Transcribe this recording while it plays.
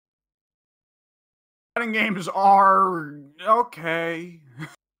fighting games are okay.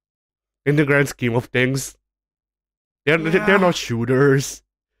 In the grand scheme of things, they're Yeah. not shooters.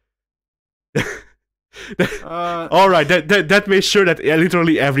 Uh, All right, that made sure that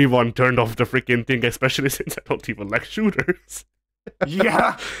literally everyone turned off the freaking thing, especially since I don't even like shooters.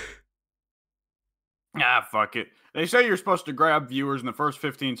 yeah. Ah, fuck it. They say you're supposed to grab viewers in the first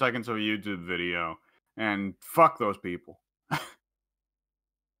 15 seconds of a YouTube video, and fuck those people.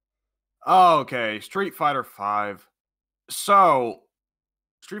 Okay, Street Fighter V. So,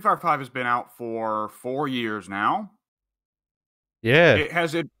 Street Fighter V has been out for 4 years now. Yeah.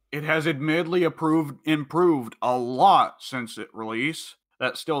 It has admittedly improved a lot since its release.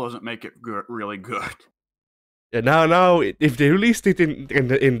 That still doesn't make it really good. Yeah, now, if they released it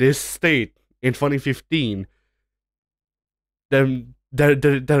in this state in 2015, then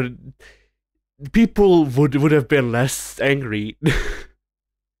the people would have been less angry.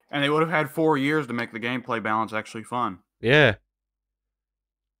 And they would have had 4 years to make the gameplay balance actually fun. Yeah.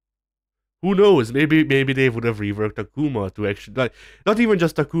 Who knows? Maybe they would have reworked Akuma to actually, like, not even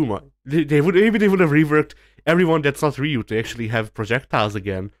just Akuma. Maybe they would have reworked everyone that's not Ryu to actually have projectiles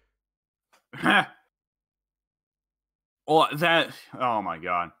again. Well, oh my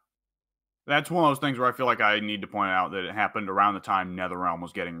god. That's one of those things where I feel like I need to point out that it happened around the time NetherRealm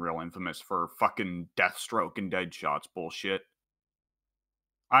was getting real infamous for fucking Deathstroke and Deadshots bullshit.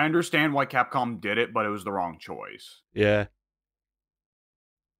 I understand why Capcom did it, but it was the wrong choice. Yeah.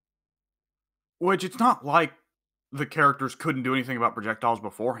 Which, it's not like the characters couldn't do anything about projectiles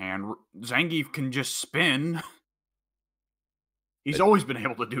beforehand. Zangief can just spin. He's always been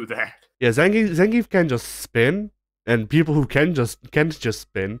able to do that. Yeah, Zangief can just spin, and people who can't just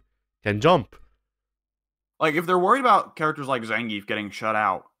spin can jump. Like, if they're worried about characters like Zangief getting shut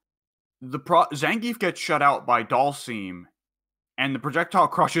out, Zangief gets shut out by Dhalsim, and the projectile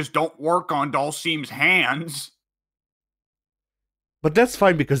crushes don't work on Dhalsim's hands. But that's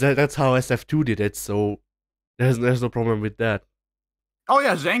fine because that's how SF2 did it, so there's no problem with that. Oh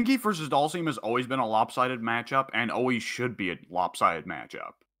yeah, Zangief versus Dhalsim has always been a lopsided matchup, and always should be a lopsided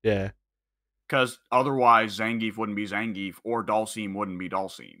matchup. Yeah. Because otherwise, Zangief wouldn't be Zangief, or Dhalsim wouldn't be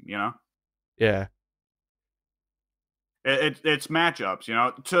Dhalsim, you know? Yeah. It's matchups, you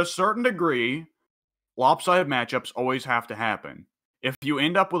know? To a certain degree, lopsided matchups always have to happen. If you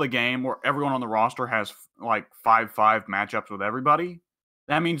end up with a game where everyone on the roster has, like, 5-5 matchups with everybody,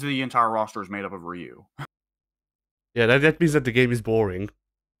 that means the entire roster is made up of Ryu. Yeah, that means that the game is boring.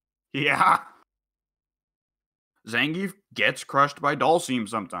 Yeah. Zangief gets crushed by Dhalsim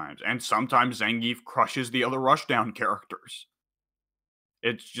sometimes, and sometimes Zangief crushes the other Rushdown characters.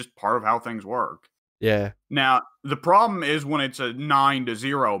 It's just part of how things work. Yeah. Now, the problem is when it's a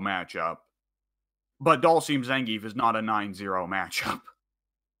 9-0 matchup, but Dhalsim Zangief is not a 9-0 matchup.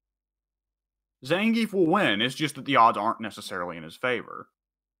 Zangief will win, it's just that the odds aren't necessarily in his favor.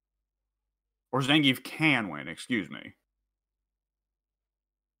 Or Zangief can win, excuse me.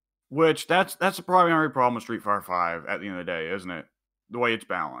 Which, that's the primary problem with Street Fighter V at the end of the day, isn't it? The way it's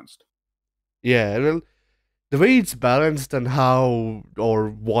balanced. Yeah, well, the way it's balanced and how or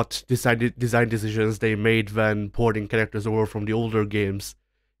what design decisions they made when porting characters over from the older games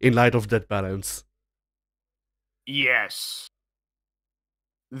in light of that balance. Yes.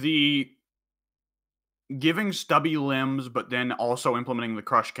 The giving stubby limbs, but then also implementing the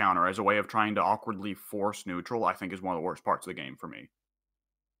crush counter as a way of trying to awkwardly force neutral, I think is one of the worst parts of the game for me.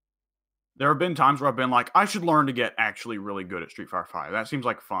 There have been times where I've been like, I should learn to get actually really good at Street Fighter V. That seems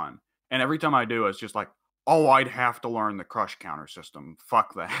like fun. And every time I do, it's just like, oh, I'd have to learn the crush counter system.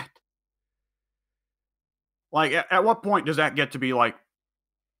 Fuck that. Like, at what point does that get to be, like,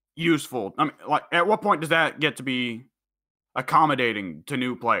 useful? I mean, like, at what point does that get to be accommodating to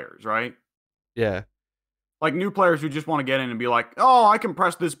new players, right? Yeah. Like, new players who just want to get in and be like, oh, I can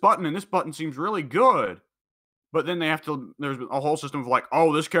press this button, and this button seems really good. But then they have to, there's a whole system of like,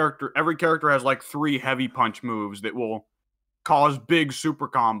 oh, every character has like 3 heavy punch moves that will cause big super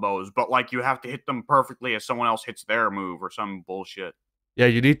combos, but like you have to hit them perfectly as someone else hits their move or some bullshit. Yeah,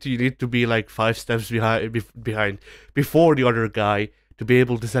 you need to be like 5 steps behind before the other guy to be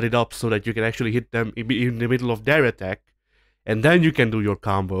able to set it up so that you can actually hit them in the middle of their attack, and then you can do your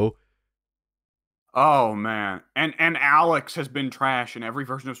combo. Oh man. And Alex has been trash in every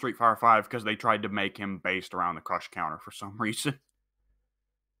version of Street Fighter V because they tried to make him based around the crush counter for some reason.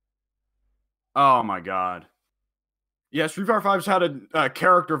 Oh my god. Yeah, Street Fighter V's had a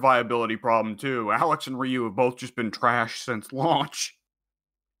character viability problem too. Alex and Ryu have both just been trash since launch.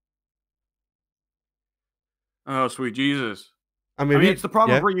 Oh, sweet Jesus. I I mean, mean, it's the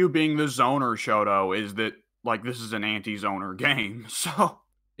problem yeah, of Ryu being the zoner, Shoto, is that, like, this is an anti-zoner game, so...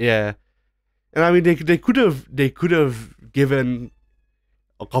 yeah. And I mean, they could have given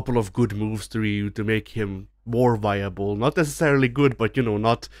a couple of good moves to Ryu to make him more viable. Not necessarily good, but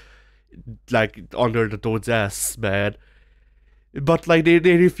not like under the Toad's ass bad. But like they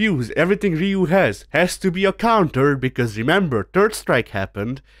refuse. Everything Ryu has to be a counter because remember, Third Strike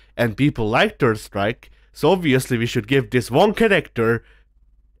happened and people like Third Strike, so obviously we should give this one character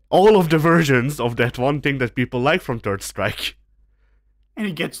all of the versions of that one thing that people like from Third Strike. And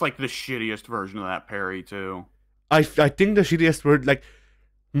he gets like the shittiest version of that parry too. I think the shittiest word like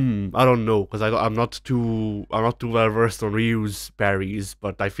I don't know because I'm not too well versed on Ryu's parries,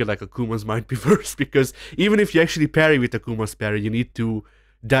 but I feel like Akuma's might be worse because even if you actually parry with Akuma's parry, you need to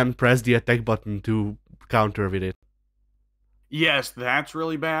then press the attack button to counter with it. Yes, that's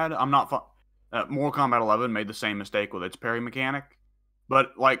really bad. I'm not. Mortal Kombat 11 made the same mistake with its parry mechanic,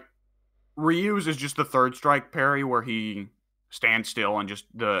 but like Ryu's is just the third strike parry where he stands still and just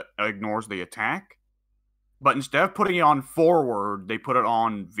ignores the attack. But instead of putting it on forward, they put it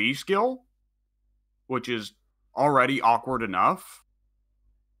on V skill, which is already awkward enough.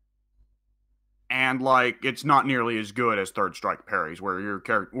 And like it's not nearly as good as third strike parries, where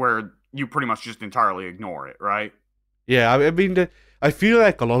you pretty much just entirely ignore it, right? Yeah, I mean, I feel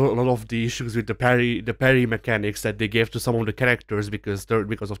like a lot of the issues with the parry mechanics that they gave to some of the characters because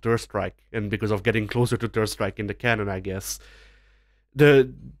of Third Strike and because of getting closer to Third Strike in the canon, I guess. My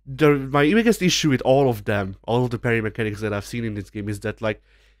biggest issue with all of them, all of the parry mechanics that I've seen in this game is that like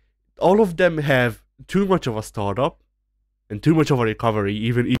all of them have too much of a startup and too much of a recovery,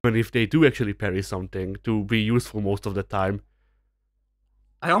 even if they do actually parry something to be useful most of the time.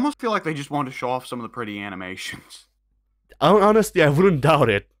 I almost feel like they just wanted to show off some of the pretty animations. Honestly, I wouldn't doubt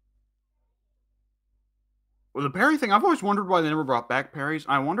it. Well, the parry thing, I've always wondered why they never brought back parries.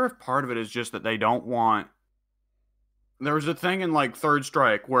 I wonder if part of it is just that they don't want. There was a thing in like Third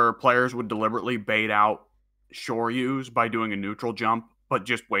Strike where players would deliberately bait out Shoryus by doing a neutral jump, but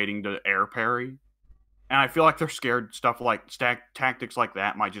just waiting to air parry. And I feel like they're scared stuff like tactics like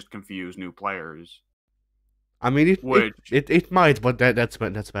that might just confuse new players. I mean, it might, but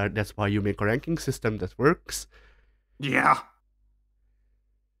that's why you make a ranking system that works. Yeah.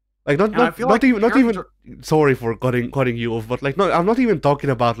 Like not even sorry for cutting you off, but like no, I'm not even talking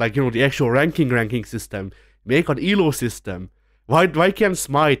about like the actual ranking system. Make an elo system. Why can't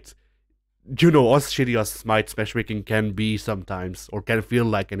Smite, as shitty as Smite matchmaking can be sometimes or can feel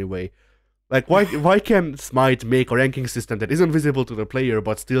like anyway. Like why can't Smite make a ranking system that isn't visible to the player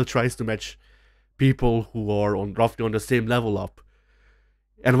but still tries to match people who are roughly on the same level up?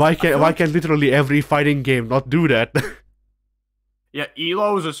 And why can't literally every fighting game not do that? Yeah,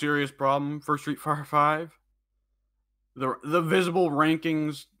 elo is a serious problem for Street Fighter V. The visible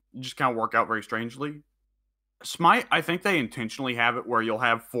rankings just kind of work out very strangely. Smite, I think they intentionally have it where you'll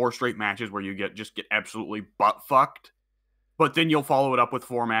have 4 straight matches where you get absolutely butt fucked, but then you'll follow it up with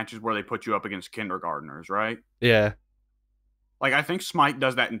 4 matches where they put you up against kindergartners, right? Yeah. Like, I think Smite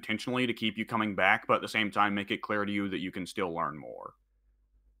does that intentionally to keep you coming back, but at the same time make it clear to you that you can still learn more.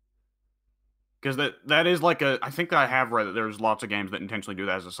 Because that is like I think I have read that there's lots of games that intentionally do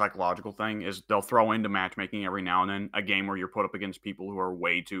that as a psychological thing, is they'll throw into matchmaking every now and then a game where you're put up against people who are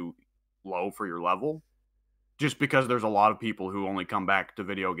way too low for your level. Just because there's a lot of people who only come back to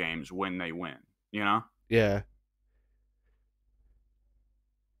video games when they win, you know? Yeah.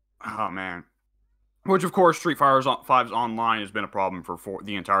 Oh, man. Which, of course, Street Fighter V's online has been a problem for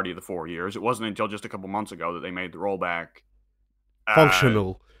the entirety of the 4 years. It wasn't until just a couple months ago that they made the rollback.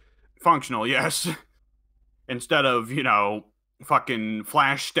 Functional. Functional, yes. Instead of, fucking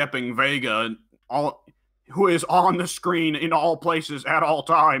flash-stepping Vega, who is on the screen in all places at all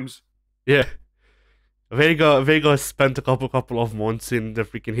times. Yeah. Vega spent a couple of months in the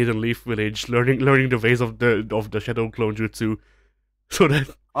freaking Hidden Leaf Village learning the ways of the Shadow Clone Jutsu so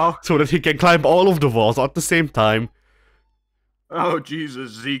that he can climb all of the walls at the same time. Oh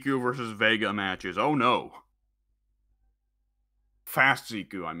Jesus, Zeku versus Vega matches. Oh no. Fast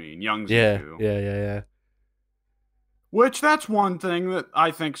Zeku, I mean, young Zeku. Yeah. Which that's one thing that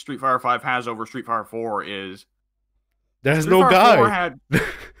I think Street Fighter V has over Street Fighter 4 is there's no guy.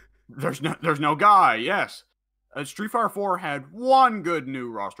 There's no guy, yes. Street Fighter 4 had one good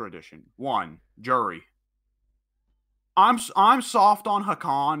new roster addition. One. Jury. I'm soft on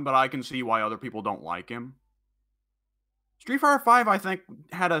Hakan, but I can see why other people don't like him. Street Fighter 5, I think,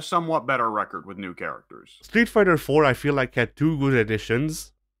 had a somewhat better record with new characters. Street Fighter 4, I feel like, had 2 good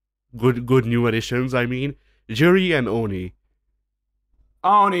additions. Good new additions, I mean. Jury and Oni.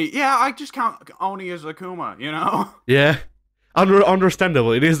 Oni. Yeah, I just count Oni as Akuma, Yeah.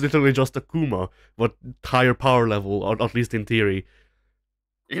 Understandable. It is literally just Akuma, but higher power level, or at least in theory.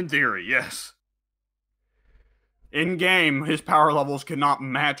 In theory, yes. In game, his power levels cannot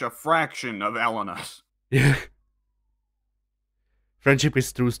match a fraction of Elena's. Yeah. Friendship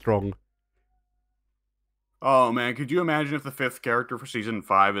is too strong. Oh man, could you imagine if the 5th character for season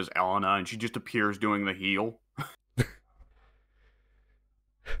 5 is Elena and she just appears doing the heal?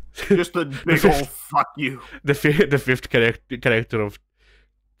 Just a the big old fifth, fuck you. the fifth character of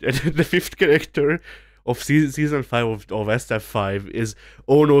the fifth character of season 5 of SF5 is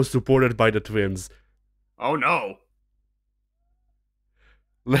Ono supported by the twins. Oh no.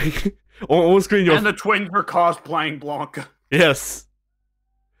 Like on screen, and the twins are cosplaying Blanca. Yes.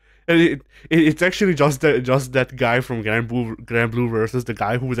 And it's actually just that guy from Grand Blue versus the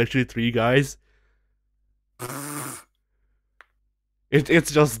guy who was actually 3 guys.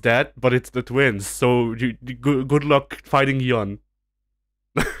 It's just that, but it's the twins. So good luck fighting Yun.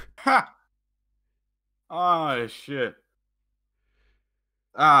 Ha! Oh shit.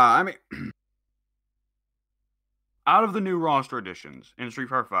 I mean, out of the new roster additions in Street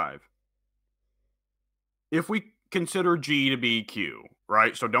Fighter 5, if we consider G to be Q,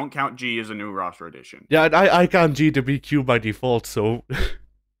 right? So don't count G as a new roster addition. Yeah, I count G to be Q by default, so...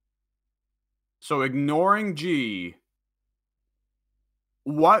 So ignoring G,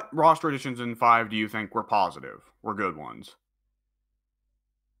 what roster additions in 5 do you think were positive, were good ones?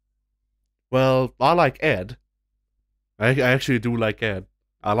 Well, I like Ed. I actually do like Ed.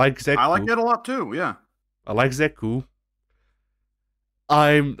 I like Zeku. I like Ed a lot too, yeah. I like Zeku.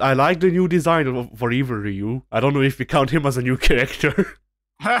 I like the new design for Evil Ryu. I don't know if we count him as a new character.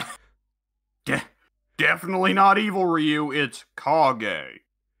 Definitely not Evil Ryu, it's Kage.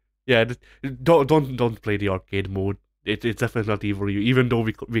 Yeah, don't play the arcade mode. It's definitely not Evil Ryu, even though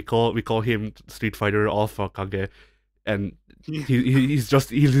we call him Street Fighter Alpha Kage, and he's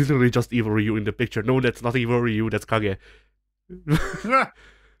literally just Evil Ryu in the picture. No, that's not Evil Ryu, that's Kage.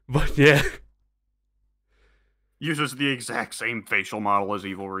 But yeah, uses the exact same facial model as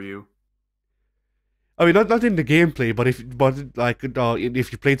Evil Ryu. I mean, not in the gameplay, but if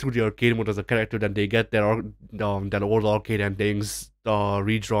you play through the arcade mode as a character, then they get their old arcade endings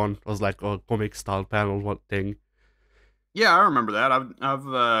redrawn as like a comic style panel thing. Yeah, I remember that.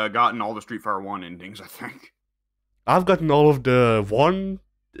 I've gotten all the Street Fighter 1 endings, I think. I've gotten all of the 1,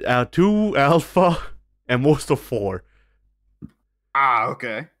 2, Alpha, and most of 4. Ah,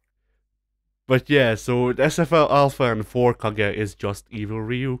 okay. But yeah, so SFL Alpha and 4 Kage is just Evil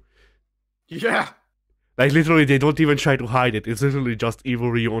Ryu. Yeah. Like, literally, they don't even try to hide it. It's literally just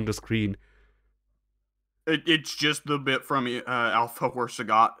Evil Ryu on the screen. It's just the bit from Alpha where it's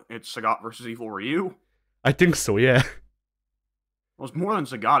Sagat versus Evil Ryu? I think so, yeah. It was more than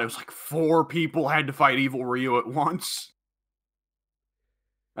Sagat. It was like 4 people had to fight Evil Ryu at once.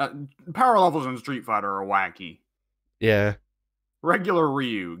 Power levels in Street Fighter are wacky. Yeah. Regular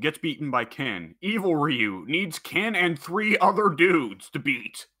Ryu gets beaten by Ken. Evil Ryu needs Ken and 3 other dudes to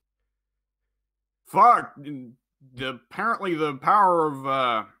beat. Fuck. Apparently the power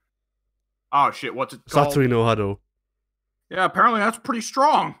of, oh shit, what's it called? Satsui no Hado. Yeah, apparently that's pretty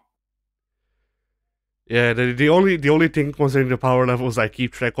strong. Yeah, the only thing concerning the power levels I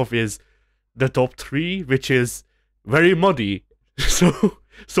keep track of is the top 3, which is very muddy. So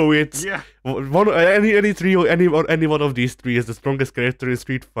it's any one of these 3 is the strongest character in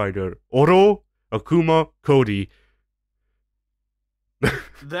Street Fighter. Oro, Akuma, Cody.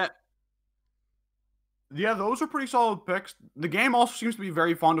 Yeah, those are pretty solid picks. The game also seems to be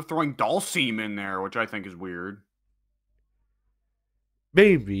very fond of throwing Dhalsim in there, which I think is weird.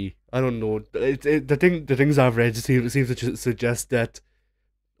 Maybe, I don't know. The things I've read seem to suggest that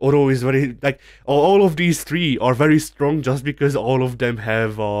Oro is very like all of these 3 are very strong just because all of them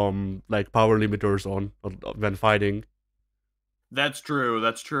have like power limiters on when fighting. That's true.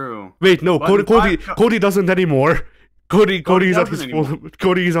 That's true. Wait, no, Cody doesn't anymore. Cody is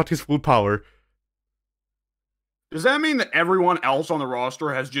at his full power. Does that mean that everyone else on the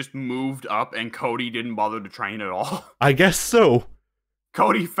roster has just moved up and Cody didn't bother to train at all? I guess so.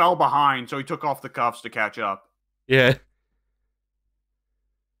 Cody fell behind, so he took off the cuffs to catch up. Yeah.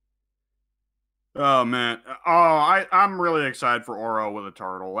 Oh, man. Oh, I'm really excited for Oro with a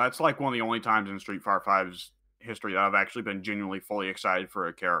turtle. That's like one of the only times in Street Fighter 5's history that I've actually been genuinely fully excited for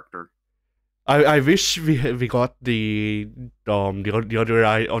a character. I wish we got the other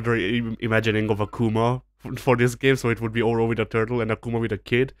imagining of Akuma for this game, so it would be Oro with a turtle and Akuma with a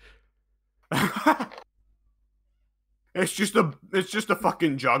kid. It's just a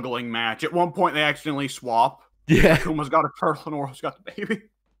fucking juggling match. At one point, they accidentally swap. Yeah. Akuma's got a turtle and Oro's got the baby.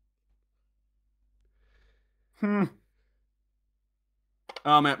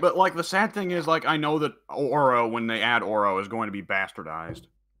 Oh man, but like the sad thing is, like I know that Oro, when they add Oro, is going to be bastardized.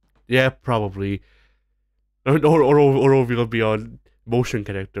 Yeah, probably. Oro will be on motion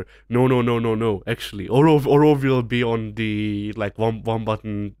character. No, no, no, no, no. Actually, Oro will be on the like one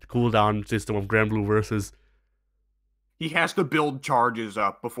button cooldown system of Grand Blue versus. He has to build charges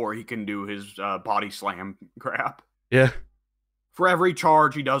up before he can do his body slam crap. Yeah. For every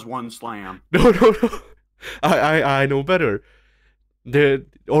charge, he does one slam. No, no, no. I know better. The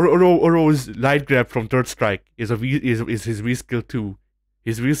Oro's light grab from Third Strike is his V skill 2.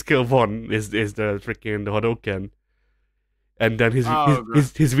 His V skill 1 is the freaking Hadoken. And then his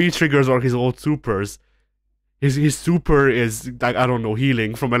V triggers are his old supers. His super is like, I don't know,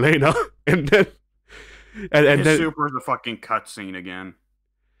 healing from Elena. and then his then super is a fucking cutscene again.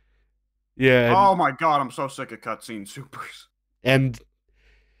 Yeah. Oh my god, I'm so sick of cutscene supers. And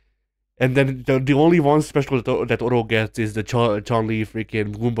then the only one special that Oro gets is the Chun-Li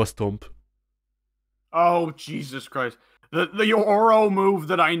freaking Goomba Stomp. Oh, Jesus Christ. The Oro move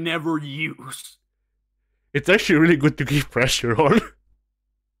that I never use. It's actually really good to keep pressure on.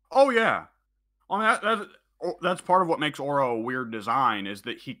 Oh, yeah. I mean, that's part of what makes Oro a weird design, is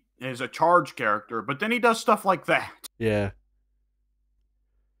that he is a charge character, but then he does stuff like that. Yeah.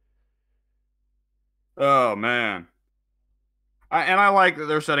 Oh, man. I like that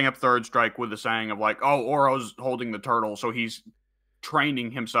they're setting up Third Strike with the saying of like, oh, Oro's holding the turtle, so he's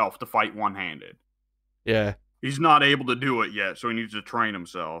training himself to fight one-handed. Yeah. He's not able to do it yet, so he needs to train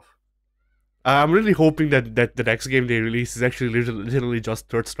himself. I'm really hoping that the next game they release is actually literally just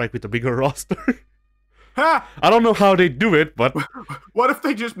Third Strike with a bigger roster. Ha! I don't know how they do it, but what if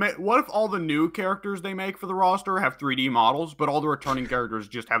they just what if all the new characters they make for the roster have 3D models, but all the returning characters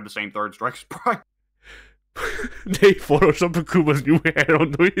just have the same Third Strike sprite? They Photoshop Akuma's new hair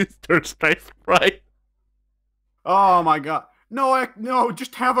onto his Third Strike sprite. Oh my god. No,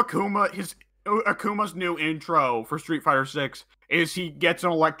 just have Akuma. Akuma's new intro for Street Fighter 6 is he gets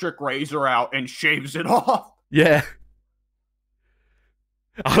an electric razor out and shaves it off. Yeah.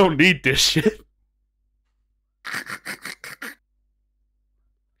 I don't need this shit.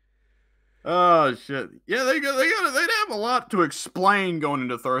 Oh shit. Yeah, they'd have a lot to explain going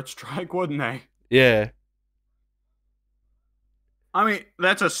into Third Strike, wouldn't they? Yeah. I mean,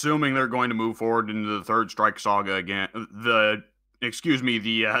 that's assuming they're going to move forward into the Third Strike saga again. The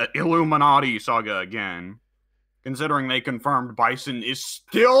Illuminati saga again. Considering they confirmed Bison is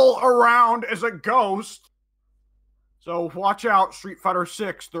still around as a ghost. So watch out, Street Fighter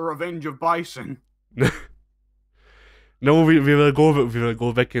 6, The Revenge of Bison. No, we will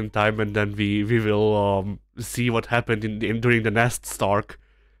go back in time, and then we will see what happened during the Nest arc.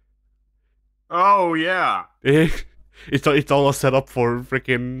 Oh yeah. It's all set up for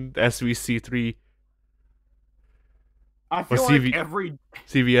freaking SVC3. I feel like every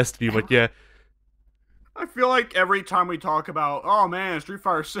CVS3, but yeah. I feel like every time we talk about, oh man, Street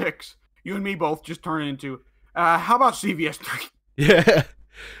Fighter 6, you and me both just turn into, how about CVS3? Yeah.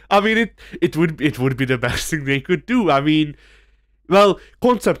 I mean, it would be the best thing they could do. I mean, well,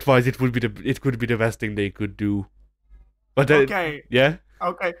 concept-wise, it could be the best thing they could do. But okay. Yeah.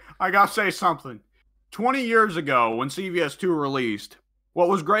 Okay, I gotta say something. 20 years ago, when CVS2 released, what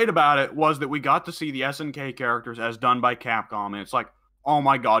was great about it was that we got to see the SNK characters as done by Capcom, and it's like, oh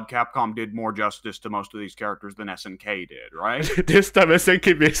my god, Capcom did more justice to most of these characters than SNK did, right? This time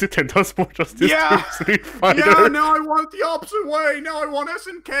SNK makes it and does more justice to Street Fighter. Yeah, now I want it the opposite way. Now I want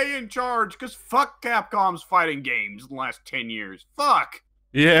SNK in charge, because fuck Capcom's fighting games in the last 10 years. Fuck!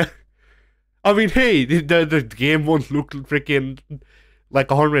 Yeah. I mean, hey, the game won't look freaking like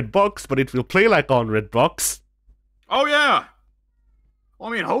 $100, but it will play like $100. Oh yeah! Well,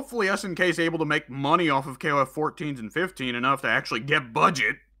 I mean, hopefully SNK is able to make money off of KOF 14s and 15 enough to actually get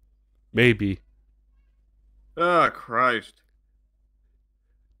budget. Maybe. Oh, Christ.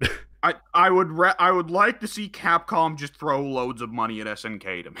 I would like to see Capcom just throw loads of money at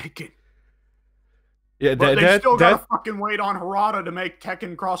SNK to make it. Yeah, but they still gotta fucking wait on Harada to make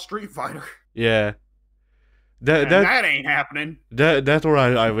Tekken Cross Street Fighter. Yeah. That ain't happening. That's where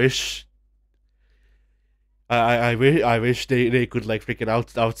I wish. I wish they could like freaking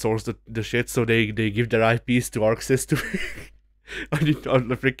outsource the shit, so they give their IPs to Arc System.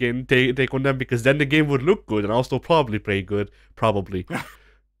 Freaking take on them, because then the game would look good and also probably play good. Probably.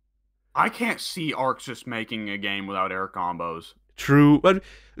 I can't see Arxis making a game without air combos. True, but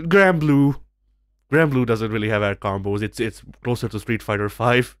Grand Blue doesn't really have air combos. It's closer to Street Fighter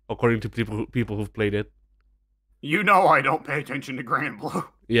 5, according to people who've played it. You know I don't pay attention to Grand Blue.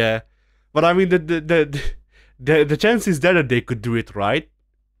 Yeah, but I mean the chance is there that they could do it right,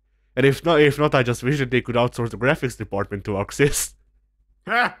 and if not, I just wish that they could outsource the graphics department to Arxis.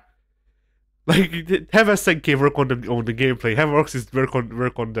 Like, have SNK work on the gameplay, have Arxis work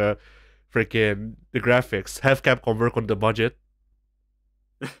on the freaking the graphics. Have Capcom work on the budget.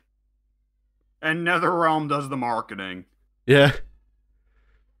 And NetherRealm does the marketing. Yeah.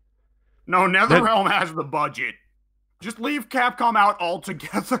 No, NetherRealm has the budget. Just leave Capcom out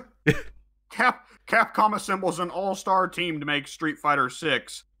altogether. Capcom assembles an all-star team to make Street Fighter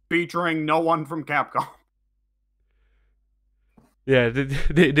 6, featuring no one from Capcom. Yeah, they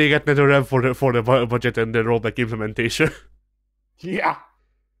get NetherRealm for the budget and the rollback implementation. Yeah.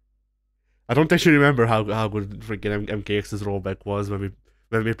 I don't actually remember how good freaking MKX's rollback was when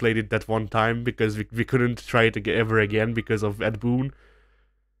we played it that one time, because we couldn't try it ever again because of Ed Boon.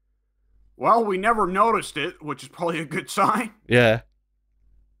 Well, we never noticed it, which is probably a good sign. Yeah.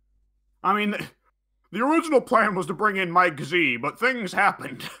 I mean, the original plan was to bring in Mike Z, but things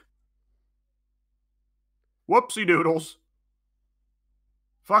happened. Whoopsie doodles.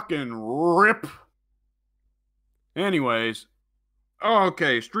 Fucking rip. Anyways.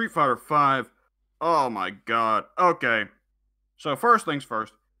 Okay, Street Fighter 5. Oh my god. Okay. So first things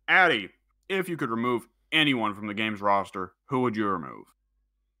first. Addy, if you could remove anyone from the game's roster, who would you remove?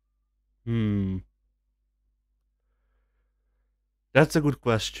 That's a good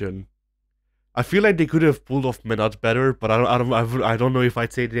question. I feel like they could have pulled off Menat better, but I don't know if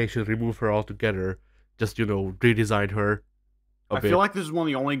I'd say they should remove her altogether. Just, redesign her a bit. I feel like this is one of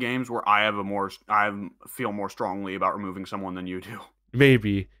the only games where I feel more strongly about removing someone than you do.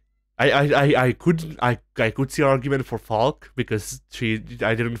 Maybe. I could see an argument for Falk, because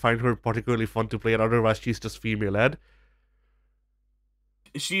I didn't find her particularly fun to play, and otherwise she's just female-led.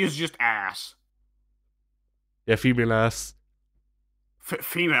 She is just ass. Yeah, female ass.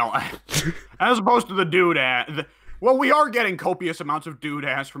 Female ass. As opposed to the dude ass. Well, we are getting copious amounts of dude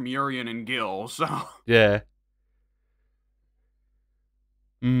ass from Urian and Gil, so. Yeah.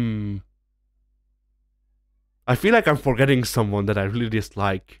 I feel like I'm forgetting someone that I really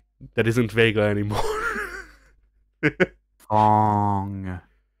dislike that isn't Vega anymore. Fong.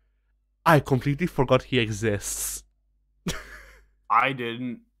 I completely forgot he exists. I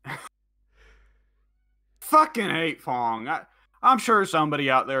didn't. Fucking hate Fong. I'm sure somebody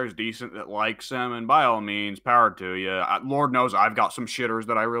out there is decent that likes him, and by all means, power to you. Lord knows I've got some shitters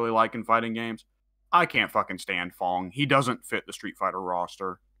that I really like in fighting games. I can't fucking stand Fong. He doesn't fit the Street Fighter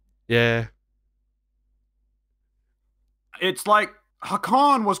roster. Yeah. It's like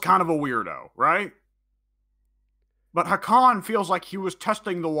Hakan was kind of a weirdo, right? But Hakan feels like he was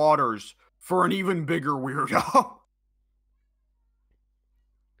testing the waters for an even bigger weirdo.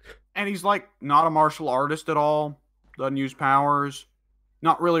 And he's like not a martial artist at all. Doesn't use powers.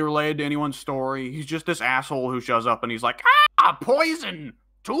 Not really related to anyone's story. He's just this asshole who shows up and he's like, poison!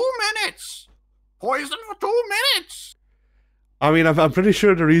 2 minutes! Poison for 2 minutes! I mean, I'm pretty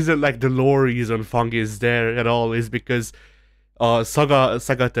sure the reason, the lore reason Fong is there at all is because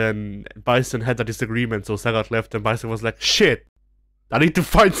Sagat and Bison had a disagreement, so Sagat left and Bison was like, shit! I need to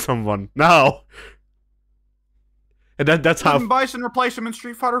find someone, now! And that's how... Bison replaced him in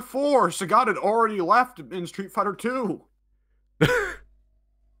Street Fighter 4. Sagat had already left in Street Fighter 2.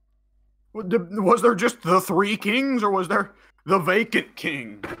 Was there just the 3 kings, or was there the vacant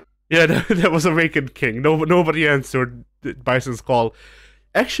king? Yeah, there was a vacant king. Nobody answered Bison's call.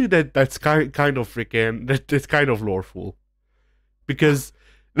 Actually, that's kind of freaking... It's kind of loreful. Because...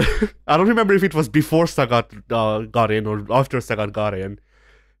 I don't remember if it was before Sagat got in, or after Sagat got in.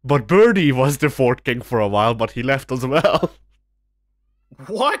 But Birdie was the 4th king for a while, but he left as well.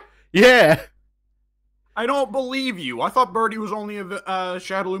 What? Yeah! I don't believe you. I thought Birdie was only a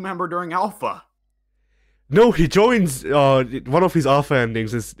Shadaloo member during Alpha. No, he joins, one of his Alpha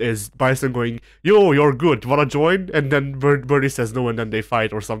endings is Bison going, yo, you're good, wanna join? And then Birdie says no, and then they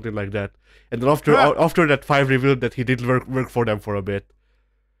fight or something like that. And then after that, 5 revealed that he did work for them for a bit.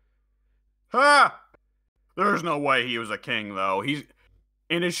 There's no way he was a king, though. He's...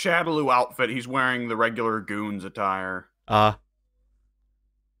 In his Shadaloo outfit, he's wearing the regular goons attire.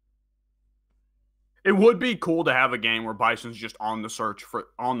 It would be cool to have a game where Bison's just on the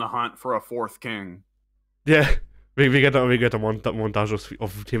hunt for a 4th king. Yeah, we get a montage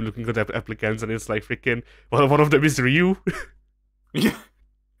of him looking at applicants, and it's like freaking one of them is Ryu. Yeah,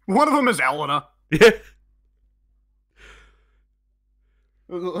 one of them is Elena. Yeah,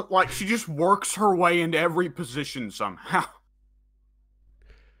 like she just works her way into every position somehow.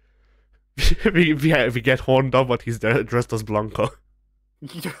 we get horned up, but he's dressed as Blanca.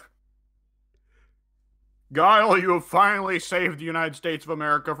 Yeah. Guile, you have finally saved the United States of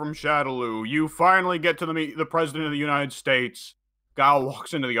America from Shadaloo. You finally get to meet the President of the United States. Guile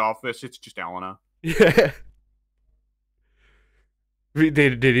walks into the office. It's just Elena. Yeah. They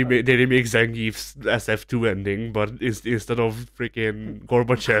remake Zangief's SF2 ending, but instead of freaking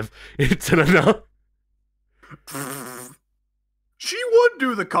Gorbachev, it's Elena. She would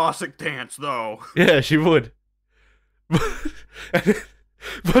do the Cossack dance, though. Yeah, she would. but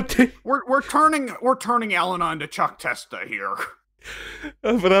they, We're turning Elena into Chuck Testa here.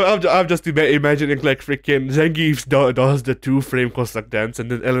 but I'm just imagining like freaking Zangief does the 2-frame Cossack dance, and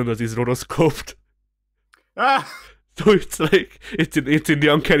then Elena's is rotoscoped. Ah. So it's like it's in the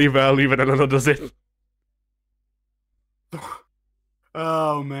uncanny valley when Elena does it.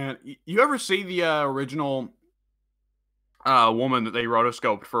 Oh man, you ever see the original woman that they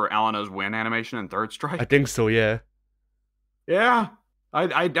rotoscoped for Elena's win animation in Third Strike? I think so, yeah. Yeah,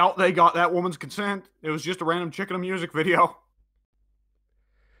 I doubt they got that woman's consent. It was just a random chick in a music video.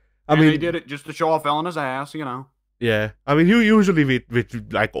 I mean, they did it just to show off Elena's ass, you know. Yeah, I mean, you usually with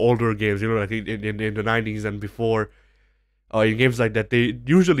like older games, you know, like in the 90s and before, in games like that, they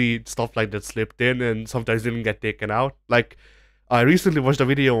usually stuff like that slipped in and sometimes didn't get taken out. Like, I recently watched a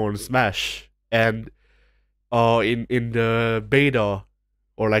video on Smash, and in the beta,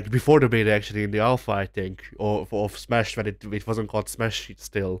 or like before the beta actually, in the alpha, I think, of Smash, when it wasn't called Smash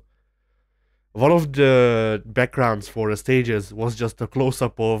still. One of the backgrounds for the stages was just a close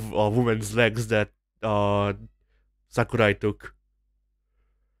up of a woman's legs that Sakurai took.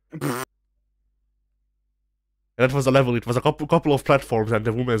 That was a level. It was a couple of platforms and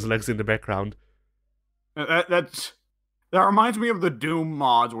the woman's legs in the background. That reminds me of the Doom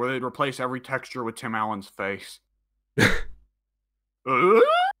mods where they'd replace every texture with Tim Allen's face.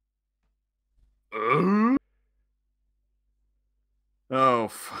 Oh,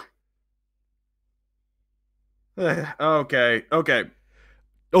 fuck. Okay.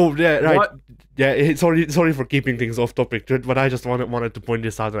 Oh yeah, right. What? Yeah, sorry for keeping things off topic, but I just wanted to point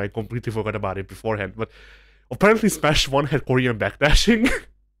this out, and I completely forgot about it beforehand. But apparently, Smash 1 had Korean backdashing.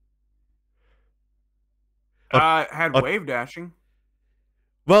 Had wave dashing.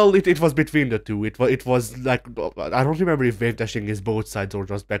 Well, it was between the two. It was like, I don't remember if wave dashing is both sides or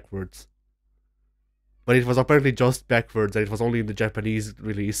just backwards. But it was apparently just backwards, and it was only in the Japanese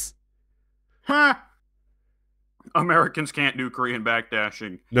release. Huh. Americans can't do Korean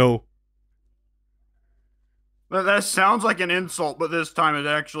backdashing. No. That sounds like an insult, but this time it's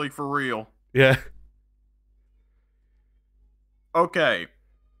actually for real. Yeah. Okay.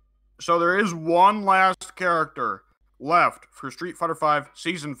 So there is one last character left for Street Fighter V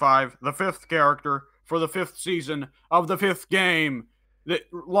Season 5, the 5th character for the 5th season of the 5th game that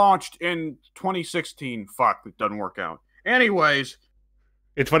launched in 2016. Fuck, it doesn't work out. Anyways.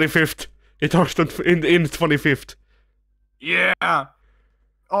 In 25th. It launched in 25th. Yeah.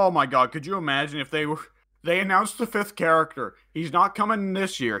 Oh my god, could you imagine if they announced the 5th character. He's not coming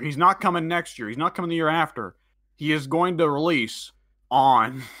this year. He's not coming next year. He's not coming the year after. He is going to release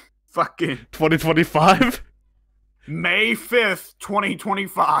on fucking 2025? May 5th,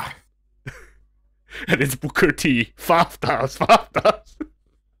 2025. And it's Booker T. 5,000.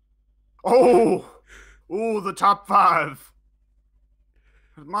 Oh, the top 5.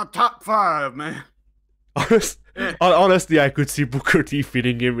 My top 5, man. Honestly, I could see Booker T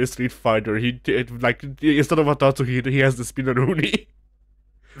fitting him in Street Fighter. Like, instead of a Tatsu, he has the Spinaroonie.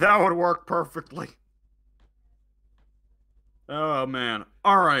 That would work perfectly. Oh, man.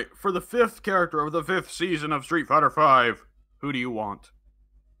 Alright, for the 5th character of the 5th season of Street Fighter V, who do you want?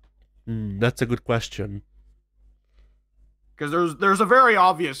 That's a good question. Because there's a very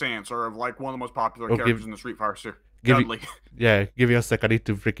obvious answer of, like, one of the most popular characters in the Street Fighter series. Dudley. Give me a sec. I need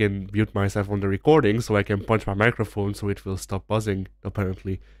to freaking mute myself on the recording so I can punch my microphone so it will stop buzzing,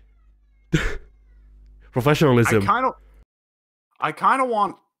 apparently. Professionalism. I kind of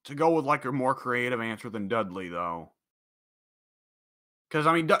want to go with, like, a more creative answer than Dudley, though. Because,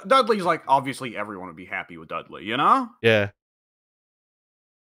 I mean, Dudley's, like, obviously everyone would be happy with Dudley, you know? Yeah.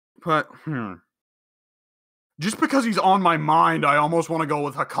 But, just because he's on my mind, I almost want to go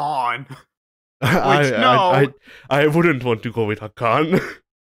with Hakan. I wouldn't want to go with Hakan.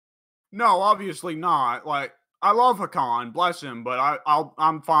 No, obviously not. Like, I love Hakan, bless him, but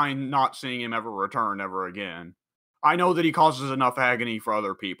I'm fine not seeing him ever return ever again. I know that he causes enough agony for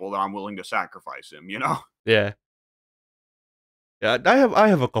other people that I'm willing to sacrifice him, you know? Yeah. Yeah, I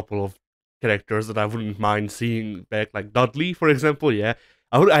have a couple of characters that I wouldn't mind seeing back, like Dudley, for example. Yeah,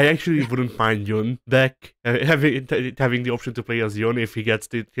 I actually wouldn't mind Yun back, having the option to play as Yun if he gets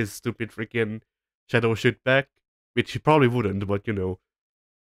his stupid freaking shadow shit back, which he probably wouldn't, but you know.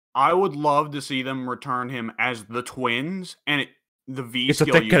 I would love to see them return him as the twins, and the V it's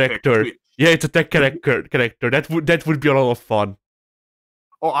skill a tech character. Yeah, it's a tech character. That would be a lot of fun.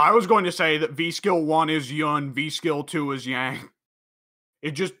 Oh, I was going to say that V skill 1 is Yun, V skill 2 is Yang.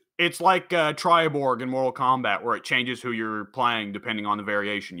 It's like Triborg in Mortal Kombat, where it changes who you're playing depending on the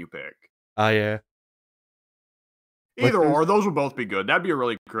variation you pick. Ah, yeah. But Either or, those would both be good. That'd be a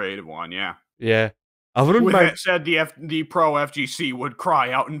really creative one, yeah. yeah, I wouldn't With mind. that said, the pro FGC would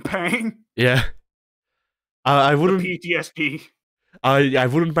cry out in pain. Yeah, I The wouldn't. PTSD. I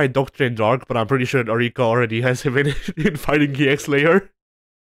wouldn't mind Doctrine Dark, but I'm pretty sure Arika already has him in fighting EX Layer.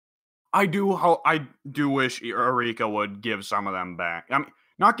 I do wish Eureka would give some of them back. I mean,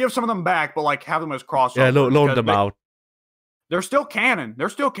 not give some of them back, but like have them as crossovers. Yeah, loan them out. They're still canon. They're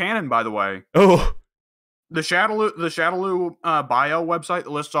still canon, by the way. Oh, The Shadaloo bio website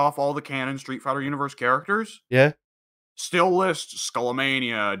that lists off all the canon Street Fighter universe characters yeah. still lists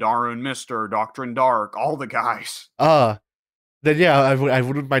Skullomania, Darun Mister, Doctrine Dark, all the guys. Then yeah, I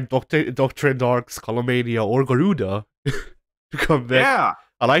wouldn't mind Doctrine Dark, Skullomania, or Garuda to come back. Yeah.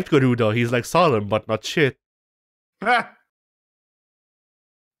 I liked Garuda. He's like solemn, but not shit.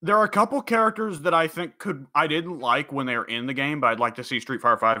 There are a couple characters that I think I didn't like when they were in the game, but I'd like to see Street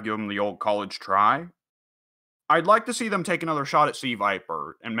Fighter V give them the old college try. I'd like to see them take another shot at Sea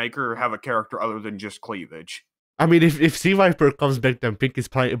Viper and make her have a character other than just cleavage. I mean, if Sea Viper comes back, then Pink is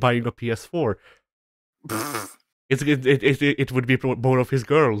buying a PS4. It would be both of his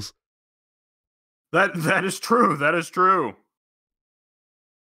girls. That is true. That is true.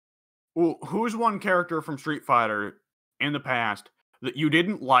 Well, who's one character from Street Fighter in the past that you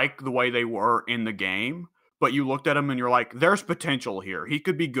didn't like the way they were in the game, but you looked at him and you're like, there's potential here. He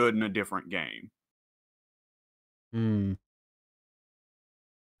could be good in a different game.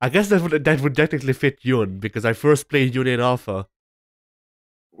 I guess that would technically fit Yun, because I first played Yun in Alpha.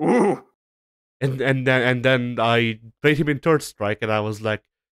 Ooh. And then I played him in Third Strike, and I was like,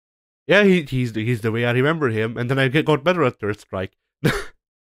 yeah, he's the way I remember him. And then I got better at Third Strike.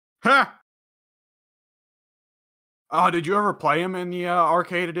 Ha! Did you ever play him in the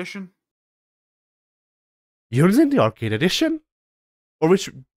arcade edition? Yun's in the arcade edition? Or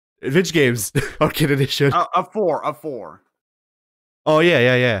which games? Arcade edition? Of four. Oh,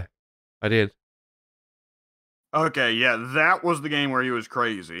 yeah. I did. Okay, yeah, that was the game where he was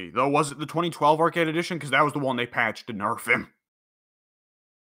crazy. Though, was it the 2012 arcade edition? Because that was the one they patched to nerf him.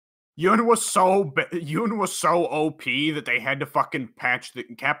 Yun was so OP that they had to fucking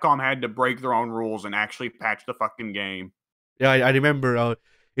Capcom had to break their own rules and actually patch the fucking game. Yeah, I remember.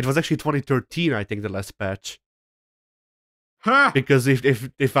 It was actually 2013, I think, the last patch. Huh? Because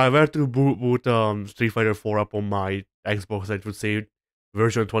if I were to boot Street Fighter 4 up on my Xbox, it would say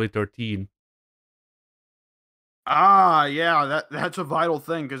version 2013. Yeah, that's a vital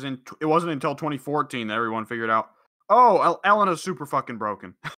thing, because it wasn't until 2014 that everyone figured out, oh, Elena's super fucking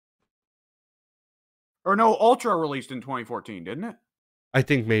broken. Or no, Ultra released in 2014, didn't it? I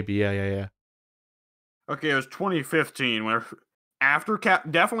think maybe, yeah. Okay, it was 2015, where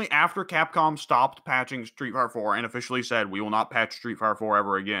definitely after Capcom stopped patching Street Fighter 4 and officially said, we will not patch Street Fighter 4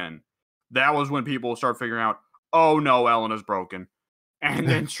 ever again. That was when people started figuring out, oh no, Elena's broken. And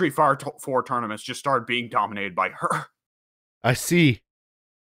then Street Fighter 4 tournaments just started being dominated by her. I see.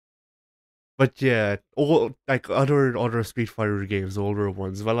 But yeah, all like other Street Fighter games, older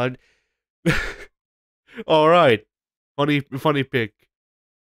ones. Well, all right, funny pick.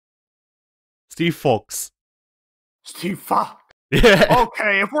 Steve Fox. Steve Fox. Yeah.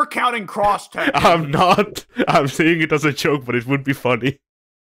 Okay, if we're counting cross tag, I'm not. I'm saying it as a joke, but it would be funny.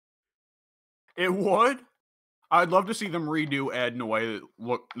 It would. I'd love to see them redo Ed in a way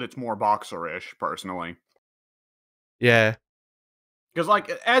that's more boxer-ish, personally. Yeah. Because,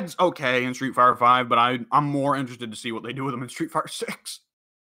 like, Ed's okay in Street Fighter 5, but I'm more interested to see what they do with him in Street Fighter 6.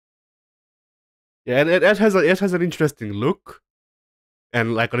 Yeah, and it has an interesting look,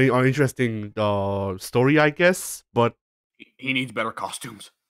 and like an interesting story, I guess. But he needs better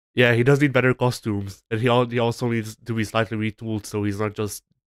costumes. Yeah, he does need better costumes, and he also needs to be slightly retooled, so he's not just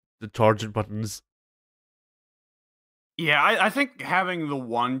the charge buttons. Yeah, I think having the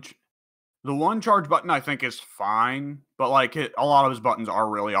one charge button I think is fine, but like a lot of his buttons are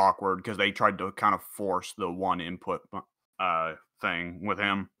really awkward because they tried to kind of force the one input thing with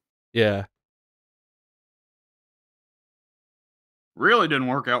him. Yeah. Really didn't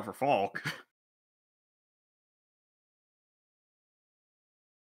work out for Falk.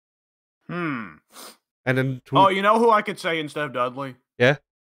 And then oh, you know who I could say instead of Dudley? Yeah.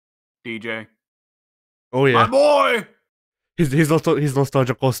 DJ. Oh yeah. My boy. His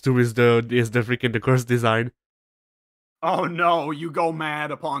nostalgia costume is the freaking the curse design. Oh no, you go mad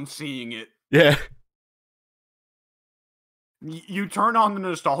upon seeing it. Yeah. You turn on the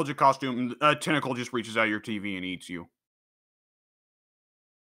nostalgia costume, a tentacle just reaches out your TV and eats you.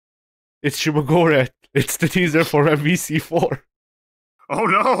 It's Shimogoreth. It's the teaser for MVC4. Oh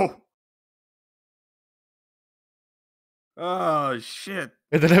no! Oh shit!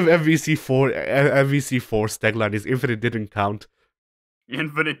 And then MVC4's tagline is "Infinite didn't count."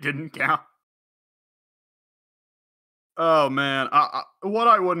 Infinite didn't count. Oh man, what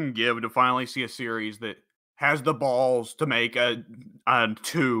I wouldn't give to finally see a series that has the balls to make a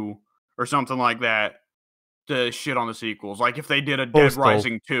two or something like that to shit on the sequels. Like if they did a Dead Postal,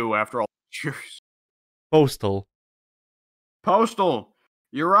 Rising 2 after all these years. Postal. Postal.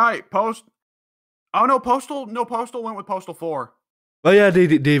 You're right. Oh no, Postal. No, Postal went with Postal 4. Oh yeah,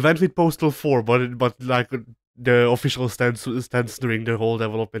 they went with Postal 4, but like the official stance during the whole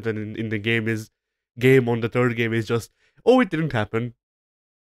development and in the game on the third game is just, oh, it didn't happen.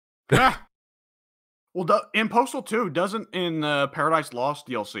 Ah. Well, in Postal 2, doesn't in Paradise Lost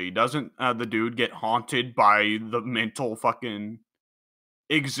DLC, doesn't the dude get haunted by the mental fucking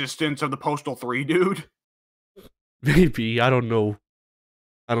existence of the Postal 3 dude? Maybe, I don't know.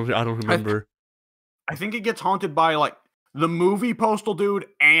 I don't remember. I think it gets haunted by like the movie Postal dude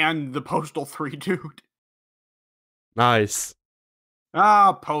and the Postal 3 dude. Nice.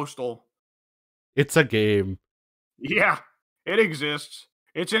 Ah, Postal. It's a game. Yeah, it exists.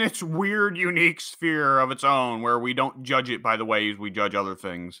 It's in its weird, unique sphere of its own where we don't judge it by the ways we judge other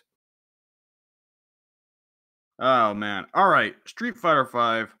things. Oh man. All right, Street Fighter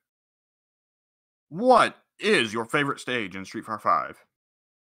 5. What is your favorite stage in Street Fighter 5?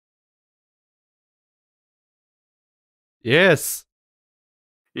 Yes.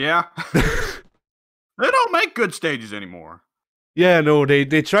 Yeah. They don't make good stages anymore. Yeah, no,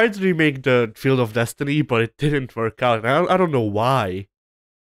 they tried to remake the Field of Destiny, but it didn't work out. I don't know why.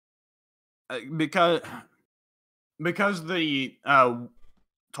 Because the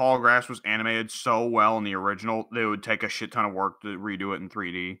tall grass was animated so well in the original, they would take a shit ton of work to redo it in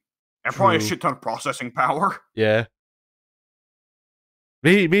 3D. And probably a True. shit ton of processing power. Yeah.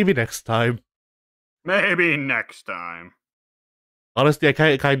 Maybe next time. Maybe next time. Honestly,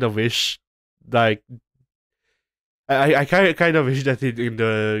 I kind of wish, like, I kind of wish that in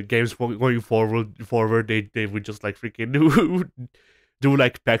the games going forward they would just like freaking do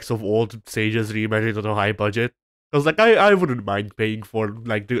like packs of old stages reimagined on a high budget. Because like I wouldn't mind paying for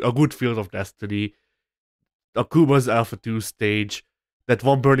like a good Field of Destiny, Akuma's Alpha 2 stage, that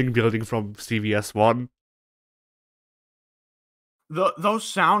one burning building from CVS1. Those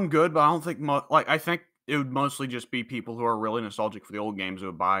sound good, but I don't think I think it would mostly just be people who are really nostalgic for the old games who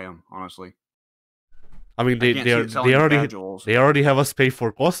would buy them. Honestly, I mean I can't see it selling to casuals. they already have us pay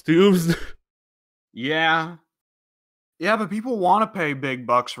for costumes. Yeah, yeah, but people want to pay big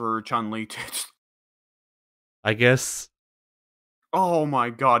bucks for Chun-Li tits. I guess. Oh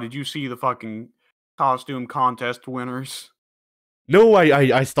my god, did you see the fucking costume contest winners? No,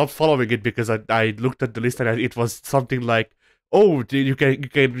 I stopped following it because I looked at the list and it was something like, oh, you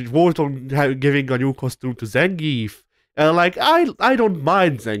can vote on giving a new costume to Zangief. And like I don't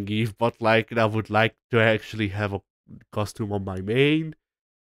mind Zangief, but like I would like to actually have a costume on my main.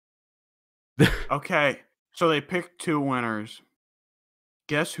 Okay, so they picked two winners.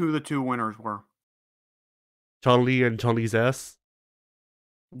 Guess who the two winners were? Chun-Li and Chun-Li's ass.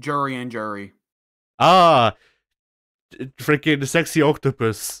 Jury and Jury. Ah, freaking the sexy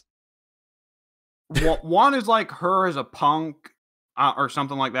octopus. One is like her as a punk or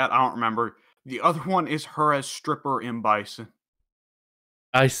something like that. I don't remember. The other one is her as stripper in Bison.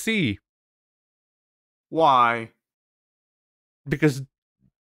 I see. Why? Because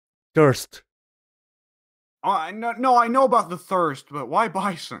thirst. I know about the thirst, but why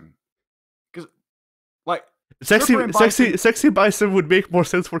Bison? Because like Sexy Bison would make more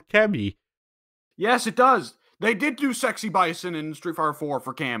sense for Cammy. Yes, it does. They did do sexy Bison in Street Fighter 4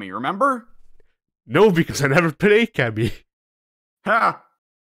 for Cammy. Remember? No, because I never played Cammy. Ha!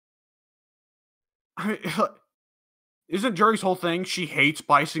 I mean, isn't Jury's whole thing she hates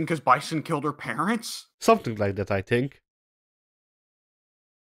Bison because Bison killed her parents? Something like that, I think.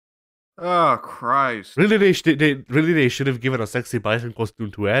 Oh Christ! Really, they should have given a sexy Bison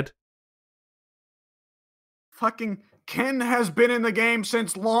costume to Ed. Fucking Ken has been in the game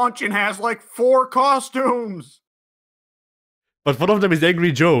since launch and has like 4 costumes. But one of them is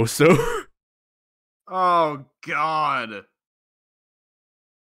Angry Joe, so. Oh God!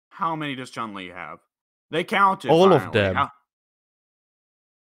 How many does Chun-Li have? They counted All finally. of them.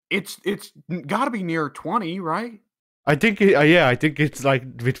 It's got to be near 20, right? I think I think it's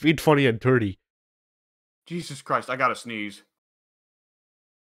like between 20 and 30. Jesus Christ! I gotta sneeze.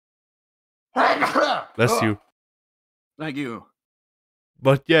 Bless you. Thank you.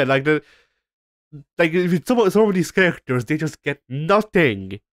 But yeah, like with some of these characters, they just get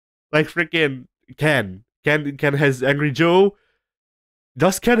nothing. Like freaking Ken has Angry Joe.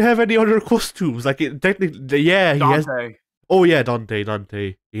 Does Ken have any other costumes? Like, technically, yeah, he has. Dante. Oh yeah,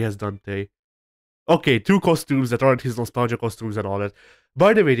 Dante. He has Dante. Okay, two costumes that aren't his nostalgia costumes and all that.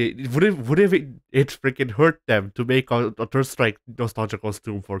 By the way, would it freaking hurt them to make a Third Strike nostalgia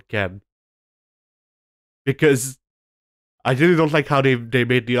costume for Ken? Because I really don't like how they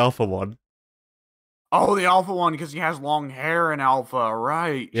made the Alpha one. Oh, the Alpha one, because he has long hair in Alpha.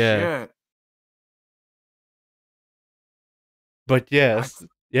 Right. Yeah, Shit. but I, yes,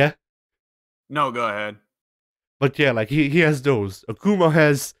 yeah, no, go ahead. but yeah, like he has those. Akuma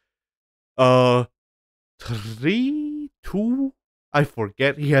has uh three, two. I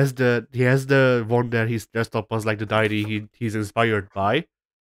forget. He has the one that he's dressed up as like the deity he's inspired by.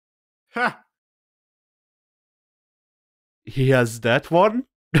 Ha! He has that one.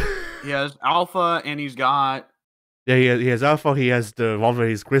 He has Alpha, and he's got. Yeah, he has Alpha, he has the one where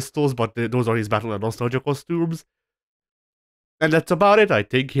he's crystals, but those are his Battle and Nostalgia costumes. And that's about it, I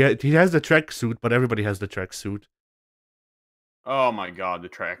think. He has the tracksuit, but everybody has the tracksuit. Oh my god, the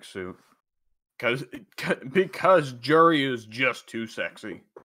tracksuit. Because Jury is just too sexy.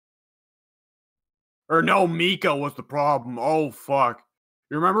 Or no, Mika was the problem. Oh fuck.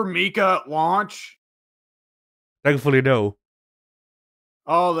 You remember Mika at launch? Thankfully, no.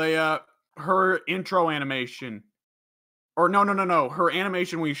 Oh, her intro animation. Or no. Her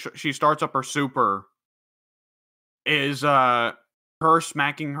animation when she starts up her super is her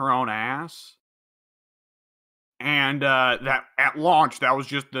smacking her own ass. And that at launch, that was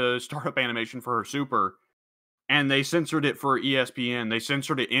just the startup animation for her super. And they censored it for ESPN. They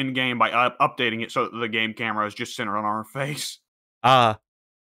censored it in game by updating it so that the game camera is just centered on her face. Ah,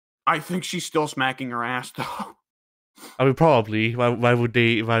 I think she's still smacking her ass though. I mean, probably. Why would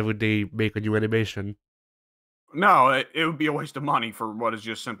they make a new animation? No, it would be a waste of money for what is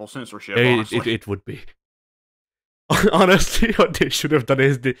just simple censorship, It, honestly. it, it would be. Honestly, what they should have done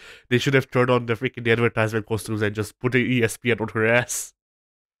is they should have turned on the advertisement costumes and just put the ESPN on her ass.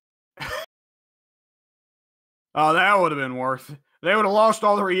 Oh, that would have been worth it. They would have lost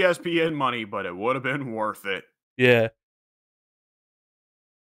all their ESPN money, but it would have been worth it. Yeah.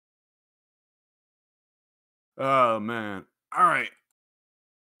 Oh, man. All right.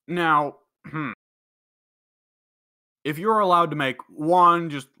 Now, if you're allowed to make one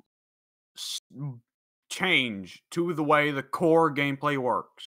just change to the way the core gameplay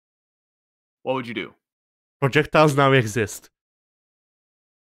works, what would you do? Projectiles now exist.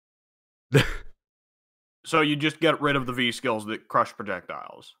 So you just get rid of the V skills that crush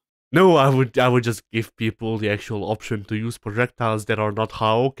projectiles. No, I would just give people the actual option to use projectiles that are not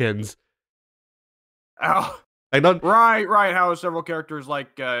Haokens. Oh, Like not right. How several characters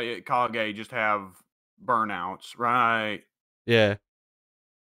like Kage just have burnouts. Right. yeah.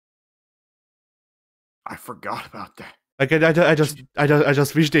 I forgot about that. Like I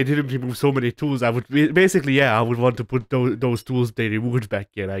just wish they didn't remove so many tools. I would basically yeah, I would want to put those tools they removed back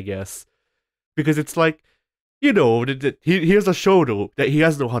in, I guess, because it's like here's a show though that he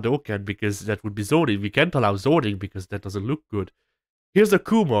has no Hadouken because that would be zoning. We can't allow zoning because that doesn't look good. Here's a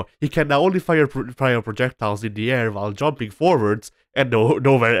Kuma. He can now only fire projectiles in the air while jumping forwards and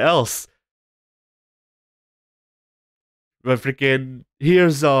nowhere else. But freaking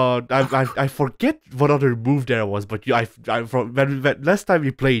here's I forget what other move there was, but I from when last time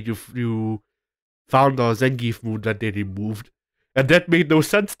we played, you found a Zangief move that they removed, and that made no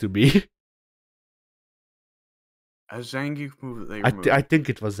sense to me. A Zangief move that they I removed. I think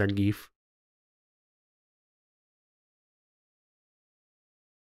it was Zangief.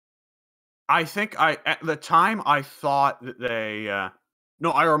 I think at the time I thought that they no,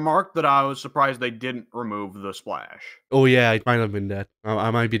 I remarked that I was surprised they didn't remove the splash. Oh yeah, it might have been that.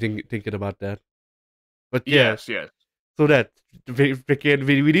 I might be thinking about that. But yeah, Yes. so that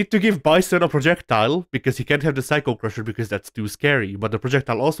we need to give Bison a projectile because he can't have the Psycho Crusher because that's too scary. But the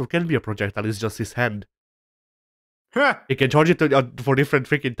projectile also can be a projectile. It's just his hand. He can charge it for different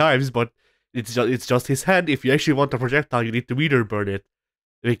freaking times, but it's just his hand. If you actually want a projectile, you need to meter burn it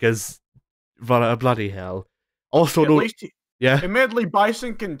because bloody hell. Also, At no, least yeah. admittedly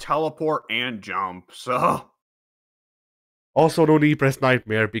Bison can teleport and jump, so Also, no knee press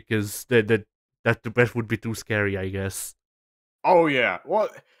nightmare because that would be too scary, I guess. oh yeah. Well,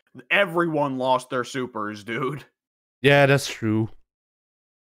 everyone lost their supers, dude. Yeah, that's true.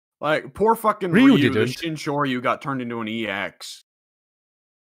 Like poor fucking Ryu Ryu, the didn't. Shin Shoryu got turned into an EX.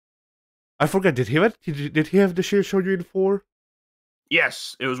 I forget. Did he have the shield Shoryuken in 4?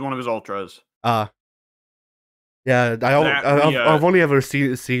 Yes, it was one of his ultras. Ah, yeah. That I've only ever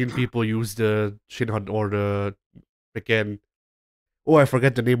seen people use the Shinhan or the again. Oh, I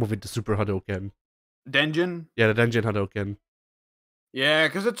forget the name of it. The Super Hadouken. Denjin. Yeah, the Dungeon Hadouken. Yeah,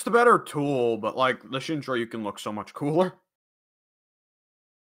 because it's the better tool, but like the Shinryu can look so much cooler.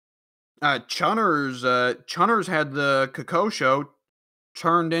 Chunners had the Kakosho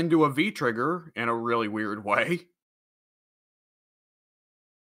turned into a V trigger in a really weird way.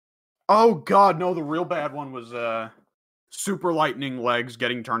 Oh god, no, the real bad one was Super Lightning Legs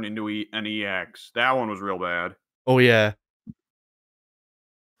getting turned into an EX. That one was real bad. Oh yeah.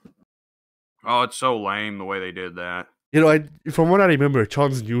 Oh, it's so lame the way they did that. From what I remember,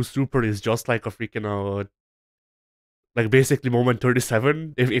 Chun's new super is just like a freaking like basically moment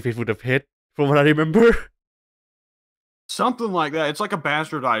 37 if it would have hit. From what I remember. Something like that. It's like a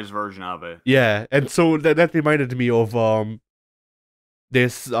bastardized version of it. Yeah, and so that reminded me of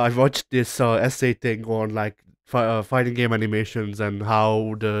this. I watched this essay thing on like fighting game animations and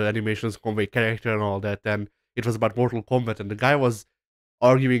how the animations convey character and all that, and it was about Mortal Kombat, and the guy was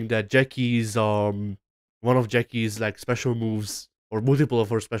arguing that Jackie's one of Jackie's like special moves or multiple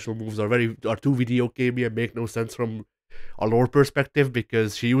of her special moves are too video gamey and make no sense from a lore perspective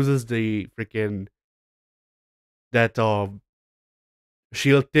because she uses the freaking that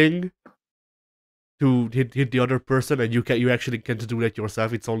shield thing to hit the other person, and you actually can't do that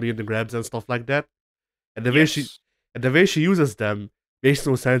yourself. It's only in the grabs and stuff like that. And Yes. the way she uses them makes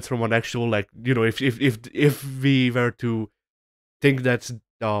no sense from an actual like if we were to think that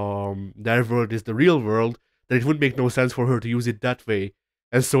their world is the real world, then it would make no sense for her to use it that way.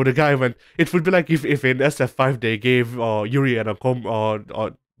 And so the guy went. It would be like if in SF5 they gave Yuri and a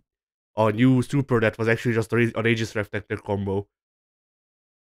new super that was actually just an Aegis Reflector combo.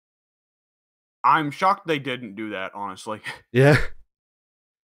 I'm shocked they didn't do that, honestly. Yeah.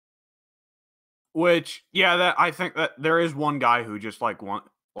 Which, yeah, that I think that there is one guy who just like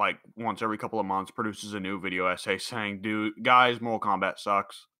once every couple of months produces a new video essay saying, "Dude, guys, Mortal Kombat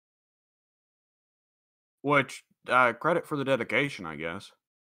sucks." Which credit for the dedication, I guess.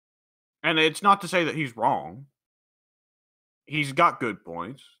 And it's not to say that he's wrong. He's got good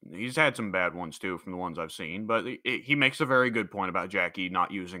points. He's had some bad ones too from the ones I've seen, but he makes a very good point about Jackie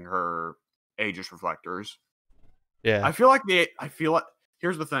not using her Aegis reflectors. Yeah. I feel like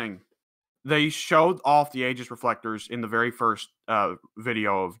here's the thing. They showed off the Aegis reflectors in the very first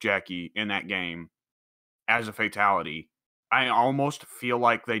video of Jackie in that game as a fatality. I almost feel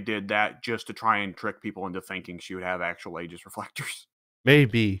like they did that just to try and trick people into thinking she would have actual Aegis reflectors.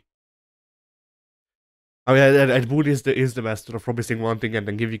 Maybe. I mean, and Boone is the master of promising one thing and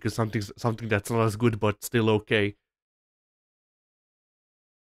then giving you something that's not as good but still okay.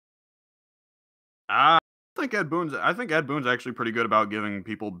 I think Ed Boon's actually pretty good about giving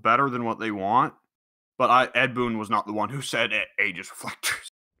people better than what they want. But Ed Boon was not the one who said Aegis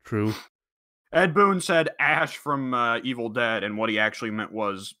reflectors. True. Ed Boon said Ash from Evil Dead, and what he actually meant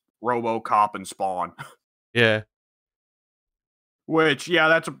was RoboCop and Spawn. Yeah. Which, yeah,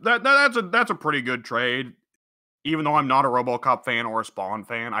 that's a pretty good trade. Even though I'm not a RoboCop fan or a Spawn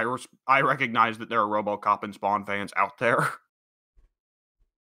fan, I recognize that there are RoboCop and Spawn fans out there.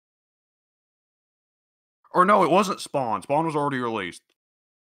 Or no, it wasn't Spawn. Spawn was already released.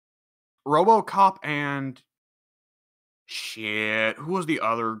 RoboCop and shit. Who was the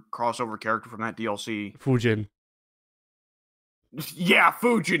other crossover character from that DLC? Fujin. Yeah,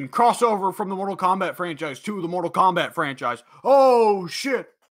 Fujin. Crossover from the Mortal Kombat franchise to the Mortal Kombat franchise. Oh, shit.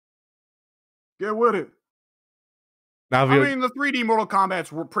 Get with it. Now I mean, the 3D Mortal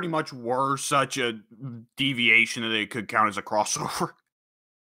Kombats were such a deviation that they could count as a crossover.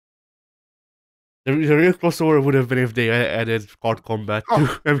 the real crossover would have been if they added card combat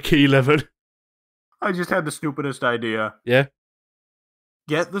to MK11. I just had the stupidest idea. Yeah.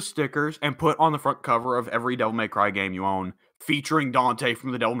 Get the stickers and put on the front cover of every Devil May Cry game you own, featuring Dante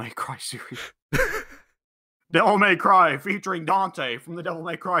from the Devil May Cry series. Devil May Cry featuring Dante from the Devil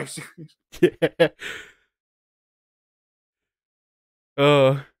May Cry series. Yeah.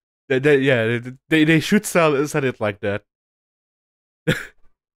 They should sell it like that.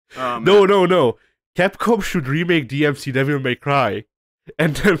 No. Capcom should remake DMC Devil May Cry,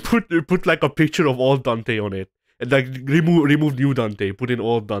 and then put like a picture of old Dante on it, and like remove new Dante, put in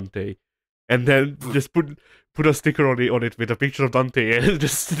old Dante, and then just put a sticker on it with a picture of Dante, and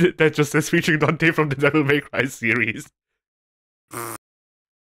that just says featuring Dante from the Devil May Cry series.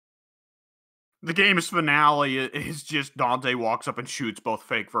 The game's finale is just Dante walks up and shoots both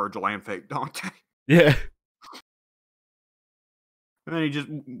fake Virgil and fake Dante. Yeah. And then he just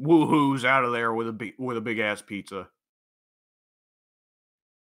woohoos out of there with a big ass pizza.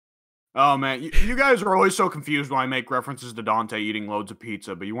 Oh man, you guys are always so confused when I make references to Dante eating loads of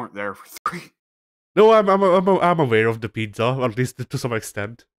pizza, but you weren't there for 3. No, I'm aware of the pizza, at least to some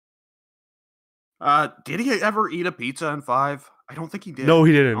extent. Did he ever eat a pizza in 5? I don't think he No,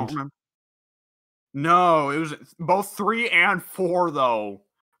 did. he I don't didn't. remember. No, it was both 3 and 4, though.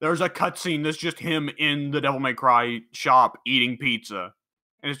 There's a cutscene that's just him in the Devil May Cry shop eating pizza.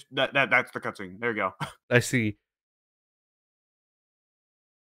 And it's that's the cutscene. There you go. I see.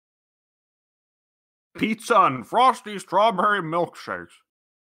 Pizza and frosty strawberry milkshakes.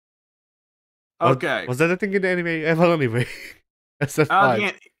 Was Okay. was that a thing in the anime? Well, anyway,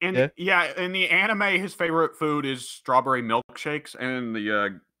 SF5. Yeah. In the anime, his favorite food is strawberry milkshakes, and in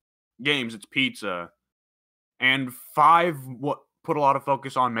the games, it's pizza. And 5 put a lot of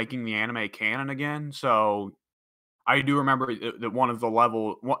focus on making the anime canon again. So I do remember that one of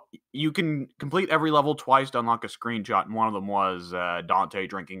the you can complete every level twice to unlock a screenshot, and one of them was Dante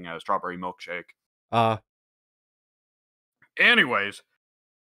drinking a strawberry milkshake. Uh, Anyways,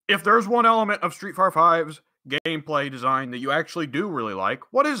 if there's one element of Street Fighter V's gameplay design that you actually do really like,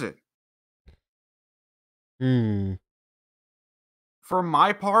 what is it? hmm. For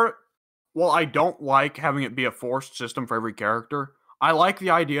my part, while I don't like having it be a forced system for every character, I like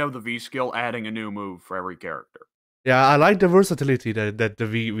the idea of the V skill adding a new move for every character. Yeah, I like the versatility that the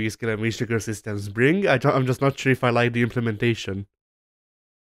V skill and V trigger systems bring. I'm just not sure if I like the implementation.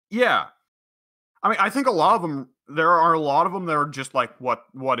 Yeah. I mean, I think there are a lot of them that are just like,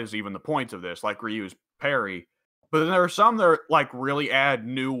 what is even the point of this? Like Ryu's parry. But then there are some that like really add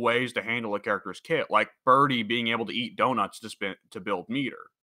new ways to handle a character's kit, like Birdie being able to eat donuts to build meter.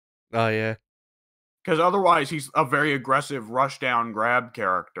 Oh yeah. Because otherwise, he's a very aggressive rush down grab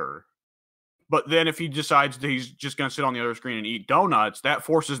character. But then if he decides that he's just going to sit on the other screen and eat donuts, that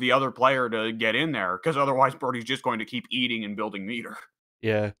forces the other player to get in there. Because otherwise, Birdie's just going to keep eating and building meter.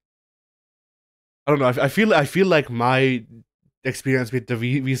 Yeah. I don't know. I feel like my experience with the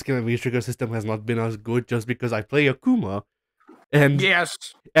V skill and V trigger system has not been as good just because I play Akuma, and Yes,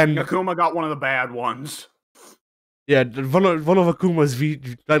 and Akuma got one of the bad ones. yeah, one of Akuma's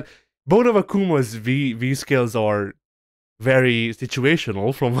both of Akuma's V skills are very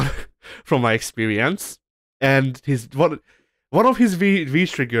situational from from my experience, and his one of his V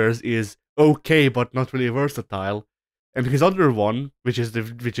triggers is okay but not really versatile, and his other one, which is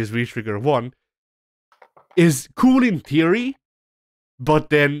V trigger 1, is cool in theory, but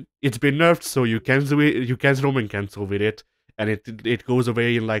then it's been nerfed so you can Roman cancel with it, and it goes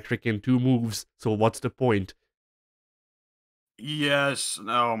away in like freaking 2 moves. So what's the point? Yes.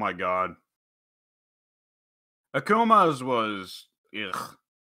 Oh my god. Akuma's was ugh.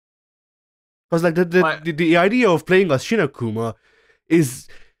 Because like But the idea of playing as Shin Akuma is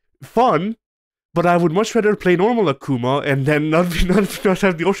fun, but I would much rather play normal Akuma and then not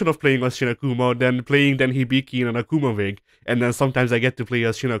have the option of playing as Shin Akuma than playing then Hibiki in an Akuma wig, and then sometimes I get to play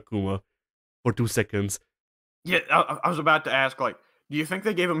as Shin Akuma for 2 seconds. yeah, I was about to ask, like, do you think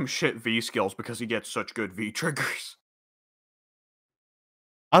they gave him shit V skills because he gets such good V triggers?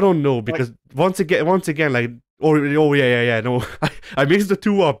 I don't know Like, because once again, like oh yeah no, I mixed the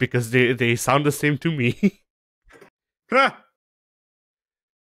two up because they sound the same to me.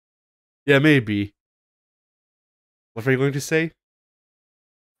 Yeah, maybe. What were you going to say?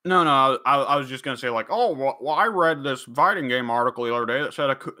 no, I was just gonna say like, oh, well, I read this fighting game article the other day that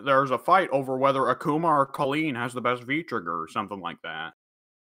said there's a fight over whether Akuma or Colleen has the best V trigger or something like that.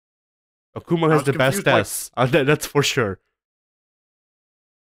 Akuma I has was the best confused, like, S. That's for sure.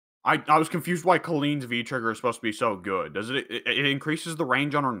 I was confused why Colleen's V trigger is supposed to be so good. Does it increases the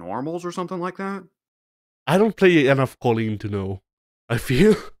range on her normals or something like that? I don't play enough Colleen to know. I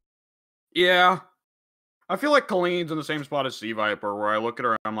feel. Yeah. I feel like Colleen's in the same spot as Sea Viper, where I look at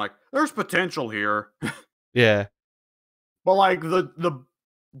her and I'm like, there's potential here. Yeah. But like the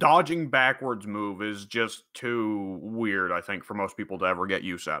dodging backwards move is just too weird, I think, for most people to ever get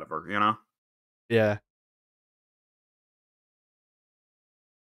use out of her, you know? Yeah.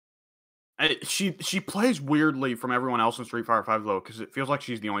 She plays weirdly from everyone else in Street Fighter 5 though, because it feels like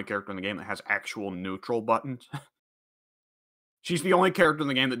she's the only character in the game that has actual neutral buttons. She's the only character in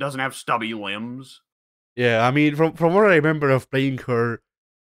the game that doesn't have stubby limbs. Yeah, I mean, from what I remember of playing her,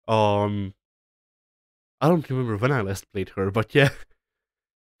 I don't remember when I last played her, but yeah,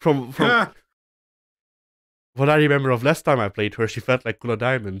 from what I remember of last time I played her, she felt like Kula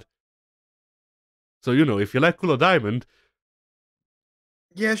Diamond. So you know, if you like Kula Diamond,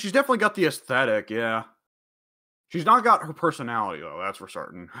 Yeah, she's definitely got the aesthetic, yeah. She's not got her personality, though, that's for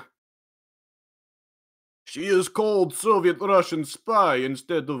certain. She is cold Soviet Russian spy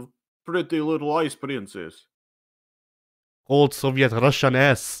instead of pretty little ice princess. old Soviet Russian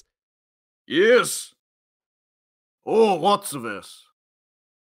ass. Yes! Oh, lots of this.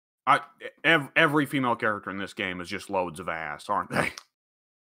 Every female character in this game is just loads of ass, aren't they?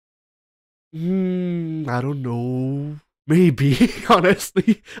 I don't know. Maybe,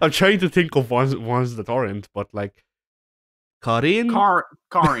 honestly. I'm trying to think of ones that aren't, but like Karin?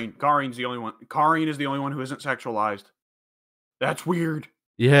 Karin's the only one. Karin is the only one who isn't sexualized. That's weird.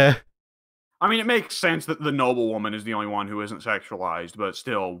 Yeah. I mean, it makes sense that the noblewoman is the only one who isn't sexualized, but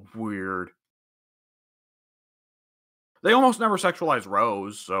still weird. They almost never sexualize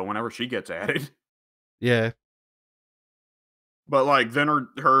Rose, so whenever she gets added. Yeah. But like then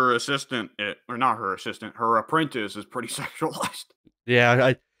her assistant, or not her assistant, her apprentice is pretty sexualized.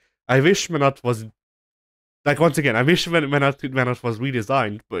 Yeah, I wish Menat was like, once again, I wish Menat was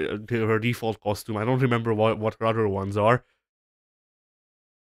redesigned, but to her default costume. I don't remember what her other ones are.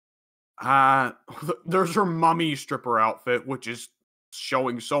 There's her mummy stripper outfit, which is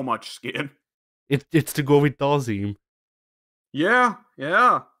showing so much skin. It's to go with Dazim. Yeah,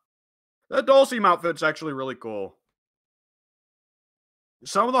 yeah. That Dulcim outfit's actually really cool.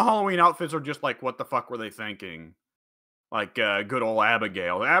 Some of the Halloween outfits are just like, what the fuck were they thinking? Like good old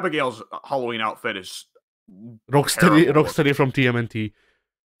Abigail. Abigail's Halloween outfit is Rocksteady from TMNT.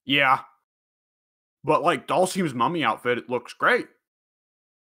 Yeah. But like Dulcim's mummy outfit, it looks great.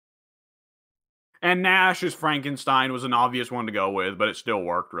 And Nash's Frankenstein was an obvious one to go with, but it still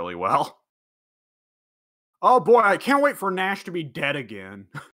worked really well. Oh boy, I can't wait for Nash to be dead again.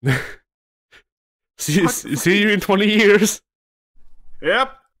 See you in 20 years.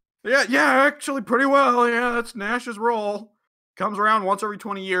 Yep. Yeah, actually pretty well. Yeah, that's Nash's role. Comes around once every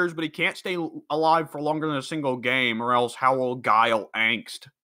 20 years, but he can't stay alive for longer than a single game, or else how will Guile angst?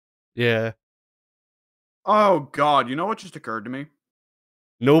 Yeah. Oh god, you know what just occurred to me?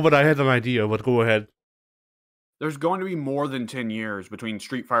 No, but I had an idea, but go ahead. There's going to be more than 10 years between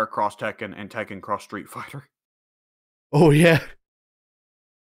Street Fighter Cross Tekken and Tekken Cross Street Fighter. Oh, yeah.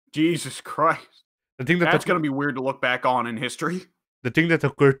 Jesus Christ. That's going to be weird to look back on in history. The thing that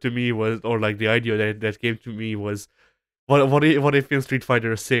occurred to me was, or like the idea that came to me was, what if in Street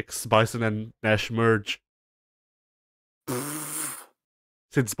Fighter 6, Bison and Nash merge?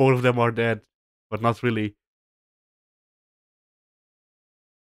 Since both of them are dead, but not really.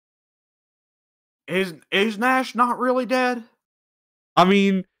 Is Nash not really dead? I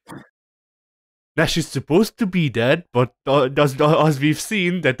mean, Nash is supposed to be dead, but as we've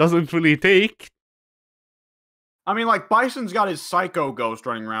seen, that doesn't really take. I mean, like, Bison's got his Psycho Ghost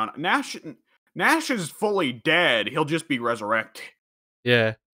running around. Nash is fully dead. He'll just be resurrected.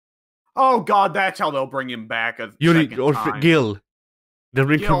 Yeah. Oh god, that's how they'll bring him back second time. Gil. They'll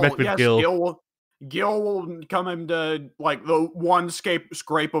bring him back with yes, Gil. Gil will come into, like, the one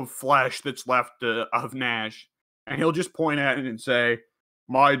scrape of flesh that's left of Nash. And he'll just point at it and say,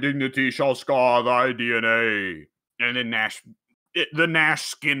 "My dignity shall scar thy DNA." And then the Nash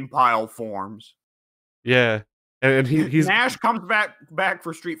skin pile forms. Yeah. And he's Nash comes back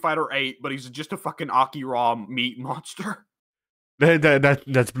for Street Fighter 8, but he's just a fucking Akira meat monster.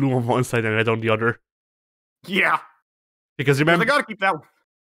 That's blue on one side and red on the other. Yeah. Because remember, they gotta keep that.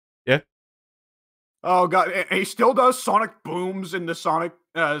 Yeah. Oh god, he still does sonic booms in the sonic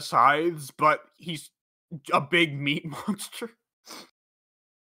scythes, but he's a big meat monster.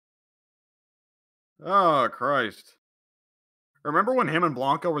 Oh Christ! Remember when him and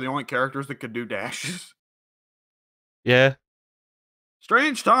Blanca were the only characters that could do dashes? Yeah.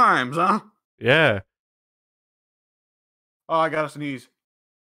 Strange times, huh? Yeah. Oh, I gotta sneeze.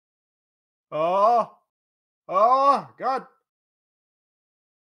 Oh, God.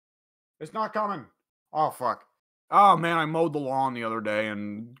 It's not coming. Oh, fuck. Oh, man, I mowed the lawn the other day,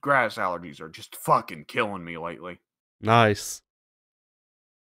 and grass allergies are just fucking killing me lately. Nice.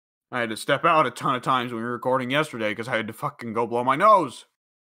 I had to step out a ton of times when we were recording yesterday because I had to fucking go blow my nose.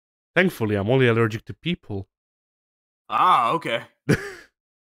 Thankfully, I'm only allergic to people. Ah, okay.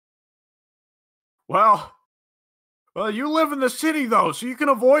 Well, you live in the city, though, so you can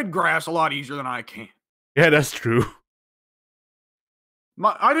avoid grass a lot easier than I can. Yeah, that's true.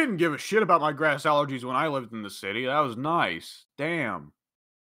 I didn't give a shit about my grass allergies when I lived in the city. That was nice. Damn.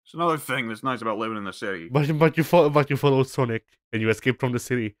 It's another thing that's nice about living in the city. But you followed Sonic and you escaped from the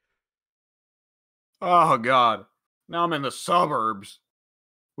city. Oh god. Now I'm in the suburbs.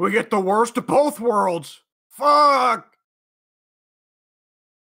 We get the worst of both worlds. Fuck.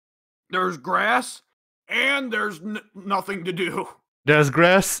 There's grass and there's nothing to do. There's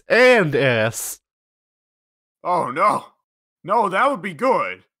grass and ass. Oh no. No, that would be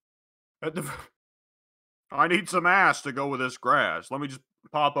good. I need some ass to go with this grass. Let me just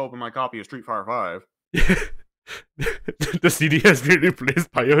pop open my copy of Street Fighter 5. The CD has been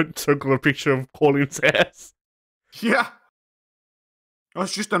replaced by a circular picture of Colin's ass. Yeah.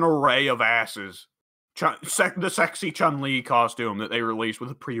 That's just an array of asses. The sexy Chun-Li costume that they released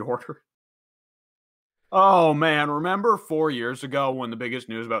with a pre-order. Oh man, remember 4 years ago when the biggest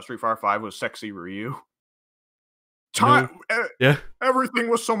news about Street Fighter V was sexy Ryu? No. Time, Yeah. everything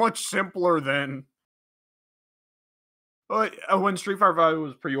was so much simpler then. When Street Fighter V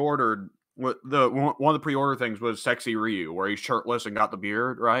was pre-ordered, what the one of the pre-order things was sexy Ryu, where he's shirtless and got the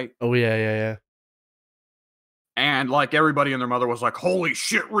beard, right? Oh yeah, yeah, yeah. And like everybody and their mother was like, "Holy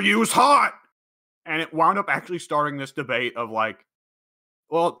shit, Ryu's hot!" And it wound up actually starting this debate of like,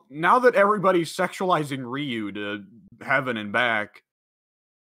 well, now that everybody's sexualizing Ryu to heaven and back,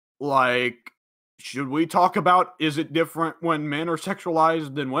 like, should we talk about is it different when men are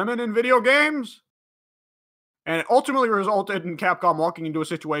sexualized than women in video games? And it ultimately resulted in Capcom walking into a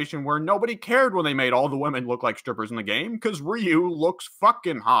situation where nobody cared when they made all the women look like strippers in the game because Ryu looks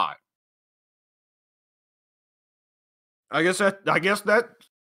fucking hot. That's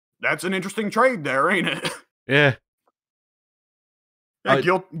an interesting trade there, ain't it? Yeah. Yeah,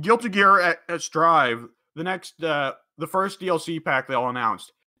 Guilty Gear at Strive, the first DLC pack they'll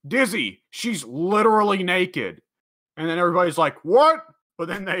announced. Dizzy, she's literally naked. And then everybody's like, what? But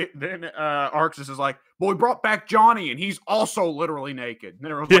then Arxis is like, well, we brought back Johnny and he's also literally naked. And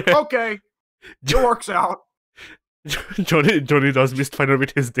then everyone's like, okay, it works out. Johnny does Mistfinder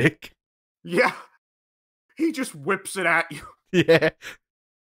with his dick. Yeah. He just whips it at you. Yeah.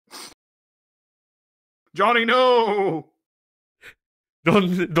 Johnny, no.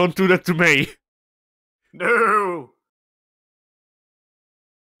 Don't do that to me. No.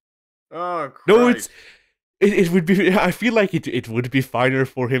 Oh, Christ. No, it would be. I feel like it would be finer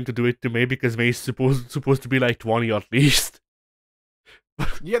for him to do it to May because May's supposed to be like 20 at least.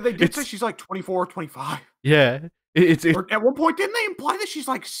 Yeah, they did say she's like 24, 25. Yeah, at one point, didn't they imply that she's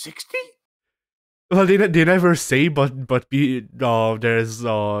like 60? Well, they never say, but there's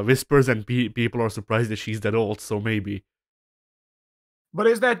whispers and people are surprised that she's that old. So maybe. But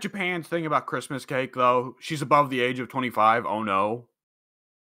is that Japan's thing about Christmas cake though? She's above the age of 25. Oh no.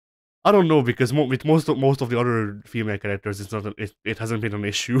 I don't know because with most of the other female characters, it hasn't been an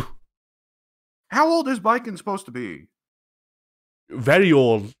issue. How old is Baiken supposed to be? Very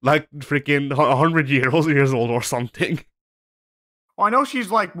old, like freaking 100 years old or something. Well, I know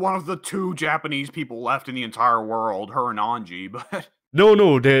she's like one of the 2 Japanese people left in the entire world, her and Anji, but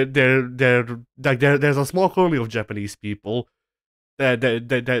no, there's a small colony of Japanese people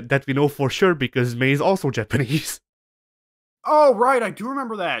that we know for sure because May is also Japanese. Oh, right, I do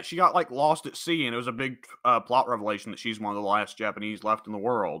remember that. She got like lost at sea, and it was a big plot revelation that she's one of the last Japanese left in the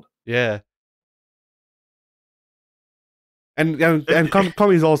world. Yeah. And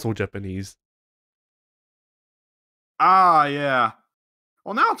Kami's also Japanese. Ah, yeah.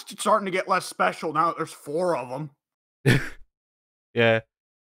 Well, now it's starting to get less special. Now there's 4 of them. Yeah.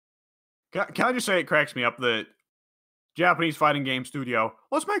 Can I just say it cracks me up that Japanese fighting game studio,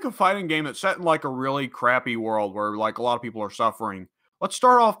 let's make a fighting game that's set in like a really crappy world where like a lot of people are suffering. Let's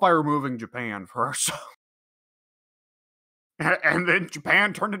start off by removing Japan first. And then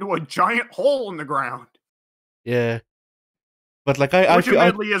Japan turned into a giant hole in the ground. Yeah. But like which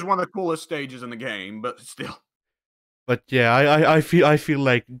admittedly is one of the coolest stages in the game, but still. But yeah, I feel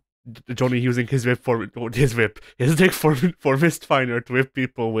like Johnny using his dick for Mistfinder to whip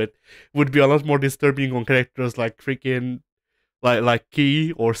people with would be a lot more disturbing on characters like freaking like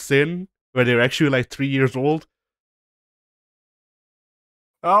Key or Sin, where they're actually like 3 years old.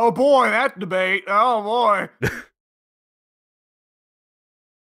 Oh boy, that debate. Oh boy.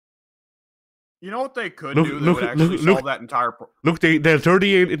 You know what they could do that would actually solve that entire Look, they're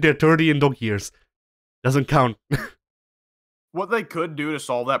 30 in dog years. Doesn't count. What they could do to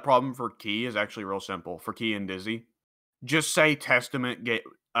solve that problem for Key is actually real simple. For Key and Dizzy, just say Testament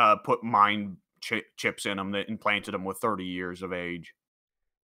put mind chips in them that implanted them with 30 years of age.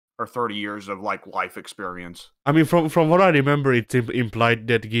 Or 30 years of like life experience. I mean, from what I remember, it implied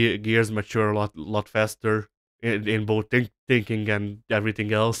that Gears mature a lot faster in both thinking and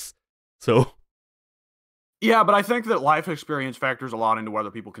everything else. So yeah, but I think that life experience factors a lot into whether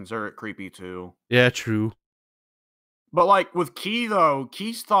people consider it creepy too. Yeah, true. But like with Key though,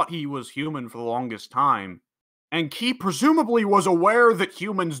 Key's thought he was human for the longest time. And Key presumably was aware that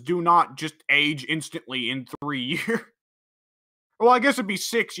humans do not just age instantly in 3 years. Well, I guess it'd be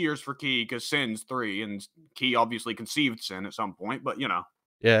 6 years for Key because Sin's 3, and Key obviously conceived Sin at some point, but you know.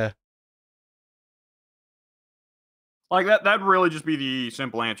 Yeah. Like that'd really just be the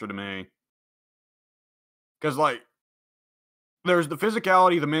simple answer to me. Because like, there's the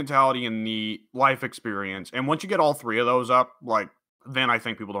physicality, the mentality, and the life experience. And once you get all 3 of those up, like, then I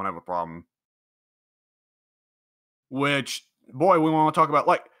think people don't have a problem. Which, boy, we want to talk about,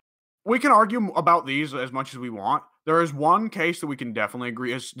 like, we can argue about these as much as we want. There is one case that we can definitely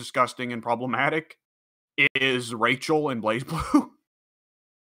agree is disgusting and problematic. is Rachel in Blaze Blue.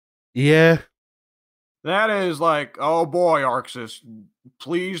 Yeah, That is like, oh boy, Arxis,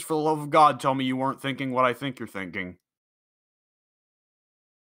 please, for the love of God, tell me you weren't thinking what I think you're thinking.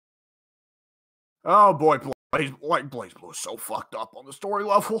 Oh boy, Blaze Blue is so fucked up on the story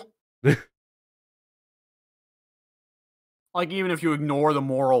level. Like, even if you ignore the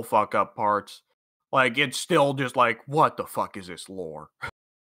moral fuck up parts, like, it's still just like, what the fuck is this lore?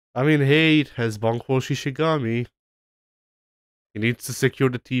 I mean, hey, it has Banquo Shishigami. He needs to secure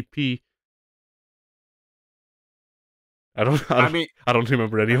the TP. I don't, I I don't, mean, I don't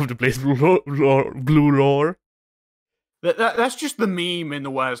remember any of the Blaze Blue lore. that's just the meme in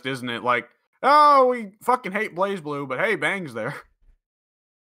the West, isn't it? Like, oh, we fucking hate Blaze Blue, but hey, Bang's there.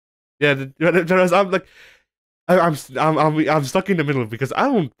 Yeah, whereas I'm like, I'm stuck in the middle because I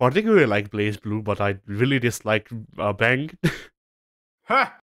don't particularly like Blaze Blue, but I really dislike Bang. Huh.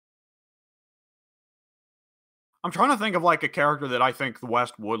 I'm trying to think of like a character that I think the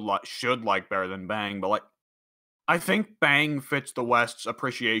West should like better than Bang, but like I think Bang fits the West's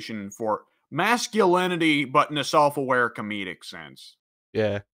appreciation for masculinity, but in a self-aware comedic sense.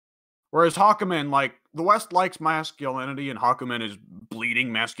 Yeah, Whereas Hakumen, like the West likes masculinity, and Hakumen is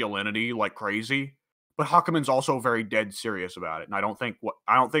bleeding masculinity like crazy. But Hakumen's also very dead serious about it, and I don't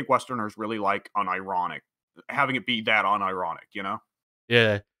think Westerners really like unironic, having it be that unironic, you know?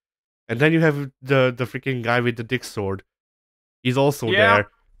 yeah. And then you have the freaking guy with the dick sword. He's also Yeah,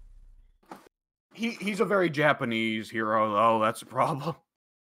 there. he's a very Japanese hero, though. That's a problem.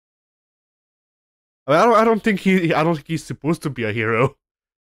 I don't think I don't think he's supposed to be a hero.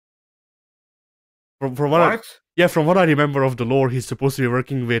 From what What? from what I remember of the lore, he's supposed to be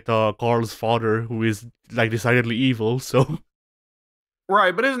working with Carl's father, who is like decidedly evil. So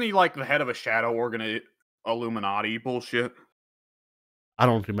Right, but isn't he like the head of a shadow Illuminati bullshit? I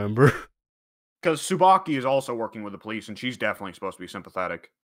don't remember. Because Tsubaki is also working with the police, and she's definitely supposed to be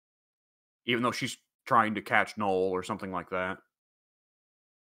sympathetic, even though she's trying to catch Noel or something like that.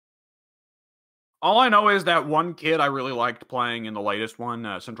 All I know is that one kid I really liked playing in the latest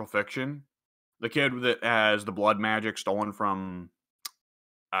one, Central Fiction, the kid that has the blood magic stolen from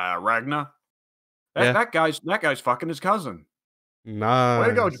Ragna. Yeah, That guy's fucking his cousin. Way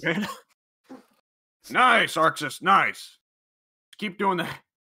to go, nice. Japan! Nice, Arxis, nice. Keep doing that.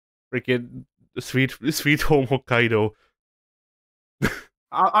 Freaking sweet home Hokkaido.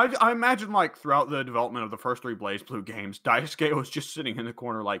 I imagine like throughout the development of the first 3 Blaze Blue games, Daisuke was just sitting in the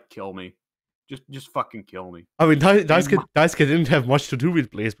corner like, kill me. Just fucking kill me. I mean, Daisuke didn't have much to do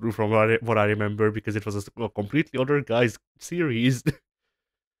with Blaze Blue from what I remember because it was a completely other guy's series.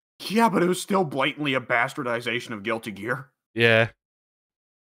 Yeah, but it was still blatantly a bastardization of Guilty Gear. Yeah.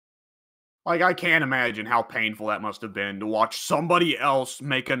 Like, I can't imagine how painful that must have been to watch somebody else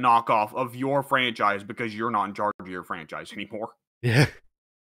make a knockoff of your franchise because you're not in charge of your franchise anymore. Yeah.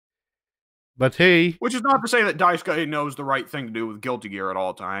 But hey. Which is not to say that Daisuke knows the right thing to do with Guilty Gear at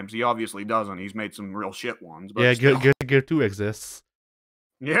all times. He obviously doesn't. He's made some real shit ones. But Yeah, still. Guilty Gear 2 exists.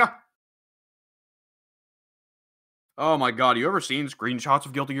 Yeah. Oh my god, you ever seen screenshots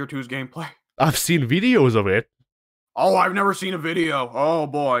of Guilty Gear 2's gameplay? I've seen videos of it. Oh, I've never seen a video. Oh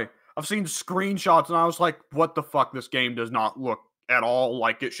boy. I've seen screenshots and I was like, what the fuck? This game does not look at all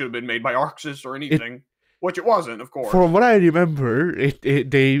like it should have been made by Arxis or anything. Which it wasn't, of course. From what I remember,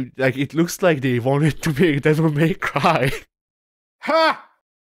 it looks like they wanted to make Devil May Cry. Ha!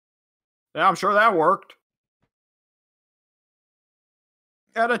 Yeah, I'm sure that worked.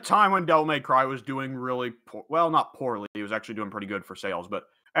 At a time when Devil May Cry was doing really well, not poorly, it was actually doing pretty good for sales, but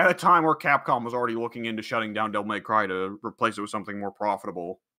at a time where Capcom was already looking into shutting down Devil May Cry to replace it with something more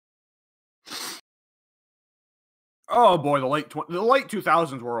profitable. Oh boy, the late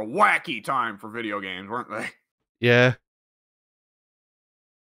 2000s were a wacky time for video games, weren't they? Yeah.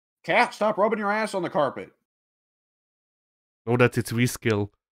 Cat, stop rubbing your ass on the carpet. Oh, that's its Wii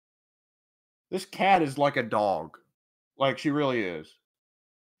skill. This cat is like a dog. Like, she really is.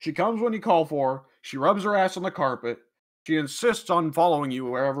 She comes when you call for her. She rubs her ass on the carpet. She insists on following you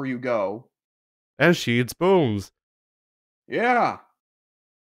wherever you go. And she eats bones. Yeah.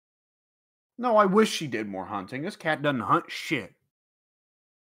 No, I wish she did more hunting. This cat doesn't hunt shit.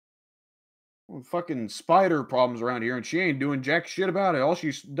 Well, fucking spider problems around here, and she ain't doing jack shit about it. All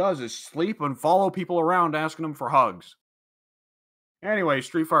she does is sleep and follow people around asking them for hugs. Anyway,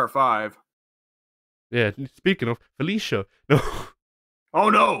 Street Fighter 5. Yeah, speaking of Felicia. No. Oh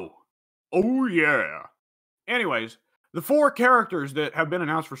no! Oh yeah! Anyways, the 4 characters that have been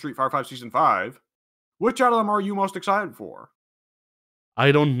announced for Street Fighter 5 Season 5, which out of them are you most excited for?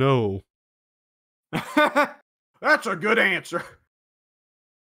 I don't know. That's a good answer.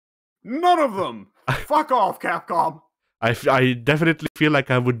 None of them! Fuck off, Capcom. I definitely feel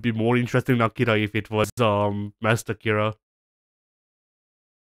like I would be more interested in Akira if it was Master Akira.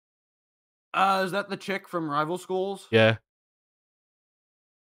 Is that the chick from Rival Schools? Yeah.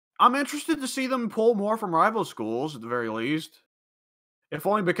 I'm interested to see them pull more from Rival Schools, at the very least. If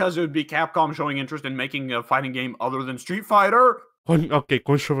only because it would be Capcom showing interest in making a fighting game other than Street Fighter. Okay,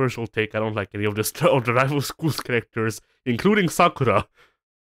 controversial take. I don't like any of the rival schools characters, including Sakura.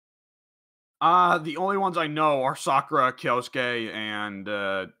 The only ones I know are Sakura, Kyosuke, and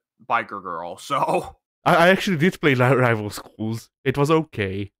Biker Girl. So I actually did play rival schools. It was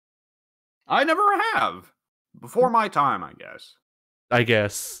okay, I never have. Before my time, I guess. I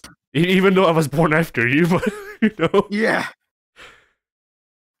guess. Even though I was born after you, but you know. Yeah.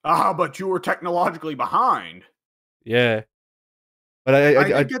 But you were technologically behind. Yeah. But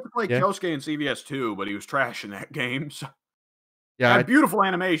I did get to play yeah. Kyosuke in CVS 2, but he was trash in that game. So. Yeah, Had beautiful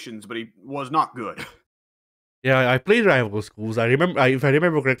animations, but he was not good. yeah, I played rival schools. I remember, if I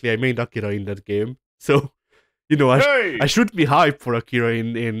remember correctly, I made Akira in that game. So, you know, Hey! I should be hyped for Akira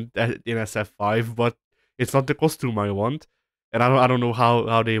in SF5, but it's not the costume I want, and I don't know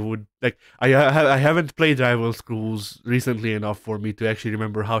how they would like. I haven't played rival schools recently enough for me to actually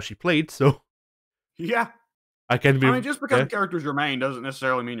remember how she played. So Yeah. I can be. I mean, just because Yeah, the character's your main doesn't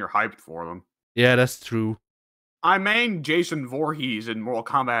necessarily mean you're hyped for them. yeah, that's true. I main Jason Voorhees in Mortal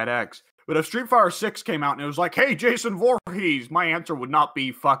Kombat X, but if Street Fighter 6 came out and it was like, hey, Jason Voorhees, my answer would not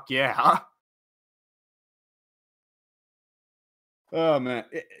be fuck yeah. Oh, man.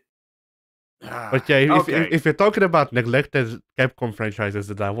 But yeah, if you're talking about neglected Capcom franchises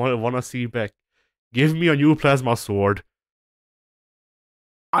that I want to see back, give me a new Plasma Sword.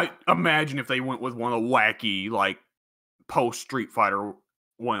 I imagine if they went with one of the wacky, like, post Street Fighter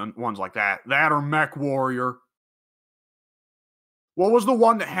ones like that. That or Mech Warrior. What was the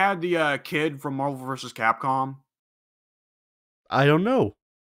one that had the kid from Marvel vs. Capcom? I don't know.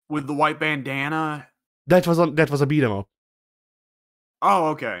 With the white bandana? That was a beat 'em up. Oh,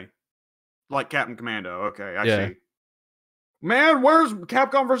 okay. Like Captain Commando. Okay, I Yeah. see. Man, where's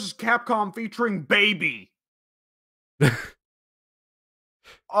Capcom vs. Capcom featuring Baby?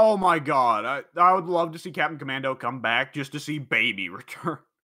 Oh my god. I would love to see Captain Commando come back just to see Baby return.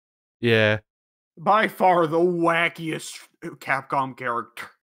 Yeah. By far the wackiest Capcom character.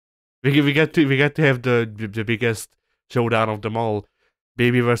 We get to have the biggest showdown of them all.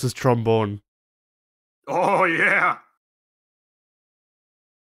 Baby versus Trombone. Oh yeah.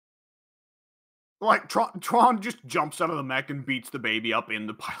 Like Tron just jumps out of the mech and beats the baby up in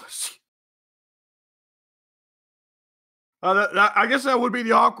the pilot seat. I guess that would be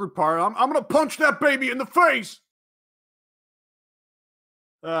the awkward part. I'm gonna punch that baby in the face.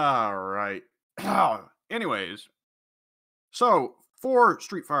 All right. Anyways, so for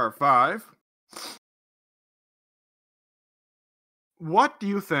Street Fighter 5, what do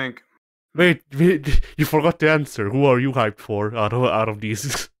you think? Wait, you forgot the answer. Who are you hyped for out of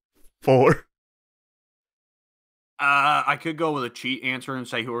these four? I could go with a cheat answer and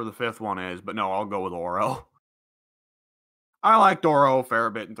say whoever the fifth one is, but no, I'll go with Oro. I liked Oro a fair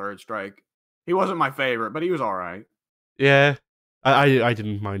bit in Third Strike. He wasn't my favorite, but he was all right. Yeah, I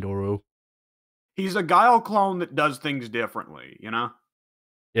didn't mind Oro. He's a Guile clone that does things differently, you know?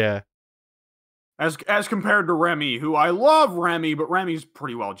 Yeah. As compared to Remy, who I love Remy, but Remy's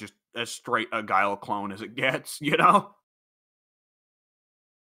pretty well just as straight a Guile clone as it gets, you know?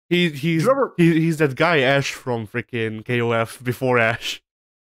 He's that guy Ash from freaking KOF before Ash.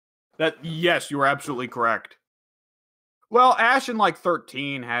 Yes, you were absolutely correct. Well, Ash in like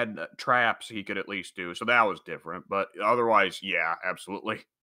 13 had traps he could at least do, so that was different. But otherwise, yeah, absolutely.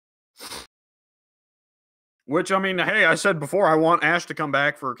 Which, I mean, hey, I said before I want Ash to come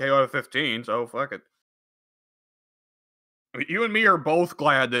back for KOF 15, so fuck it. I mean, you and me are both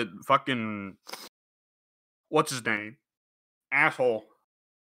glad that fucking... What's his name? Asshole.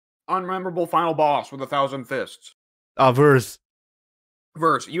 Unmemorable final boss with 1,000 fists. Verse.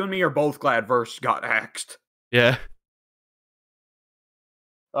 Verse. You and me are both glad Verse got axed. Yeah.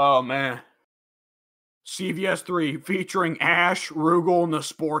 Oh, man. CVS 3 featuring Ash, Rugal, and the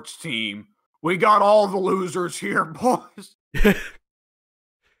sports team. We got all the losers here, boys.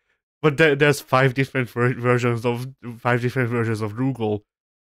 But there's five different versions of Rugal.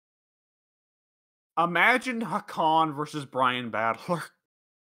 Imagine Hakan versus Brian Battler.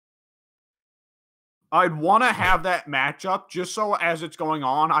 I'd want to have that matchup just so as it's going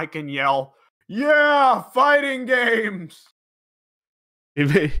on, I can yell, yeah, fighting games! As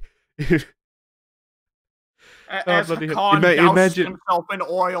Hakan douses himself in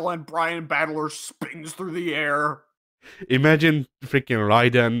oil and Brian Battler spins through the air. Imagine freaking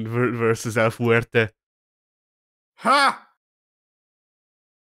Raiden versus El Fuerte. Ha!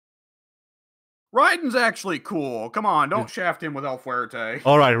 Raiden's actually cool. Come on, don't shaft him with El Fuerte.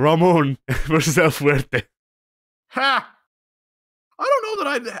 All right, Ramon versus El Fuerte. Ha! I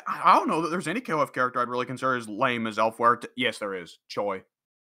don't know that there's any KOF character I'd really consider as lame as El Fuerte. Yes, there is. Choi.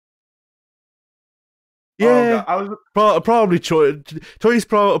 Oh Yeah, god, I was probably Choi. Choi's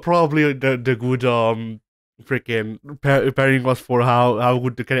probably the good freaking pairing us for how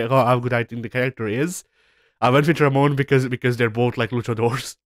good how good I think the character is. I went with Ramon because they're both like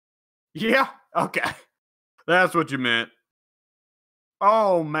luchadors. yeah. Okay, that's what you meant.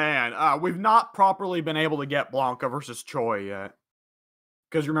 Oh man, we've not properly been able to get Blanca versus Choi yet.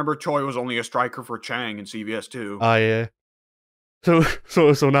 Because remember, Choi was only a striker for Chang in CVS 2. Yeah.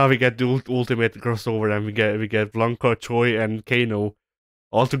 So now we get the ultimate crossover, and we get Blanca, Choi, and Kano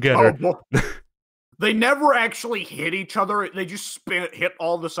all Oh together. boy. They never actually hit each other. They just hit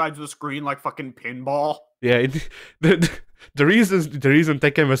all the sides of the screen like fucking pinball. Yeah, the reason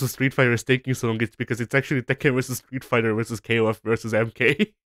Tekken versus Street Fighter is taking so long is because it's actually Tekken versus Street Fighter versus KOF versus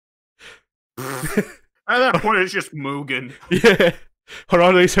MK. At that point, it's just Mugen. Yeah.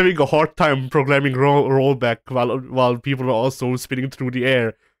 Harada is having a hard time programming rollback while people are also spinning through the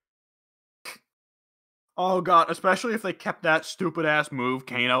air. Oh god, especially if they kept that stupid ass move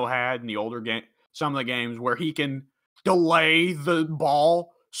Kano had in the older game, some of the games where he can delay the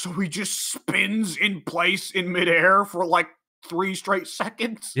ball so he just spins in place in midair for like 3 straight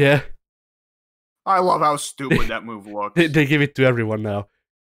seconds. Yeah. I love how stupid that move looks. They give it to everyone now.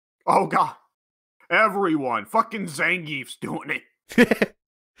 Oh god. Everyone. Fucking Zangief's doing it.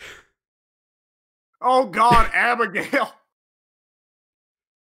 Oh god, Abigail.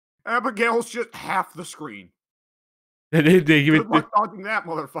 Abigail's just half the screen. They give Good it luck dodging that,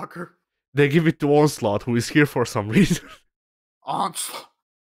 motherfucker. they give it to Onslaught, who is here for some reason. Onslaught.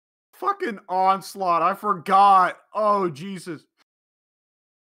 Fucking Onslaught. I forgot. Oh, Jesus.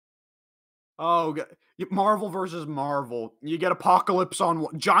 Oh, god. Marvel versus Marvel. You get Apocalypse on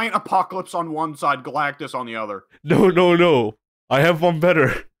one, giant Apocalypse on one side, Galactus on the other. No. I have one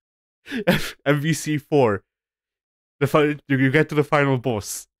better. MVC4. You get to the final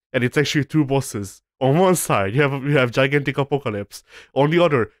boss, and it's actually 2 bosses. On one side, you have Gigantic Apocalypse. On the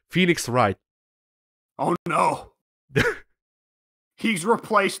other, Phoenix Wright. Oh no. He's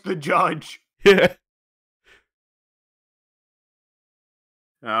replaced the judge. Yeah.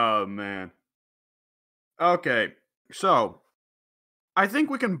 Oh man. Okay, so I think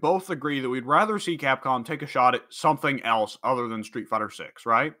we can both agree that we'd rather see Capcom take a shot at something else other than Street Fighter 6,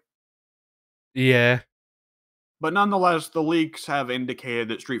 right? Yeah. But nonetheless, the leaks have indicated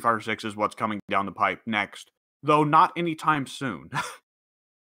that Street Fighter 6 is what's coming down the pipe next, though not anytime soon.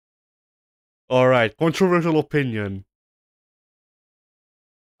 Alright, controversial opinion.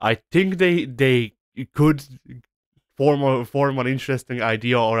 I think they could form an interesting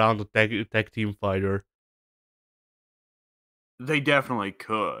idea around the tag team fighter. They definitely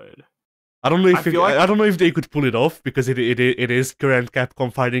could. I don't know if I don't know if they could pull it off, because it is current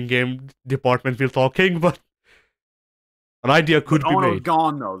Capcom fighting game department we're talking, but an idea could be Ono's made.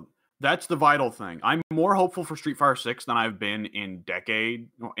 gone though. That's the vital thing. I'm more hopeful for Street Fighter 6 than I've been in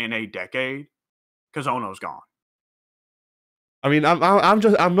a decade, because Ono's gone. I mean, I'm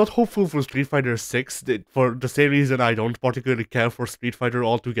not hopeful for Street Fighter 6 for the same reason I don't particularly care for Street Fighter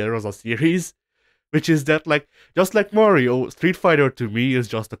altogether as a series, which is that, like, just like Mario, Street Fighter to me is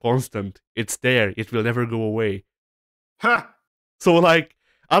just a constant. It's there. It will never go away. Ha! So, like,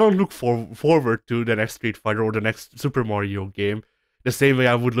 I don't look forward to the next Street Fighter or the next Super Mario game the same way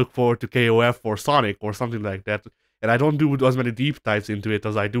I would look forward to KOF or Sonic or something like that. And I don't do as many deep dives into it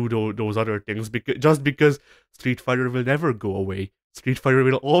as I do those other things, because Street Fighter will never go away. Street Fighter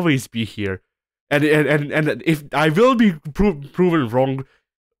will always be here. And if I will be proven wrong,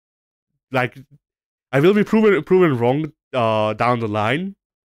 like, I will be proven wrong down the line,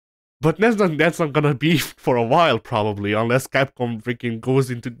 but that's not gonna be for a while probably, unless Capcom freaking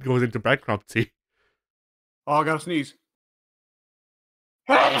goes into bankruptcy. Oh, I gotta sneeze.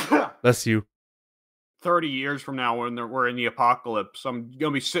 Bless you. 30 years from now, when we're in the apocalypse, I'm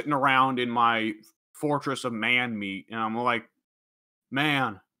gonna be sitting around in my fortress of man meat, and I'm like,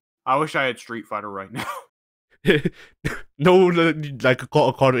 man, I wish I had Street Fighter right now. No, like a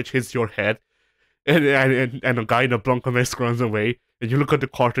cartridge hits your head, and a guy in a Blanca mask runs away, and you look at the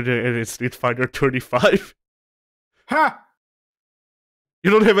cartridge and it's Street Fighter 35. Ha! You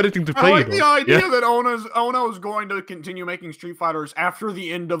don't have anything to play. I like the idea that Ono's going to continue making Street Fighters after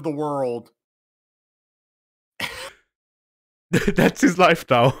the end of the world. That's his life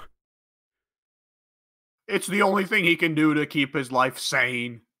now. It's the only thing he can do to keep his life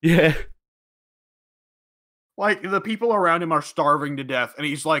sane. Yeah. Like, the people around him are starving to death, and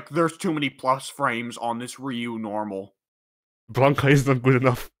he's like, there's too many plus frames on this Ryu normal. Blanca is not good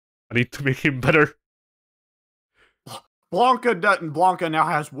enough. I need to make him better. Blanca now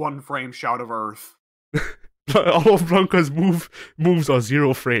has 1 frame shot of Earth. All of Blanca's moves are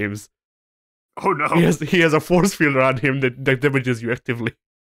 0 frames. Oh no. He has a force field around him that damages you actively.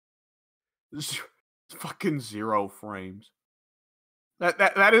 Fucking 0 frames.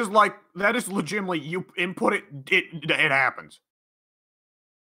 That is legitimately, you input it happens.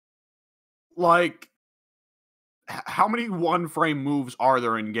 Like, how many 1 frame moves are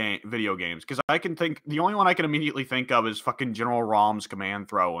there in video games? Because the only one I can immediately think of is fucking General Rom's command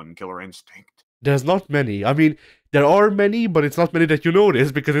throw and Killer Instinct. There's not many. I mean, there are many, but it's not many that you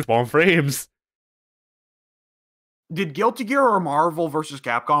notice because it's 1 frames. Did Guilty Gear or Marvel vs.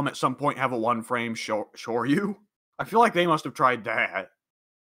 Capcom at some point have a 1 frame Shoryu? I feel like they must have tried that.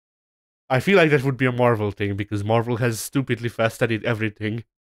 I feel like that would be a Marvel thing because Marvel has stupidly fast edit everything.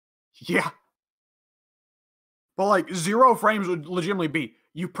 Yeah. But like 0 frames would legitimately be,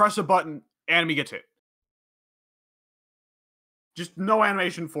 you press a button, enemy gets hit. Just no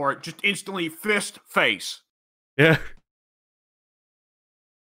animation for it, just instantly fist, face. Yeah.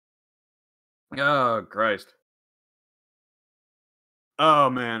 Oh, Christ. Oh,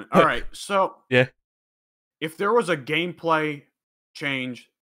 man. All right, so... Yeah. If there was a gameplay change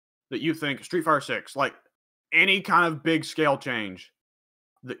that you think, Street Fighter 6, like, any kind of big scale change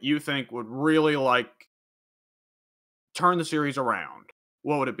that you think would really, like, turn the series around,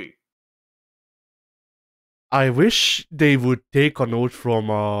 what would it be? I wish they would take a note from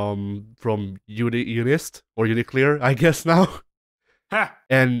Unist or Uniclear, I guess now. Ha!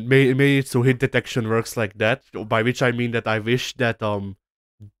 And made it so hit detection works like that. By which I mean that I wish that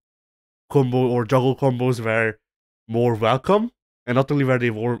combo or juggle combos were more welcome. And not only were they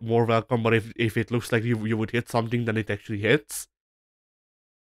more welcome, but if it looks like you would hit something, then it actually hits.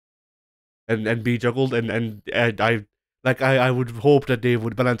 And be juggled and I would hope that they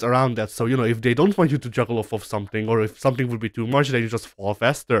would balance around that. So, you know, if they don't want you to juggle off of something, or if something would be too much, then you just fall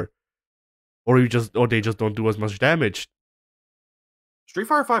faster. Or they just don't do as much damage. Street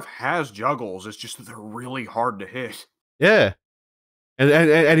Fighter 5 has juggles, it's just that they're really hard to hit. Yeah. And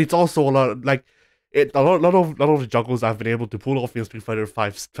it's also a lot like a lot of the juggles I've been able to pull off in Street Fighter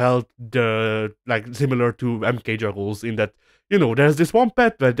 5 felt like similar to MK juggles in that, you know, there's this one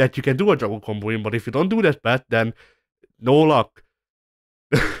pet that you can do a juggle combo in, but if you don't do that pet, then no luck.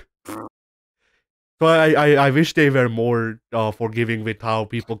 So I wish they were more forgiving with how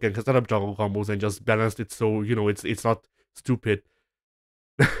people can set up juggle combos and just balanced it so, you know, it's not stupid.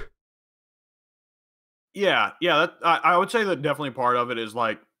 Yeah, I would say that definitely part of it is,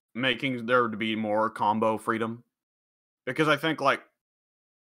 like, making there to be more combo freedom. Because I think, like,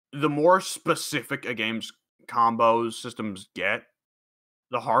 the more specific a game's combos systems get,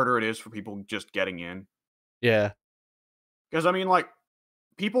 the harder it is for people just getting in. Yeah. Because, I mean, like,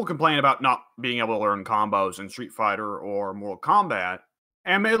 people complain about not being able to learn combos in Street Fighter or Mortal Kombat.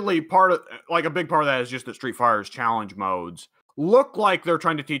 Admittedly, a big part of that is just that Street Fighter's challenge modes look like they're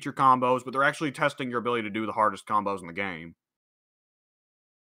trying to teach your combos, but they're actually testing your ability to do the hardest combos in the game.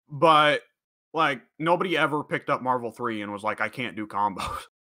 But, like, nobody ever picked up Marvel 3 and was like, I can't do combos.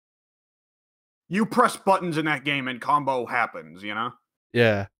 You press buttons in that game and combo happens, you know?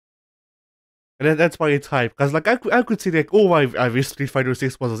 Yeah. And that's why it's hype. Because, like, I could say, like, oh, I wish Street Fighter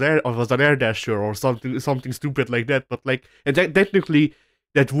 6 was an air dasher or something stupid like that. But, like, and technically,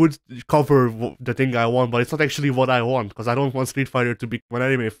 that would cover the thing I want, but it's not actually what I want. Because I don't want Street Fighter to become an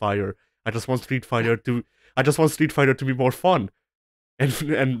anime fire. I just want Street Fighter to be more fun.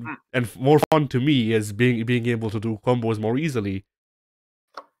 And more fun to me is being able to do combos more easily.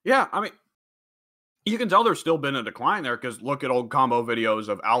 Yeah, I mean, you can tell there's still been a decline there, because look at old combo videos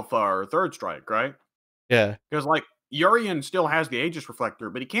of Alpha or Third Strike, right? Yeah. Because, like, Urian still has the Aegis Reflector,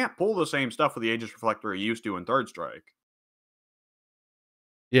 but he can't pull the same stuff with the Aegis Reflector he used to in Third Strike.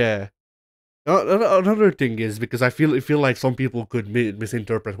 Yeah. Another thing is, because I feel like some people could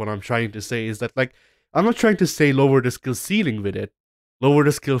misinterpret what I'm trying to say, is that, like, I'm not trying to say lower the skill ceiling with it, lower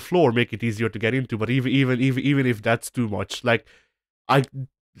the skill floor, make it easier to get into. But even if that's too much, like,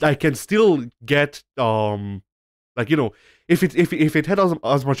 I can still get like, you know, if it had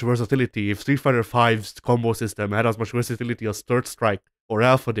as much versatility, if Street Fighter V's combo system had as much versatility as Third Strike or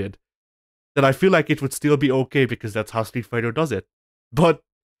Alpha did, then I feel like it would still be okay because that's how Street Fighter does it. But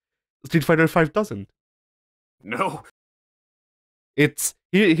Street Fighter 5 doesn't. No. It's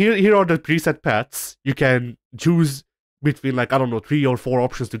here are the preset paths. You can choose between, like, I don't know, 3 or 4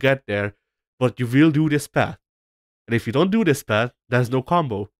 options to get there. but you will do this path. And if you don't do this path, there's no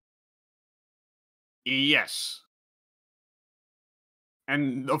combo. Yes.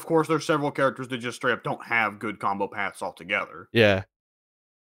 And of course, there's several characters that just straight up don't have good combo paths altogether. Yeah.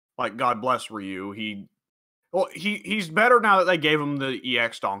 Like, God bless Ryu. He's better now that they gave him the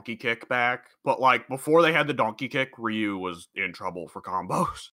EX donkey kick back. But like before they had the donkey kick, Ryu was in trouble for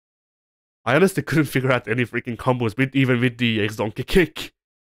combos. I honestly couldn't figure out any freaking combos even with the X donkey kick.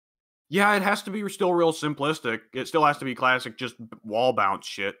 Yeah, it has to be still real simplistic. It still has to be classic, just wall bounce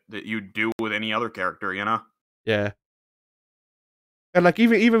shit that you do with any other character, you know? Yeah. And like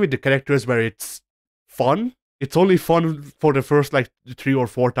even with the characters where it's fun, it's only fun for the first like 3 or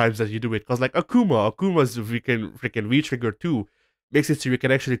 4 times that you do it. Cause like Akuma's freaking V trigger too makes it so you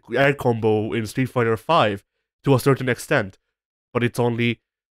can actually air combo in Street Fighter 5 to a certain extent. But it's only,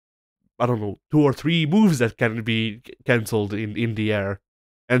 I don't know, 2 or 3 moves that can be cancelled in the air.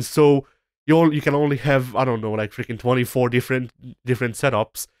 And so you can only have, I don't know, like freaking 24 different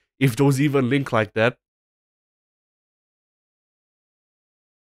setups, if those even link like that.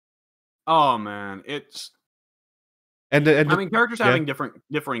 Oh man, it's. And I mean, characters yeah. having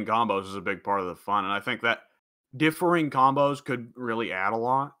differing combos is a big part of the fun, and I think that differing combos could really add a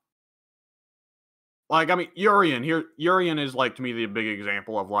lot. Like, I mean, Urian is like to me the big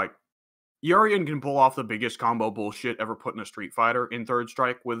example of like Urian can pull off the biggest combo bullshit ever put in a Street Fighter in Third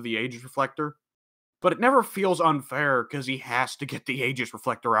Strike with the Aegis Reflector, but it never feels unfair because he has to get the Aegis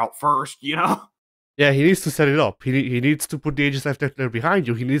Reflector out first, you know? Yeah, he needs to set it up. He needs to put the Aegis Reflector behind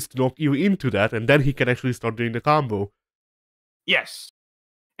you. He needs to knock you into that, and then he can actually start doing the combo. Yes.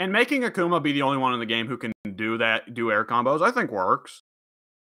 And making Akuma be the only one in the game who can do air combos, I think works.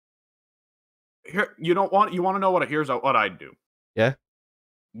 Here, you want to know here's what I'd do. Yeah.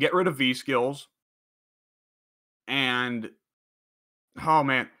 Get rid of V skills. And oh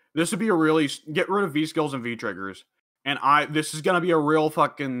man, this would be a really get rid of V skills and V triggers. And this is gonna be a real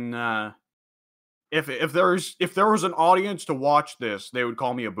fucking if there was an audience to watch this, they would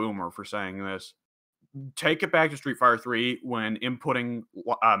call me a boomer for saying this. Take it back to Street Fighter 3 when inputting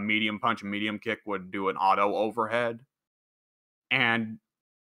medium punch and medium kick would do an auto overhead, and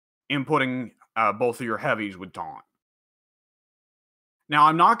inputting both of your heavies would taunt. Now,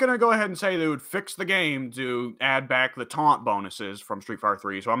 I'm not going to go ahead and say they would fix the game to add back the taunt bonuses from Street Fighter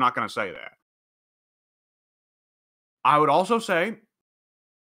 3, so I'm not going to say that. I would also say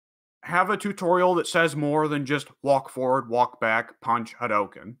have a tutorial that says more than just walk forward, walk back, punch,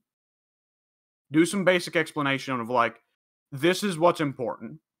 Hadouken. Do some basic explanation of like, this is what's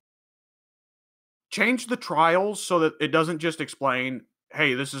important. Change the trials so that it doesn't just explain,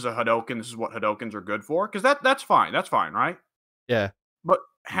 hey, this is a Hadouken, this is what Hadoukens are good for, because that's fine. That's fine, right? Yeah. But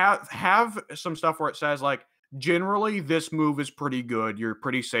have some stuff where it says like, generally this move is pretty good. You're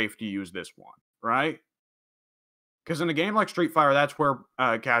pretty safe to use this one, right? Because in a game like Street Fighter, that's where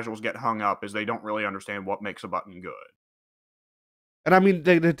casuals get hung up, is they don't really understand what makes a button good. And I mean,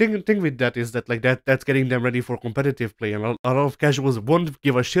 the thing with that is that like that's getting them ready for competitive play, and a lot of casuals won't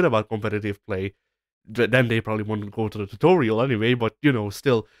give a shit about competitive play. Then they probably won't go to the tutorial anyway. But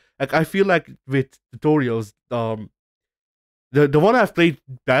still, like I feel like with tutorials, the one I've played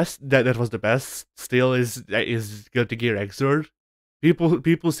best that was the best still is Guilty Gear Xrd.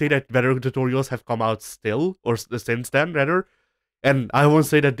 People say that better tutorials have come out still or since then rather, and I won't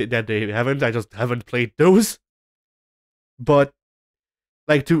say that they haven't. I just haven't played those. But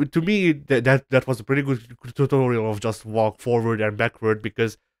like to me that was a pretty good tutorial of just walk forward and backward,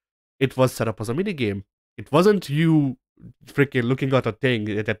 because it was set up as a mini game. It wasn't you freaking looking at a thing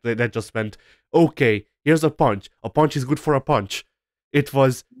that just went, okay, here's a punch. A punch is good for a punch. It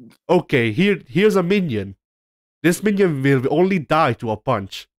was, okay, here's a minion. This minion will only die to a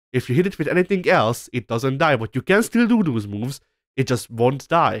punch. If you hit it with anything else, it doesn't die, but you can still do those moves. It just won't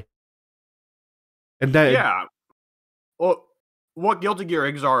die. And then yeah, well, what Guilty Gear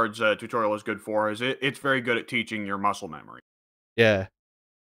Xr's tutorial is good for is it's very good at teaching your muscle memory. Yeah.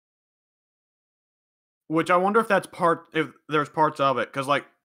 Which I wonder if there's parts of it, because like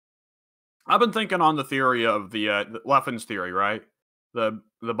I've been thinking on the theory of the Leffen's theory, right? The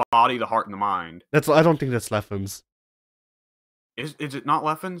body, the heart, and the mind. I don't think that's Leffen's. Is it not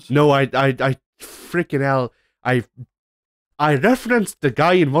Leffen's? No, I freaking hell, I referenced the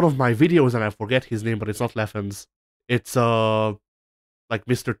guy in one of my videos and I forget his name, but it's not Leffen's. It's like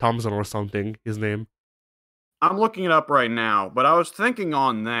Mr. Thompson or something, his name. I'm looking it up right now, but I was thinking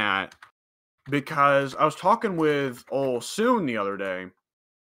on that because I was talking with old Soon the other day,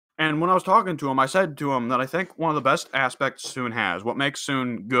 and when I was talking to him, I said to him that I think one of the best aspects Soon has, what makes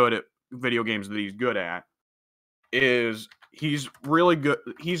Soon good at video games that he's good at, is he's really good.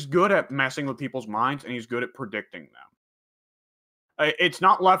 He's good at messing with people's minds, and he's good at predicting them. It's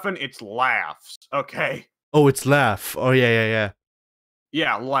not Leffen, it's Laughs. Okay. Oh, it's Laugh. Oh yeah.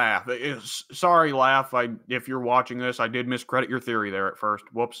 Yeah, Laugh. Sorry, Laugh. If you're watching this, I did miscredit your theory there at first.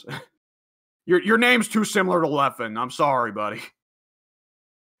 Whoops. Your name's too similar to Leffen. I'm sorry, buddy.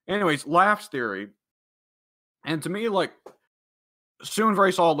 Anyways, Laugh's theory, and to me, like, Soon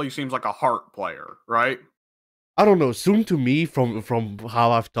very solidly seems like a heart player, right? I don't know. Soon to me, from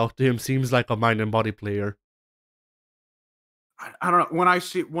how I've talked to him, seems like a mind and body player. I don't know. When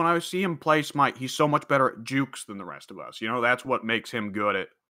I see him play Smite, he's so much better at jukes than the rest of us. You know, that's what makes him good at.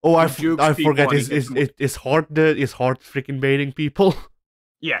 Oh, He jukes I people forget. and he hits them. Is Hart freaking baiting people?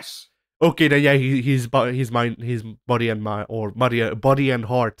 Yes. Okay, then yeah, he's body and mind, or body and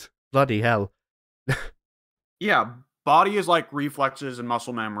heart. Bloody hell. Yeah, body is like reflexes and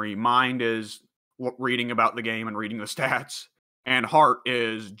muscle memory. Mind is reading about the game and reading the stats. And heart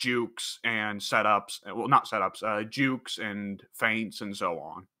is jukes and setups. Well, not setups, jukes and feints and so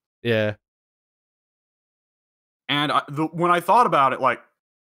on. Yeah. And when I thought about it, like,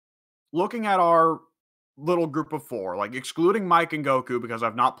 looking at our little group of 4, like, excluding Mike and Goku, because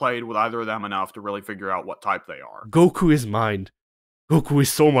I've not played with either of them enough to really figure out what type they are. Goku is mind. Goku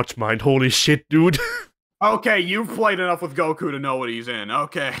is so much mind. Holy shit, dude. Okay, you've played enough with Goku to know what he's in.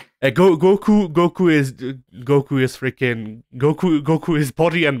 Okay. Goku is freaking Goku is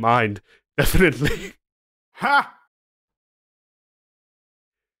body and mind. Definitely. Ha!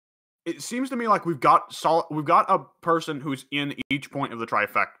 It seems to me like we've got a person who's in each point of the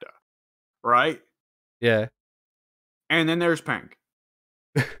trifecta, right? Yeah. And then there's Pink.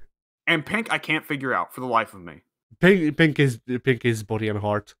 And Pink I can't figure out for the life of me. Pink is body and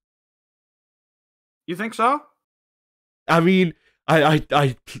heart. You think so? I mean,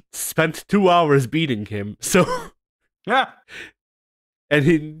 I spent 2 hours beating him, so Yeah. and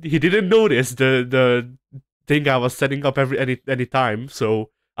he didn't notice the thing I was setting up any time,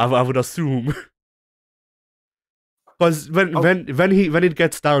 so I would assume. Because when it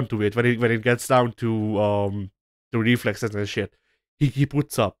gets down to it, when it gets down to reflexes and shit, he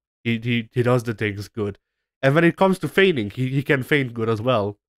puts up. He does the things good. And when it comes to feigning, he can feign good as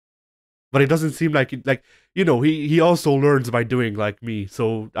well. But it doesn't seem like he also learns by doing like me,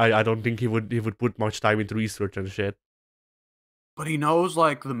 so I don't think he would put much time into research and shit. But he knows,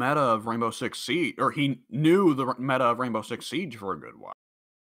 like, the meta of Rainbow Six Siege, or he knew the meta of Rainbow Six Siege for a good while.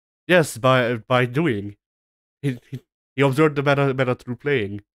 Yes, by doing. He observed the meta through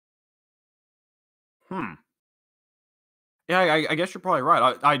playing. Yeah, I guess you're probably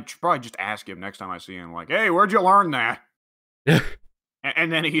right. I should probably just ask him next time I see him, like, hey, where'd you learn that? Yeah.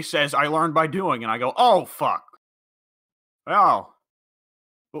 And then he says, I learned by doing, and I go, oh, fuck. Well,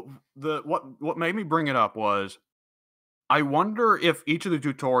 what made me bring it up was, I wonder if each of the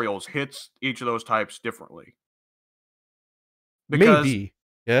tutorials hits each of those types differently. Because, maybe.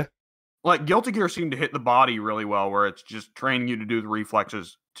 Yeah. like, Guilty Gear seemed to hit the body really well, where it's just training you to do the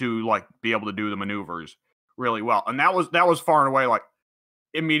reflexes to, like, be able to do the maneuvers really well. And that was far and away, like,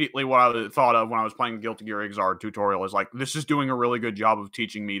 immediately what I thought of when I was playing the Guilty Gear Xrd tutorial is, like, this is doing a really good job of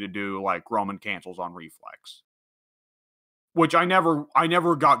teaching me to do, like, Roman cancels on reflex. Which I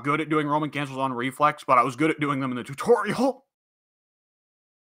never got good at doing Roman cancels on reflex, but I was good at doing them in the tutorial.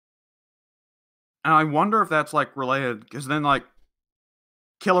 And I wonder if that's, like, related, because then, like,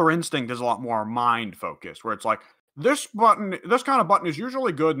 Killer Instinct is a lot more mind focused, where it's like, this kind of button is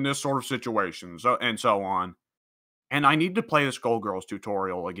usually good in this sort of situation, and so on. And I need to play the Skullgirls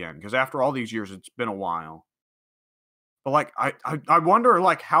tutorial again, because after all these years, it's been a while. But, like, I wonder,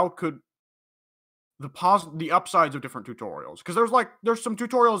 like, how could the upsides of different tutorials, because there's some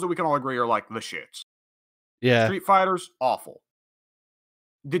tutorials that we can all agree are, like, the shits. Yeah. Street Fighters, awful.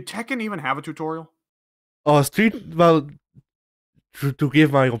 Did Tekken even have a tutorial? Oh, to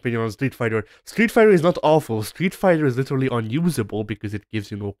give my opinion on Street Fighter is not awful. Street Fighter is literally unusable because it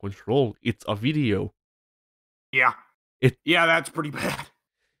gives you no control. It's a video. Yeah. Yeah, that's pretty bad.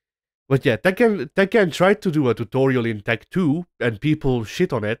 But yeah, Tekken tried to do a tutorial in Tech 2, and people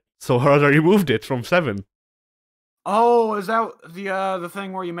shit on it, so I removed it from 7. Oh, is that the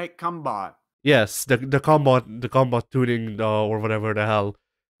thing where you make combat? Yes, the combat tuning or whatever the hell.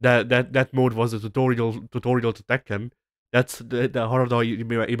 That mode was a tutorial to Tekken. That's the how you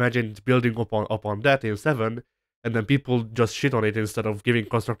imagine building upon that in 7, and then people just shit on it instead of giving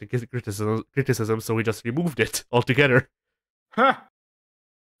constructive criticism, so we just removed it altogether. Huh.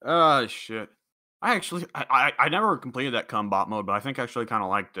 Oh, shit. I never completed that combat mode, but I think I actually kind of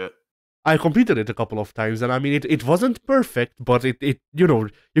liked it. I completed it a couple of times, and I mean, it wasn't perfect, but it you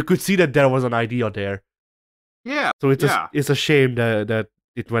could see that there was an idea there. Yeah, So yeah. it's a shame that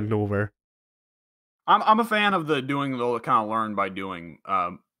it went nowhere. I'm a fan of the doing the kind of learn by doing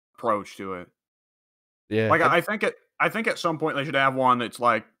approach to it. Yeah, Like I think at some point they should have one that's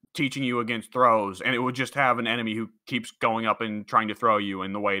like teaching you against throws, and it would just have an enemy who keeps going up and trying to throw you,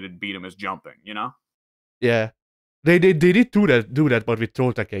 and the way to beat him is jumping. You know? yeah. They did do that, but with throw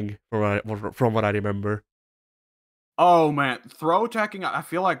attacking from what I remember. Oh man, throw teching. I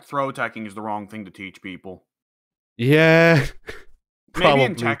feel like throw teching is the wrong thing to teach people. Yeah, Maybe probably.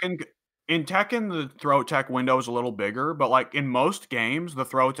 in Tekken, the throw tech window is a little bigger, but, like, in most games, the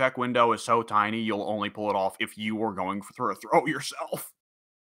throw tech window is so tiny, you'll only pull it off if you were going for a throw yourself.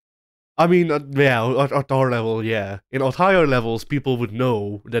 I mean, yeah, at our level, yeah. In at higher levels, people would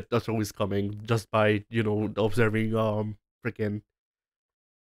know that that's always coming just by observing freaking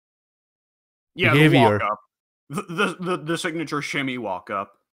Yeah, the walk behavior. up. The signature shimmy walk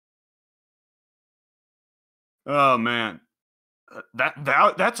up. Oh, man.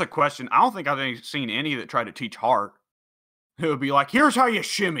 That's a question. I don't think I've seen any that try to teach heart. It would be like, "Here's how you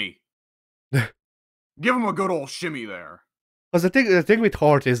shimmy." Give them a good old shimmy there. Because the thing with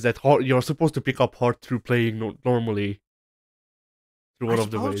heart is that heart you're supposed to pick up heart through playing normally through I one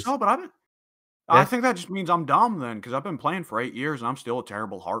of the suppose ways. so, but I Yeah, think that just means I'm dumb then, because 'cause I've been playing for 8 years and I'm still a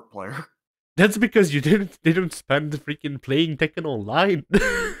terrible heart player. that's because you didn't spend freaking playing Tekken Online.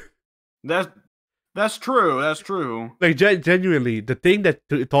 That's that's true, that's true. Like genuinely, the thing that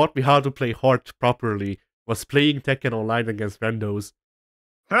taught me how to play heart properly was playing Tekken Online against randos.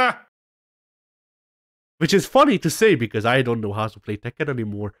 Ha! Which is funny to say because I don't know how to play Tekken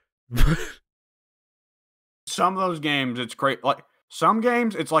anymore. Some of those games, it's great. Like, some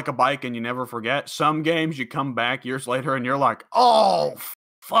games, it's like a bike and you never forget. Some games, you come back years later and you're like, "Oh,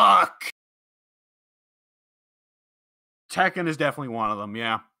 fuck." Tekken is definitely one of them,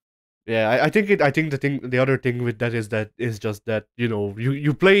 yeah. Yeah, I think the other thing with that is just that,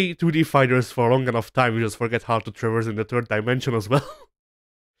 you play 2D fighters for a long enough time, you just forget how to traverse in the third dimension as well.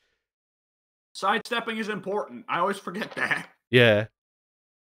 Sidestepping is important. I always forget that. Yeah.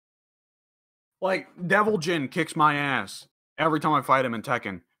 Like, Devil Jin kicks my ass every time I fight him in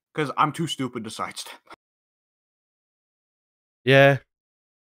Tekken because 'cause I'm too stupid to sidestep. Yeah.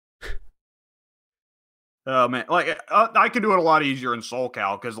 Oh, man. Like, I could do it a lot easier in Soul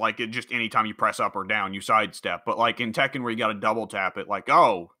Cal because, like, it just anytime you press up or down, you sidestep. But, like, in Tekken where you gotta double tap it, like,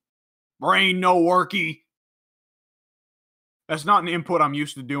 "Oh, brain no worky." That's not an input I'm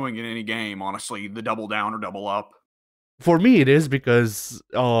used to doing in any game, honestly, the double down or double up. For me it is because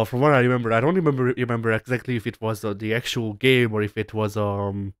from what I remember, I don't remember exactly if it was the actual game or if it was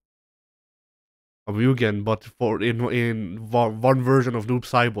a Mugen, but for in one version of Noob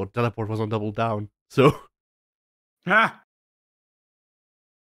Saibot, teleport was on double down. So Ha!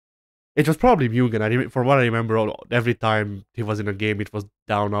 it was probably Mugen. From what I remember, every time he was in a game, it was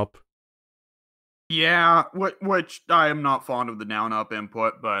down up. Yeah, which I am not fond of the down up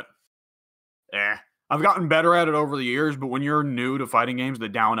input, but eh. I've gotten better at it over the years, but when you're new to fighting games, the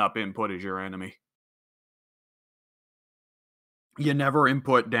down up input is your enemy. You never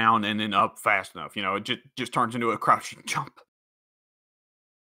input down and then up fast enough, it just turns into a crouching jump.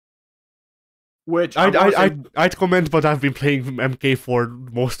 Which I wanna say I'd comment, but I've been playing MK for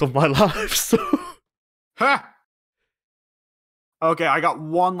most of my life, so ha! Okay, I got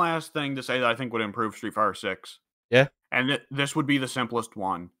one last thing to say that I think would improve Street Fighter 6, yeah, and this would be the simplest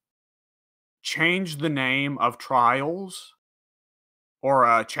one. Change the name of Trials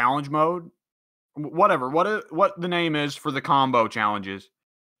or, challenge mode, whatever, what the name is for the combo challenges.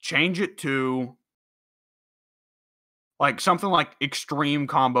 Change it to, like, something like extreme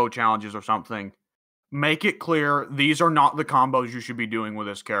combo challenges or something. Make it clear these are not the combos you should be doing with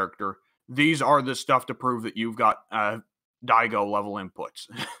this character. These are the stuff to prove that you've got, Daigo level inputs.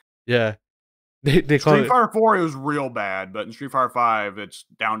 yeah. They call Street it Fighter 4, it was real bad, but in Street Fighter 5, it's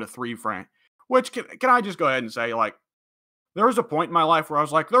down to 3 frame. Which can I just go ahead and say, like, there was a point in my life where I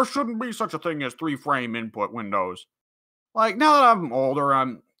was like, there shouldn't be such a thing as 3 frame input windows. Like, now that I'm older,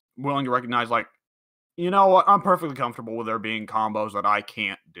 I'm willing to recognize, like, you know what? I'm perfectly comfortable with there being combos that I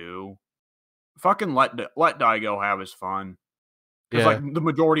can't do. Fucking let Daigo have his fun. Because, like, yeah, the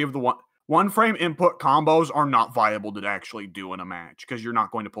majority of the one frame input combos are not viable to actually do in a match because you're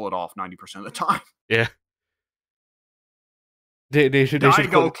not going to pull it off 90% of the time. yeah. They should call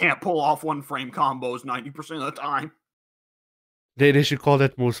Daigo can't pull off one frame combos 90% of the time. they should call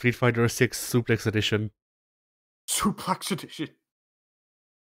that more Street Fighter 6 Suplex Edition. Suplex edition.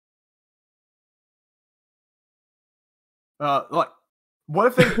 Like, what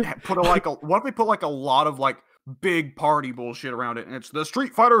if they put what if they put like a lot of like big party bullshit around it, and it's the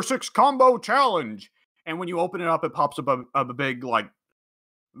Street Fighter 6 combo challenge, and when you open it up, it pops up a big like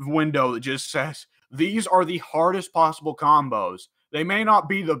window that just says, "These are the hardest possible combos. They may not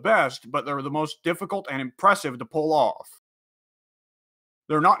be the best, but they're the most difficult and impressive to pull off.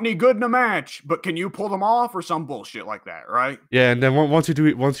 They're not any good in a match, but can you pull them off?" Or some bullshit like that, right? Yeah, and then once you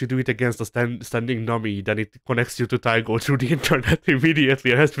do it against a standing dummy, then it connects you to Taigo through the internet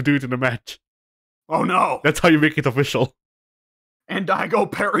immediately and has to do it in a match. Oh no! That's how you make it official. And Daigo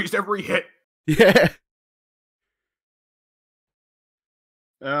parries every hit. Yeah.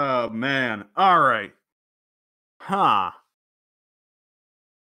 Oh man. Alright. Huh.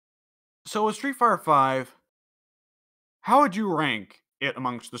 So with Street Fighter V, how would you rank it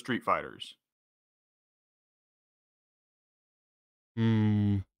amongst the Street Fighters?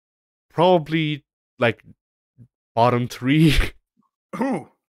 Hmm. Probably like bottom 3. Ooh.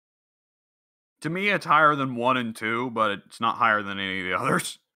 To me, it's higher than 1 and 2, but it's not higher than any of the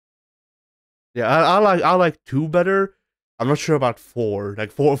others. Yeah, I like 2 better. I'm not sure about 4.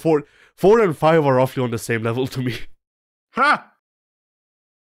 Like 4 and 5 are roughly on the same level to me. Ha!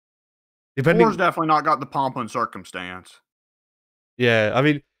 Depending. 4's definitely not got the pomp and circumstance. Yeah, I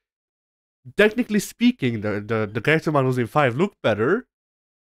mean, technically speaking, the character models in 5 look better.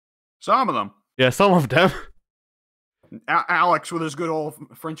 Some of them. Yeah, some of them. Alex with his good old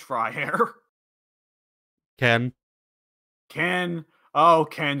French fry hair. Ken. Ken. Oh,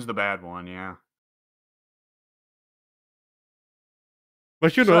 Ken's the bad one, yeah.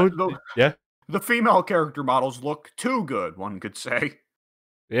 But you know, yeah. The female character models look too good, one could say.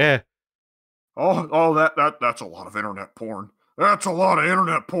 Yeah. Oh, that's a lot of internet porn. That's a lot of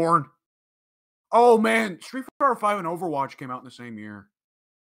internet porn. Oh man, Street Fighter V and Overwatch came out in the same year.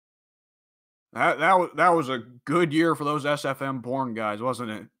 That was a good year for those SFM porn guys,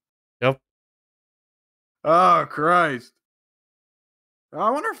 wasn't it? Yep. Oh Christ. I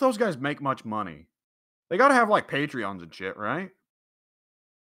wonder if those guys make much money. They gotta have like Patreons and shit, right?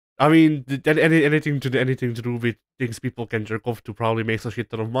 I mean, anything to do with things people can jerk off to probably makes a shit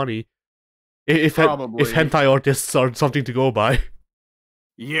ton of money. If hentai artists are something to go by.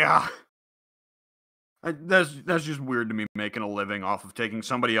 Yeah. That's just weird to me, making a living off of taking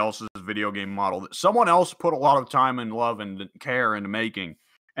somebody else's video game model that someone else put a lot of time and love and care into making,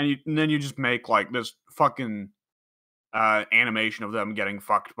 and then you just make like this fucking animation of them getting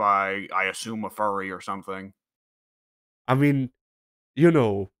fucked by, I assume, a furry or something. I mean, you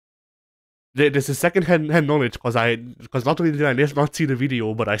know, this is second-hand knowledge because not only did I not see the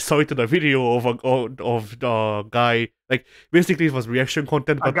video, but I saw it in a video of a guy. Like basically, it was reaction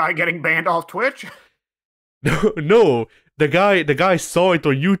content. A guy getting banned off Twitch. No, the guy saw it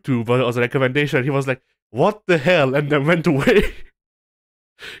on YouTube as a recommendation. He was like, "What the hell?" and then went away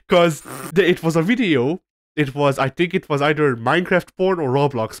because it was a video. I think it was either Minecraft porn or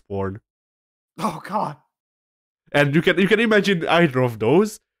Roblox porn. Oh God! And you can imagine either of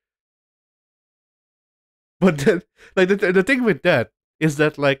those. But then, like the thing with that is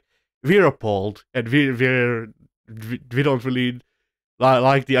that like we're appalled and we don't really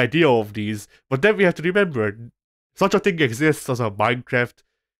like the idea of these. But then we have to remember such a thing exists as a Minecraft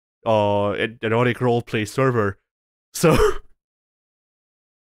erotic roleplay server. So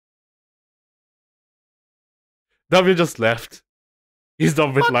W just left. He's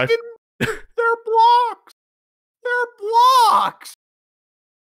done with life. They're blocks. They're blocks.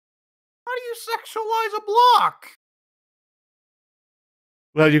 How do you sexualize a block?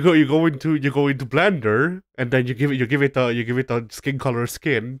 Well, you go into Blender, and then you give it a skin color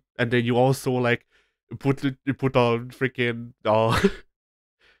skin, and then you also like put a freaking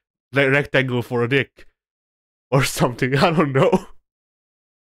rectangle for a dick or something. I don't know.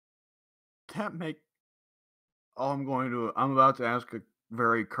 That make. I'm about to ask a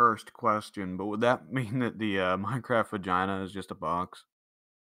very cursed question, but would that mean that the Minecraft vagina is just a box?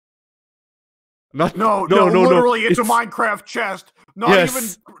 No, literally, it's a Minecraft chest.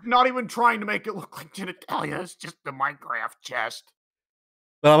 Not even trying to make it look like genitalia. It's just the Minecraft chest.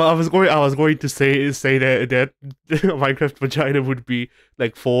 Well, I was going to say that Minecraft vagina would be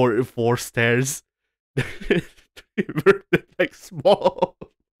like four stairs, like small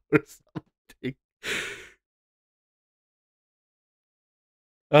or something.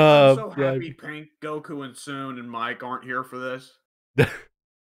 I'm so happy Pink, Goku, and Soon and Mike aren't here for this.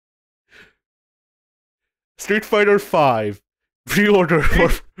 Street Fighter V pre-order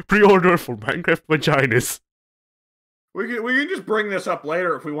for Minecraft vaginas. We can just bring this up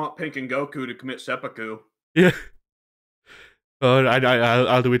later if we want Pink and Goku to commit seppuku. Yeah.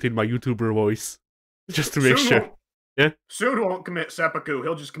 I'll do it in my YouTuber voice, just to make sure. Yeah. Soon won't commit seppuku.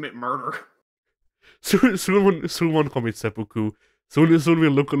 He'll just commit murder. Soon won't commit seppuku. Soon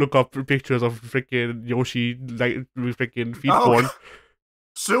we'll look up pictures of freaking Yoshi like with freaking feet Oh, porn.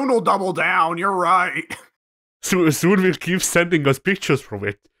 soon we'll double down. You're right. Soon we'll keep sending us pictures from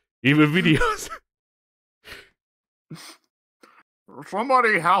it, even videos.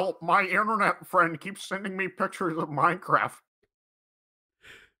 Somebody help! My internet friend keeps sending me pictures of Minecraft.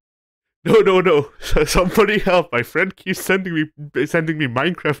 No. Somebody help! My friend keeps sending me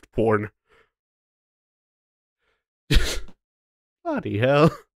Minecraft porn. Bloody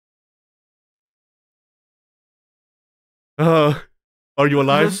hell. Are you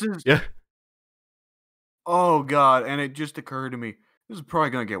alive? This is Yeah. oh god, and it just occurred to me. This is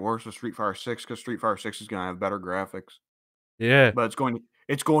probably gonna get worse with Street Fighter 6 because Street Fighter 6 is gonna have better graphics. Yeah. But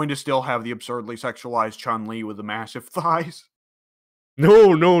it's going to still have the absurdly sexualized Chun-Li with the massive thighs.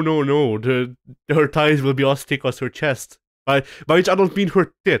 No. Her thighs will be as thick as her chest. By which I don't mean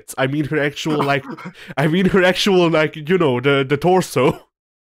her tits. I mean her actual like. I mean her actual like the torso.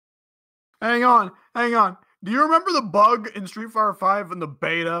 Hang on. Do you remember the bug in Street Fighter 5 in the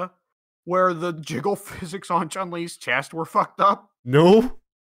beta where the jiggle physics on Chun-Li's chest were fucked up? No.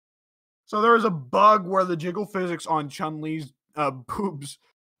 So there was a bug where the jiggle physics on Chun-Li's boobs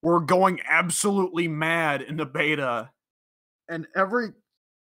were going absolutely mad in the beta, and every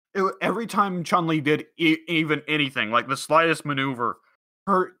time Chun-Li did even anything, like the slightest maneuver,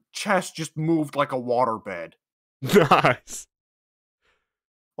 her chest just moved like a waterbed. Nice.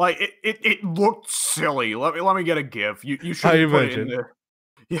 Like it looked silly. Let me get a gif. You should I put it in imagine. there.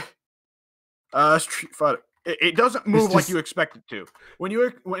 Yeah. Street Fighter. It doesn't move like you expect it to.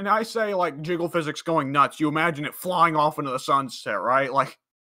 When I say like jiggle physics going nuts, you imagine it flying off into the sunset, right? Like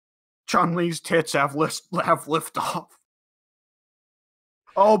Chun-Li's tits have lift off.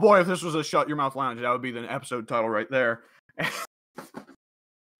 Oh boy, if this was a Shut Your Mouth Lounge, that would be the episode title right there.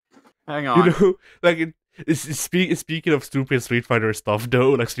 Hang on. Like speaking of stupid Street Fighter stuff,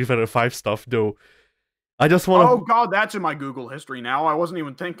 though, like Street Fighter 5 stuff, though, I just want to. Oh god, that's in my Google history now. I wasn't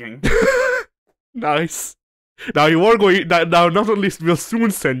even thinking. Nice. Now you are going. Now, not only will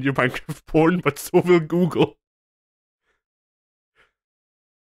soon send you Minecraft porn, but so will Google.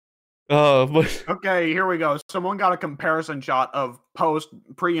 But Okay, here we go. Someone got a comparison shot of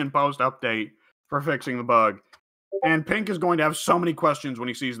pre and post update for fixing the bug. And Pink is going to have so many questions when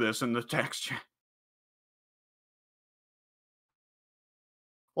he sees this in the text chat.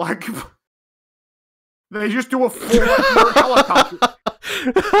 Like, they just do a full helicopter.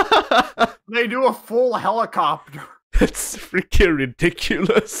 They do a full helicopter. That's freaking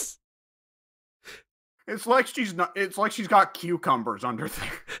ridiculous. It's like she's got cucumbers under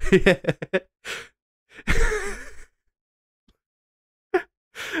there. Yeah.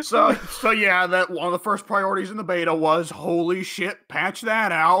 So yeah, that one of the first priorities in the beta was holy shit, patch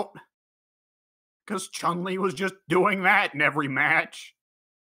that out. Because Chun-Li was just doing that in every match.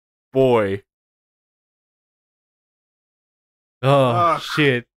 Boy. Oh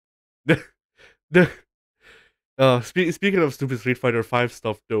shit. Speaking of stupid Street Fighter 5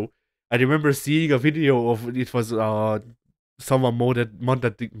 stuff, though, I remember seeing a video of it was someone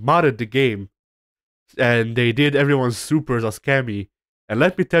modded the game, and they did everyone's supers as Cammy. And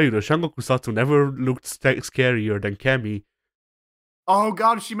let me tell you, the Shangoku Satsu never looked scarier than Cammy. Oh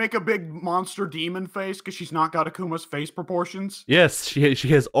god, did she make a big monster demon face because she's not got Akuma's face proportions? Yes, she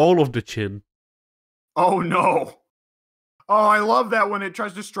has all of the chin. Oh no. Oh, I love that when it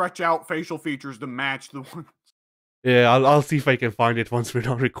tries to stretch out facial features to match the one. Yeah, I'll see if I can find it once we're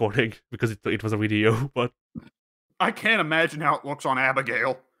done recording, because it was a video, but I can't imagine how it looks on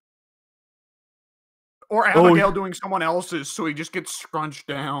Abigail. Or Abigail doing someone else's, so he just gets scrunched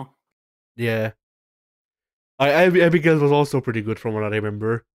down. Yeah. Abigail was also pretty good from what I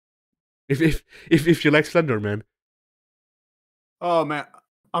remember. If you like Slenderman. Oh man.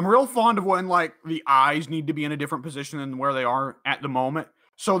 I'm real fond of when like the eyes need to be in a different position than where they are at the moment.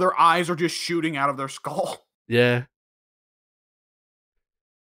 So their eyes are just shooting out of their skull. Yeah.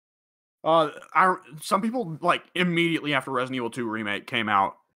 Some people like immediately after Resident Evil 2 remake came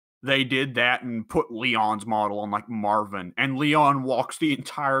out, they did that and put Leon's model on like Marvin, and Leon walks the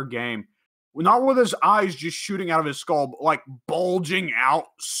entire game, not with his eyes just shooting out of his skull, but like bulging out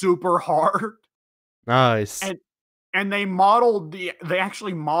super hard. Nice. And they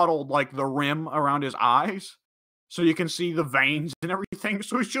actually modeled like the rim around his eyes, so you can see the veins and everything.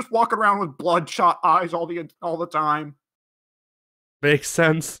 So he's just walking around with bloodshot eyes all the time. Makes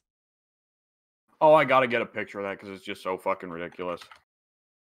sense. Oh, I gotta get a picture of that because it's just so fucking ridiculous.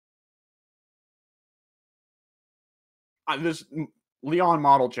 This Leon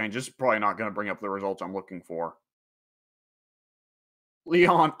model change is probably not going to bring up the results I'm looking for.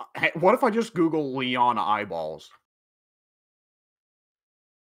 Leon, what if I just Google Leon eyeballs?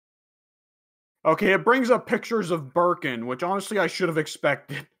 Okay, it brings up pictures of Birkin, which honestly I should have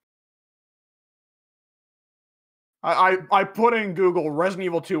expected. I put in Google Resident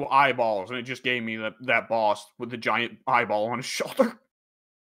Evil 2 eyeballs, and it just gave me that boss with the giant eyeball on his shoulder.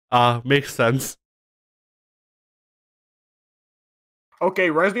 Makes sense.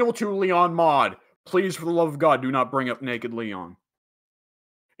 Okay, Resident Evil 2 Leon mod. Please, for the love of God, do not bring up Naked Leon.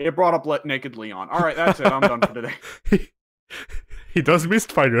 It brought up Naked Leon. Alright, that's it. I'm done for today. He does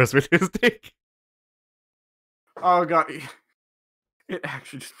misfires with his dick. Oh, God. It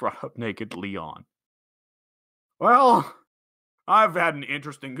actually just brought up Naked Leon. Well, I've had an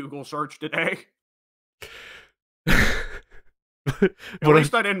interesting Google search today. At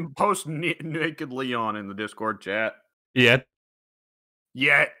least I didn't post Naked Leon in the Discord chat. Yet.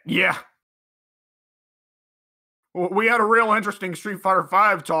 Yeah. We had a real interesting Street Fighter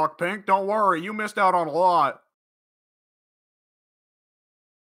V talk, Pink. Don't worry, you missed out on a lot.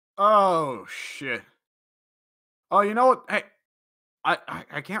 Oh, shit. Oh, you know what? Hey,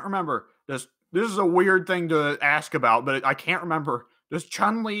 I can't remember. This is a weird thing to ask about, but I can't remember. Does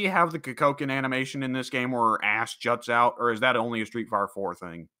Chun-Li have the Kokoken animation in this game where her ass juts out, or is that only a Street Fighter 4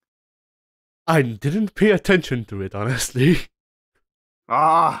 thing? I didn't pay attention to it, honestly.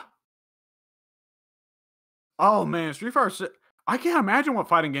 Ah. Oh, man, Street Fighter 6. I can't imagine what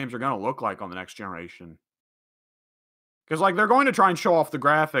fighting games are going to look like on the next generation. Because, like, they're going to try and show off the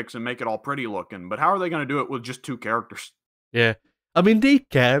graphics and make it all pretty looking, but how are they going to do it with just 2 characters? Yeah. I mean, they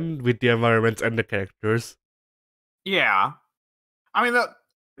can with the environments and the characters. Yeah. I mean,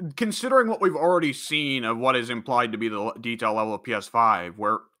 considering what we've already seen of what is implied to be the detail level of PS5,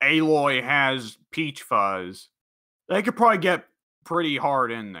 where Aloy has peach fuzz, they could probably get pretty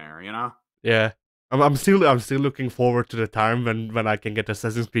hard in there, you know? Yeah. I'm still looking forward to the time when I can get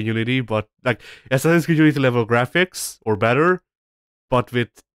Assassin's Creed Unity, but like Assassin's Creed Unity level graphics or better, but with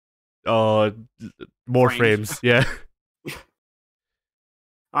more frames. Yeah.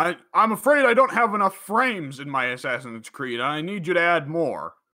 I'm afraid I don't have enough frames in my Assassin's Creed. I need you to add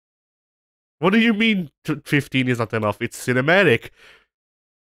more. What do you mean 15 is not enough? It's cinematic.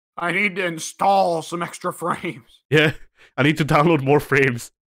 I need to install some extra frames. Yeah, I need to download more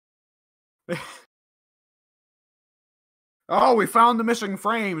frames. Oh, we found the missing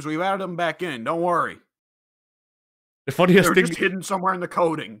frames. We've added them back in. Don't worry. The funniest They're thing just hidden somewhere in the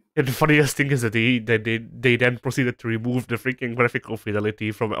coding. And the funniest thing is that they then proceeded to remove the freaking graphical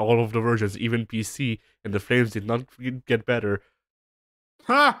fidelity from all of the versions, even PC, and the frames did not get better.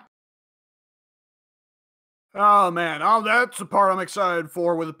 Huh? Oh, man. Oh, that's the part I'm excited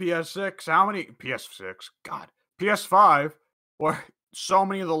for with the PS6. How many? PS6? God. PS5, where so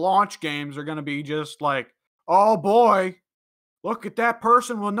many of the launch games are going to be just like, oh boy, look at that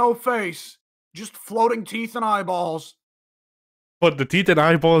person with no face. Just floating teeth and eyeballs. But the teeth and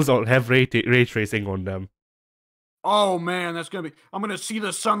eyeballs don't have ray tracing on them. Oh man, that's gonna be. I'm gonna see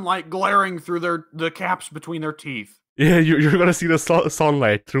the sunlight glaring through the caps between their teeth. Yeah, you're gonna see the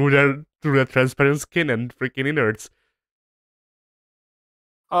sunlight through their transparent skin and freaking innards.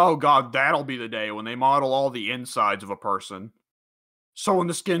 Oh god, that'll be the day when they model all the insides of a person. So when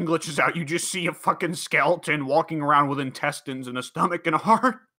the skin glitches out, you just see a fucking skeleton walking around with intestines and a stomach and a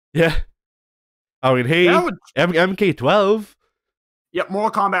heart. Yeah. I mean, hey, MK12. Yep,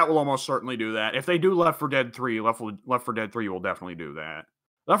 Mortal Kombat will almost certainly do that. If they do Left 4 Dead 3, Left 4 Dead 3 will definitely do that.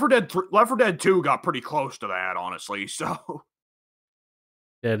 Left 4 Dead 2 got pretty close to that, honestly, so...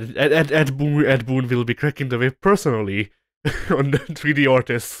 Yeah, Ed Boon will be cracking the whip personally on the 3D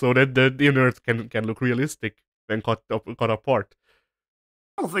artists so that the innards can look realistic when cut apart.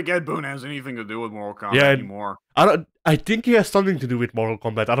 I don't think Ed Boon has anything to do with Mortal Kombat anymore. I think he has something to do with Mortal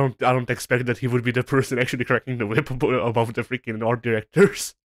Kombat. I don't expect that he would be the person actually cracking the whip above the freaking art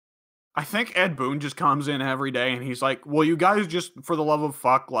directors. I think Ed Boon just comes in every day and he's like, "Will you guys just, for the love of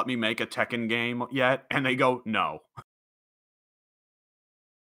fuck, let me make a Tekken game yet?" And they go, "No."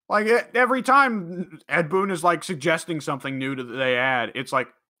 Like every time Ed Boon is like suggesting something new that they add, it's like,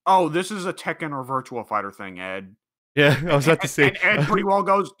 "Oh, this is a Tekken or Virtua Fighter thing, Ed." Yeah, I was about to say. And Ed pretty well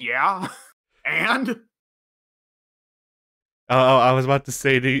goes, "Yeah," and I was about to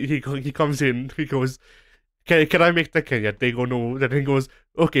say he comes in, he goes, "Can I make Tekken yet?" They go, "No." Then he goes,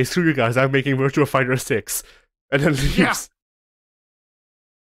 "Okay, screw you guys, I'm making Virtua Fighter 6," and then leaves.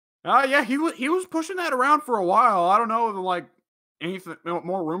 Yeah, he was pushing that around for a while. I don't know if like anything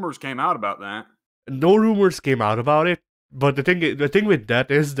more rumors came out about that. No rumors came out about it, but the thing with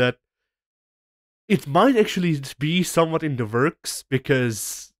that is that it might actually be somewhat in the works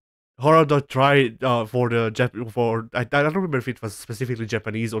because Harada tried I don't remember if it was specifically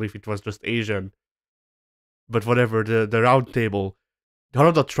Japanese or if it was just Asian, but whatever, the round table,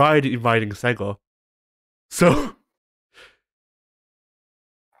 Harada tried inviting Sega. So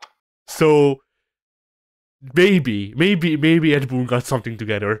so maybe Ed Boon got something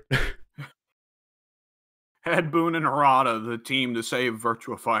together. Ed Boon and Harada, the team to save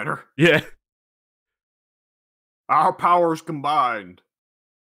Virtua Fighter. Yeah. Our powers combined.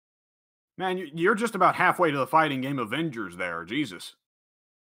 Man, you're just about halfway to the fighting game Avengers there. Jesus.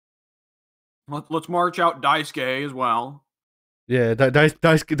 Let's march out Daisuke as well. Yeah,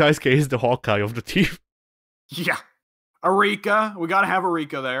 Daisuke is the Hawkeye of the team. Yeah. Arika. We gotta have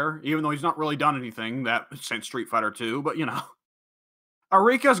Arika there, even though he's not really done anything that since Street Fighter 2, but you know.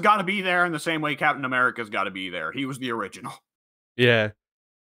 Arika's gotta be there in the same way Captain America's gotta be there. He was the original. Yeah.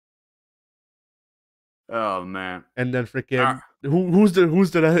 Oh, man. And then freaking who's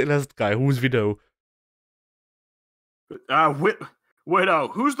the last guy? Who's Vido? Widow.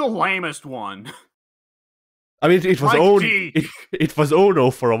 Who's the lamest one? I mean, it was it was Ono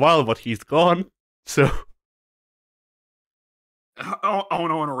for a while, but he's gone. So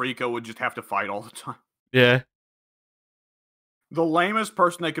Ono and Arika would just have to fight all the time. yeah. The lamest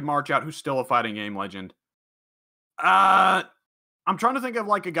person they could march out who's still a fighting game legend. I'm trying to think of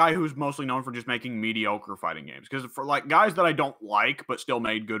like a guy who's mostly known for just making mediocre fighting games. Because for like guys that I don't like but still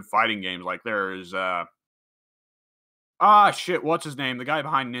made good fighting games, like there's shit, what's his name? The guy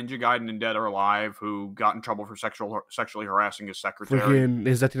behind Ninja Gaiden and Dead or Alive who got in trouble for sexually harassing his secretary. Freaking,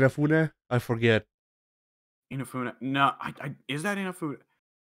 is that Inafune? I forget. Inafune. No, is that Inafune?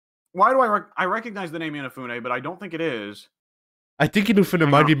 Why do I recognize the name Inafune, but I don't think it is. I think Inafune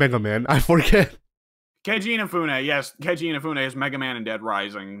might be Mega Man. I forget. Keiji Inafune, yes. Keiji Inafune is Mega Man and Dead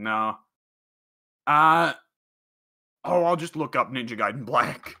Rising. No. I'll just look up Ninja Gaiden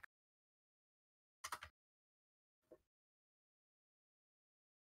Black.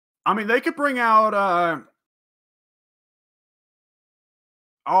 I mean, they could bring out,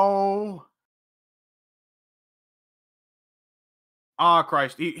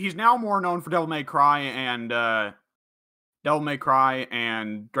 Christ. He's now more known for Devil May Cry and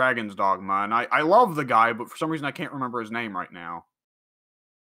Dragon's Dogma. And I love the guy, but for some reason I can't remember his name right now.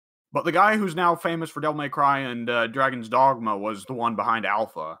 But the guy who's now famous for Devil May Cry and Dragon's Dogma was the one behind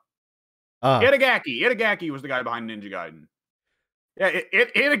Alpha. Itagaki. Itagaki was the guy behind Ninja Gaiden. Yeah,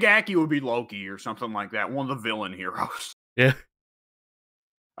 Itagaki would be Loki or something like that. One of the villain heroes. Yeah.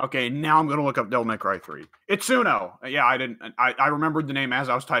 Okay, now I'm gonna look up Devil May Cry 3. Itsuno. Yeah, I remembered the name as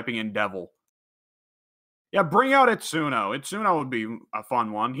I was typing in Devil. Yeah, bring out Itsuno. Itsuno would be a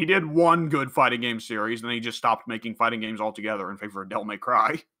fun one. He did one good fighting game series, and then he just stopped making fighting games altogether in favor of Devil May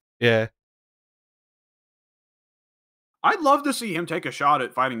Cry. Yeah. I'd love to see him take a shot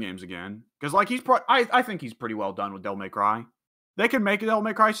at fighting games again. Because, like, I think he's pretty well done with Devil May Cry. They could make a Devil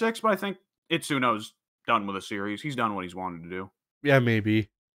May Cry 6, but I think Itsuno's done with the series. He's done what he's wanted to do. Yeah, maybe.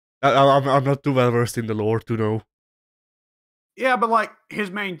 I'm not too well versed in the lore to know. Yeah, but, like, his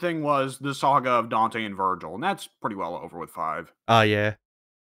main thing was the saga of Dante and Virgil, and that's pretty well over with 5. Yeah.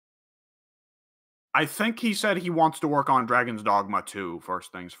 I think he said he wants to work on Dragon's Dogma 2,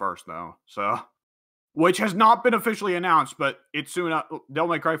 first things first, though. So, which has not been officially announced, but Itsuno, Devil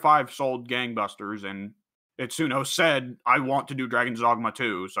May Cry 5 sold gangbusters, and Itsuno said, I want to do Dragon's Dogma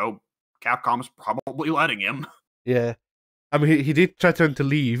 2, so Capcom's probably letting him. Yeah. I mean, he did threaten to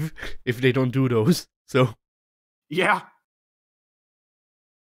leave if they don't do those, so. Yeah.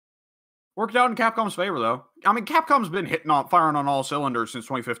 Worked out in Capcom's favor, though. I mean, Capcom's been firing on all cylinders since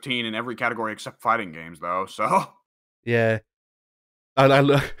 2015 in every category except fighting games, though, so. Yeah.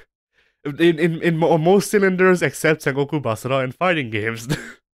 In most cylinders except Sengoku Basara and fighting games.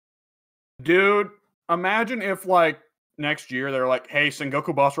 Dude, imagine if, like, next year they're like, hey,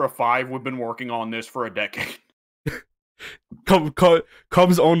 Sengoku Basara 5, we've been working on this for a decade.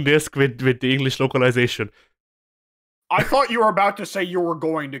 Comes on disc with the English localization. I thought you were about to say you were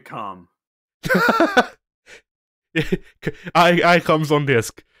going to come. I comes on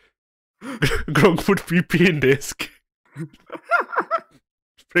disc. Gronk would PP in disc.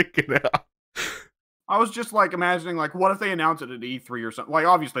 Freaking hell. I was just like imagining, like, what if they announce it at E3 or something? Like,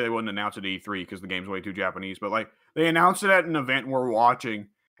 obviously they wouldn't announce it at E3 because the game's way too Japanese, but like they announce it at an event we're watching,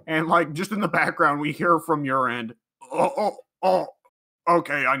 and like just in the background we hear from your end, oh,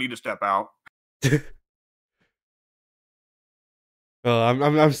 okay, I need to step out. I'm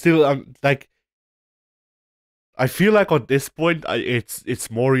like, I feel like at this point, it's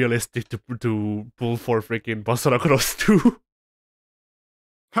more realistic to pull for freaking Basara Cross 2.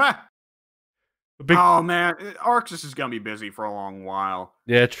 Ha! Oh man, Arxis is gonna be busy for a long while.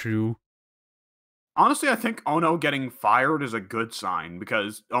 Yeah, true. Honestly, I think Ono getting fired is a good sign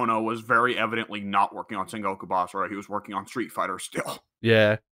because Ono was very evidently not working on Sengoku Basara. He was working on Street Fighter still.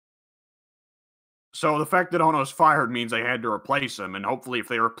 Yeah. So the fact that Ono's fired means they had to replace him, and hopefully if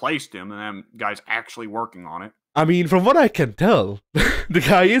they replaced him, then guy's actually working on it. I mean, from what I can tell, the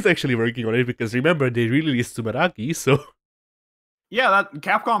guy is actually working on it because remember they released Sumeragi, so Yeah, that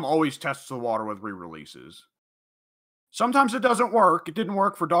Capcom always tests the water with re-releases. Sometimes it doesn't work. It didn't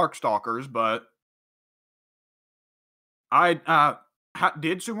work for Darkstalkers, but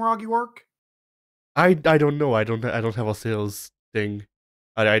did Sumeragi work? I don't know. I don't have a sales thing.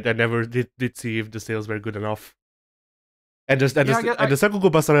 I never did see if the sales were good enough. And just and Yeah, I the guess and the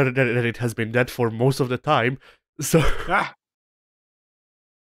Sakugo Basara that it has been dead for most of the time. So ah,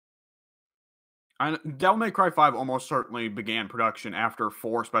 Devil May Cry 5 almost certainly began production after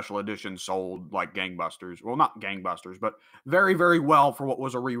 4 special editions sold like gangbusters. Well, not gangbusters, but very, very well for what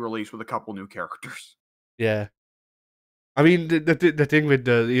was a re-release with a couple new characters. yeah. I mean, the thing with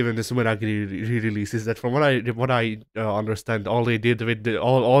even the Sumeragi re-release is that from what I understand, all they did with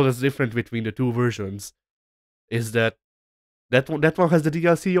all that's different between the two versions is that that one has the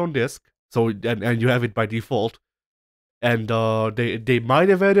DLC on disc, so and you have it by default, and they might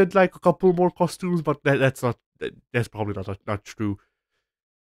have added like a couple more costumes, but that's probably not true.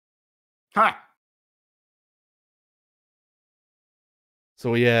 Ha!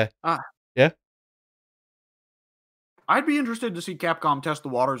 So yeah, Ah, yeah. I'd be interested to see Capcom test the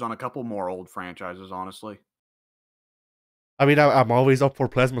waters on a couple more old franchises, honestly. I mean, I'm always up for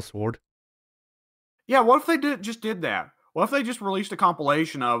Plasma Sword. Yeah, what if they just did that? What if they just released a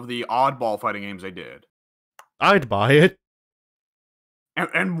compilation of the oddball fighting games they did? I'd buy it.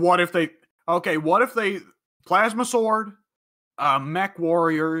 And what if they what if they Plasma Sword, Mech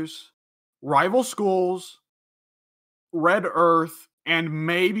Warriors, Rival Schools, Red Earth, and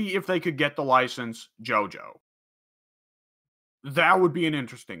maybe if they could get the license, JoJo. That would be an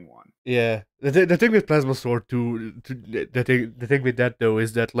interesting one. Yeah, the thing with Plasma Sword the thing with that though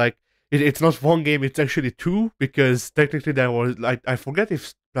is that like it's not one game, it's actually two because technically there was like I forget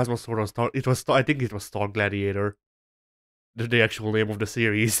if Plasma Sword was I think it was Star Gladiator, the actual name of the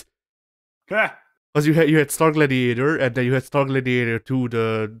series. Heh. Because you had Star Gladiator and then you had Star Gladiator 2,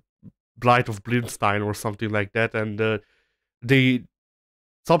 the Blight of Blinstein or something like that, and the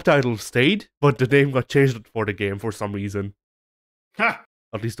subtitle stayed, but the name got changed for the game for some reason, Heh.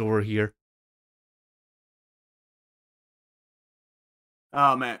 at least over here.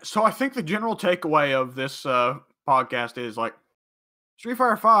 Oh man. So I think the general takeaway of this podcast is like Street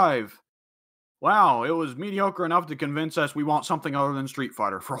Fighter 5. Wow, it was mediocre enough to convince us we want something other than Street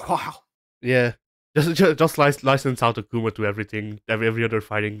Fighter for a while. Yeah, just license out Akuma to everything, every other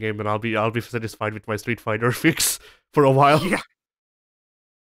fighting game, and I'll be satisfied with my Street Fighter fix for a while. Yeah.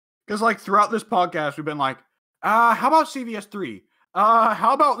 Because like throughout this podcast, we've been like, how about CVS 3?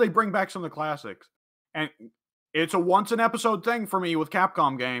 How about they bring back some of the classics? And it's a once an episode thing for me with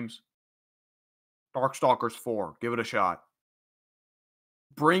Capcom games. Darkstalkers 4, give it a shot.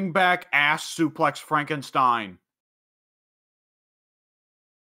 Bring back Ass Suplex Frankenstein.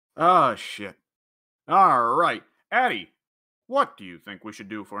 Oh shit. Alright. Addy, what do you think we should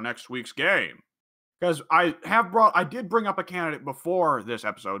do for next week's game? Because I did bring up a candidate before this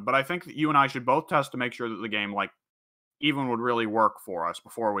episode, but I think that you and I should both test to make sure that the game, like, even would really work for us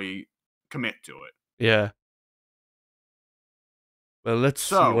before we commit to it. Yeah. Well, let's see,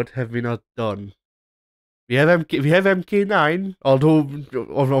 So, what have we not done? We have MK9, although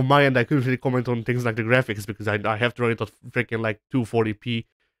on my end I couldn't really comment on things like the graphics because I have to run it at freaking like 240p.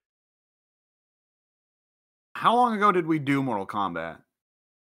 how long ago did we do Mortal Kombat?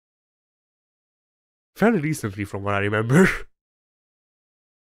 Fairly recently, from what I remember.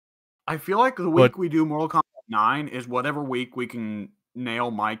 I feel like the But week we do Mortal Kombat 9 is whatever week we can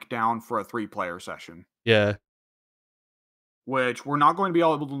nail Mike down for a 3-player session. yeah, Which we're not going to be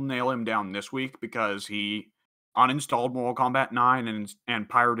able to nail him down this week because he uninstalled Mortal Kombat 9 and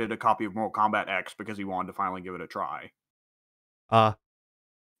pirated a copy of Mortal Kombat X because he wanted to finally give it a try. uh,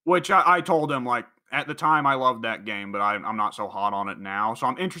 Which I told him, like, at the time I loved that game, but I'm not so hot on it now. So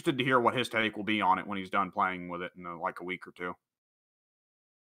I'm interested to hear what his take will be on it when he's done playing with it in like a week or two.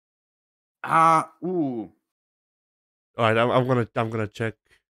 Ooh. all right. I'm gonna check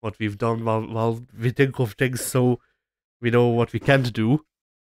what we've done while we think of things so we know what we can't do.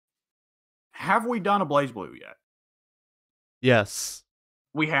 Have we done a Blaze Blue yet? Yes.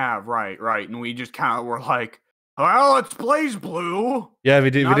 We have, right. And we just kind of were like, well, it's Blaze Blue. Yeah, we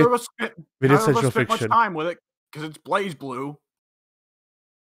did. Neither of us spent Central much Fiction. time with it because it's Blaze Blue.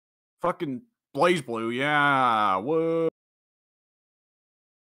 Fucking Blaze Blue, yeah. Whoa.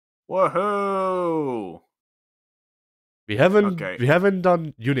 Woohoo! We haven't Okay. we haven't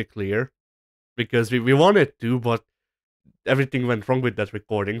done Uniclear because we wanted to, but everything went wrong with that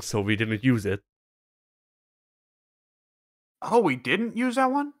recording, so we didn't use it. Oh, we didn't use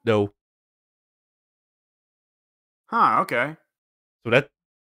that one? No. Huh, okay. So that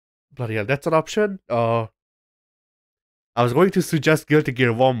bloody hell, that's an option. I was going to suggest Guilty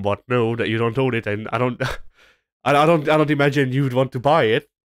Gear 1, but no, that you don't own it, and I don't I don't imagine you'd want to buy it.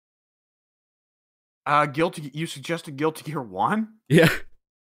 You suggested Guilty Gear 1? Yeah.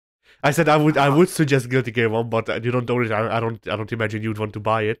 I said I Uh, would suggest Guilty Gear 1, but you don't own it. I don't imagine you'd want to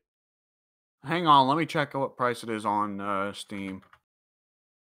buy it. Hang on, let me check what price it is on Steam.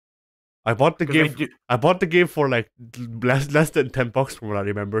 I bought the Because they game. do. I bought the game for like less than $10 from what I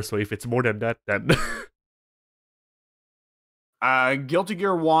remember. So if it's more than that, then Guilty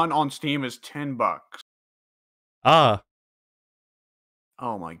Gear 1 on Steam is $10. ah,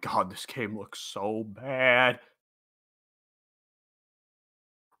 Oh my god, this game looks so bad.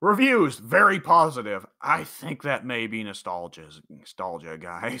 Reviews, very positive. I think that may be nostalgia,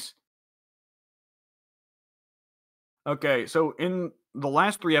 guys. Okay, so in the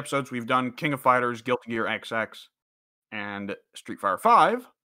last 3 episodes, we've done King of Fighters, Guilty Gear XX, and Street Fighter 5.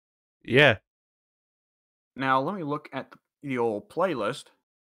 yeah, Now, let me look at the old playlist.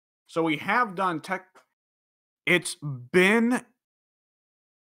 So we have done tech. It's been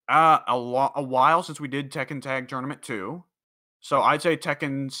a while since we did Tekken Tag Tournament 2. So I'd say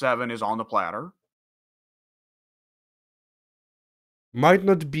Tekken 7 is on the platter. might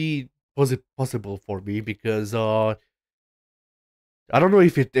not be possible for me because I don't know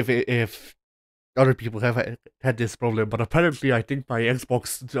if other people have had this problem, but apparently I think my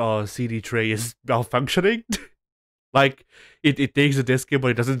Xbox CD tray is malfunctioning. Like it takes the disc in,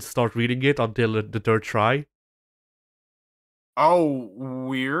 but it doesn't start reading it until the third try. Oh,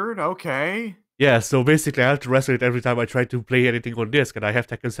 weird. Okay. Yeah, so basically I have to restore it every time I try to play anything on disc, and I have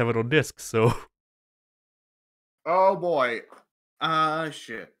Tekken 7 on disc, so Oh boy.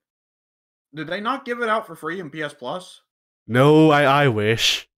 Shit. Did they not give it out for free in PS Plus? no, I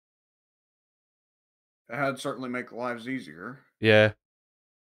wish. That'd certainly make lives easier. Yeah.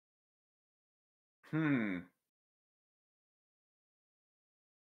 Hmm.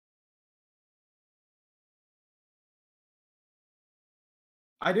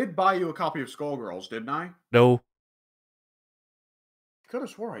 I did buy you a copy of Skullgirls, didn't I? No. Could have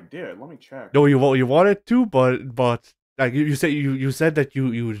swore I did. Let me check. No, you wanted to, but like you said that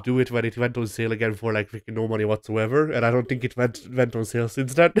you would do it when it went on sale again for like freaking no money whatsoever, and I don't think it went on sale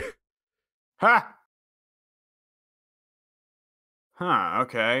since then. Ha! Huh,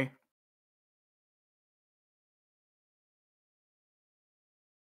 okay.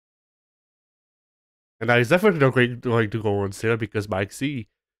 And I definitely not going to go on sale because Mike C.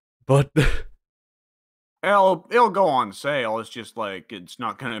 But It'll go on sale. It's just like it's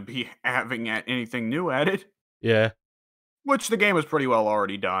not gonna be having anything new added. yeah, Which the game was pretty well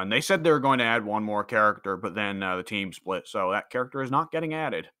already done. They said they were going to add one more character, but then the team split, so that character is not getting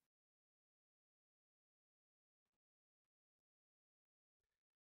added.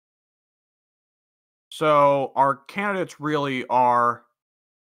 So our candidates really are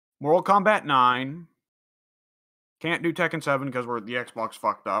Mortal Kombat 9. Can't do Tekken 7 because the Xbox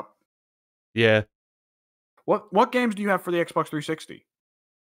fucked up. yeah. What games do you have for the Xbox 360?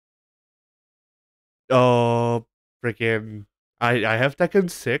 Uh, freaking I have Tekken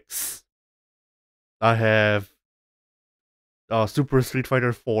 6. I have Super Street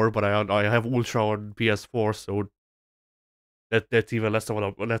Fighter 4, but I have Ultra on PS4, so that's even less of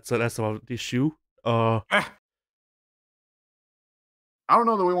an issue. Eh, I don't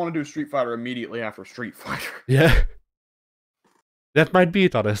know that we want to do Street Fighter immediately after Street Fighter. Yeah, that might be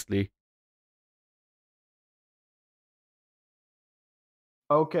it, honestly.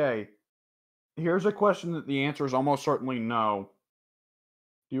 Okay, here's a question that the answer is almost certainly no.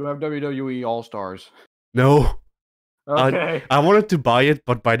 Do you have WWE All Stars? No, I Okay. I wanted to buy it,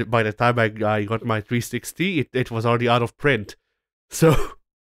 but by the time I got my 360, it was already out of print. So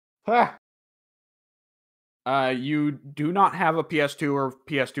Ha! You do not have a PS2 or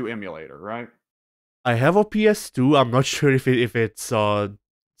PS2 emulator, right? I have a PS2. I'm not sure if it's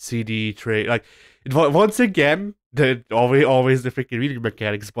CD tray. Like once again, the always the freaking reading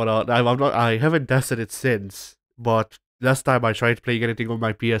mechanics. But I'm not. I haven't tested it since. But last time I tried playing anything on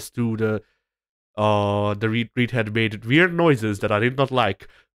my PS2, the read had made weird noises that I did not like.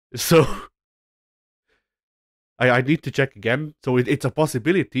 So I need to check again. So it's a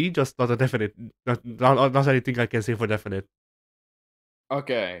possibility, just not a definite. Not anything I can say for definite.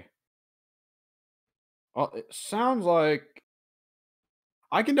 Okay. Well, it sounds like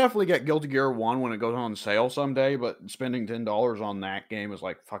I can definitely get Guilty Gear 1 when it goes on sale someday, but spending $10 on that game is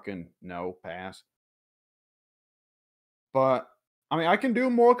like fucking no pass. But I mean, I can do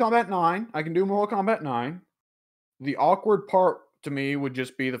Mortal Kombat 9. I can do Mortal Kombat 9. The awkward part to me would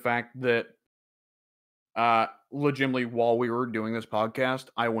just be the fact that legitimately while we were doing this podcast,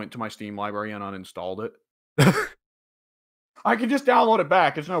 I went to my Steam library and uninstalled it. I can just download it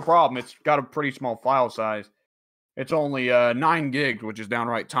back. It's no problem. It's got a pretty small file size. It's only 9 gigs, which is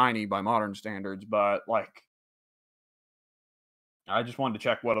downright tiny by modern standards, but like I just wanted to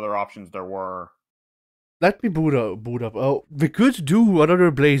check what other options there were. Let me boot up. Oh, we could do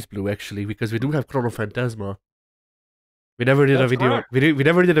another Blaze Blue actually, because we do have Chrono Phantasma. We never did That's a video. correct. We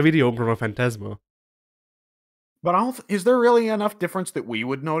never did a video on Chrono Phantasma. But I don't. Is there really enough difference that we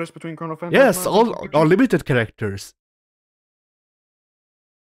would notice between Chrono Phantasma? Yes, all limited characters.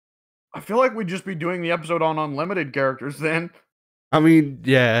 I feel like we'd just be doing the episode on unlimited characters then. I mean,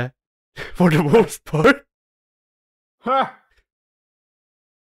 yeah, for the most part. Ha!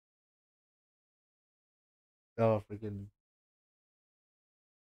 Oh, freaking.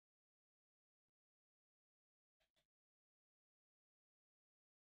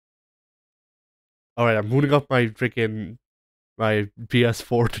 Alright, I'm booting up my freaking my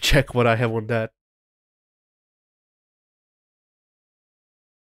PS4 to check what I have on that.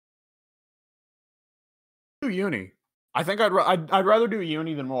 Do Uni. I think I'd rather do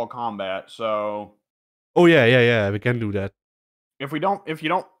Uni than Mortal Kombat. So Oh yeah, we can do that. if you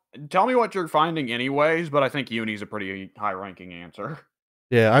don't tell me what you're finding anyways, but I think Uni's a pretty high ranking answer.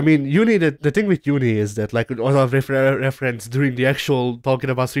 Yeah, I mean, Uni. The thing with Uni is that, like, a lot of reference during the actual talking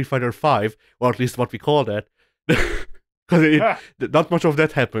about Street Fighter V, or at least what we call that, because not much of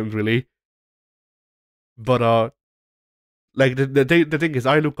that happened really. But like the thing is,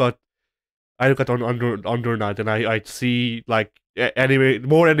 I look at on under Night, and I see like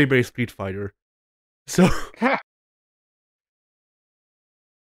more anime Street Fighter. So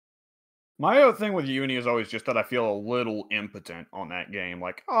my other thing with Uni is always just that I feel a little impotent on that game.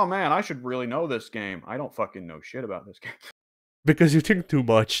 Like, oh man, I should really know this game. I don't fucking know shit about this game. because you think too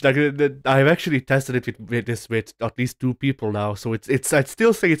much. Like I've actually tested it with at least 2 people now, so it's I'd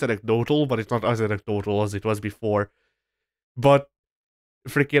still say it's anecdotal, but it's not as anecdotal as it was before. But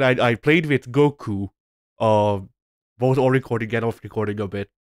freaking, I played with Goku, both on recording and off recording a bit,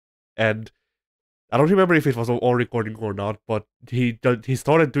 and I don't remember if it was on recording or not, but he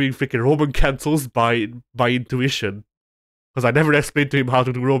started doing freaking Roman cancels by intuition, because I never explained to him how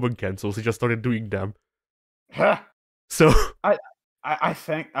to do Roman cancels. He just started doing them. So I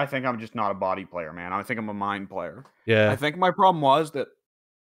think I'm just not a body player, man. I think I'm a mind player. yeah, I think my problem was that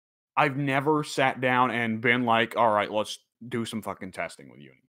I've never sat down and been like, all right, let's do some fucking testing with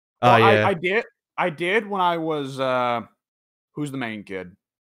Uni. Well, yeah. I did when I was who's the main kid?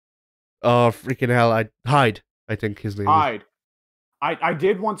 Freaking hell, Hyde, I think his name is. Hyde. I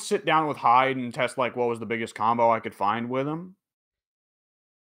did once sit down with Hyde and test like what was the biggest combo I could find with him.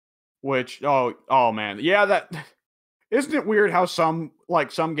 Which oh man, yeah, that isn't it weird how some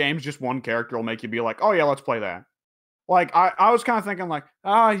games just one character will make you be like, oh yeah, let's play that. Like I was kind of thinking like,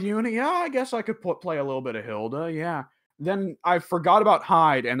 Uni, yeah, I guess I could play a little bit of Hilda, yeah. Then I forgot about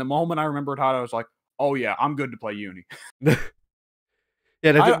Hyde, and the moment I remembered Hyde, I was like, oh yeah, I'm good to play Uni.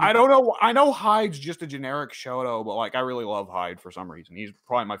 Yeah, I don't know. I know Hyde's just a generic Shoto, but like I really love Hyde for some reason. He's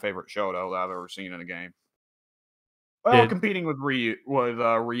probably my favorite Shoto that I've ever seen in a game. Well, competing with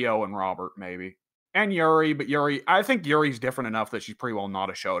Rio and Robert maybe, and Yuri, but I think Yuri's different enough that she's pretty well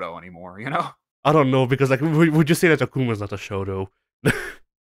not a Shoto anymore. You know? I don't know, because like would you say that Akuma's not a Shoto?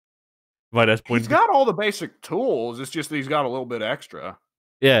 By that point, he's got all the basic tools. It's just that he's got a little bit extra.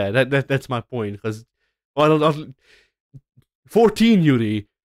 Yeah, that's my point. Because 14 Yuri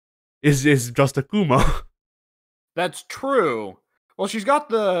is just Akuma. That's true. Well, she's got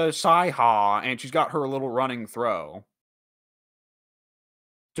the Sai-Ha, and she's got her little running throw.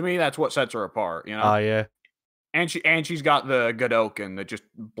 To me, that's what sets her apart, you know? Yeah. And she's got the Godoken that just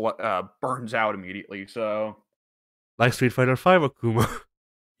burns out immediately, so... Like Street Fighter V Akuma.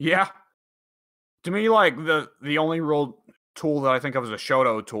 Yeah. To me, like, the only real tool that I think of as a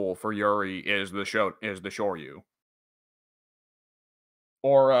Shoto tool for Yuri is the Shoryu.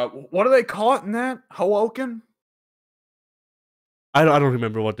 Or, what do they call it in that? Hoboken? I don't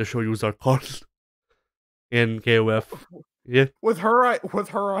remember what the Shoryus are called in KOF. Yeah. With her,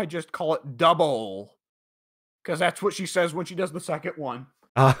 I just call it double. Because that's what she says when she does the second one.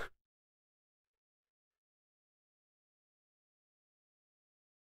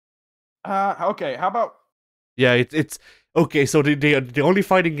 Okay, how about... Yeah, it's... Okay, so the only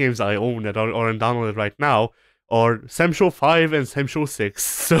fighting games I own that are downloaded right now are Sam Show 5 and Sam Show 6.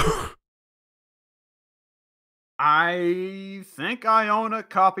 So I think I own a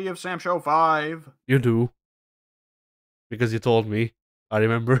copy of Sam Show 5. you do, because you told me. I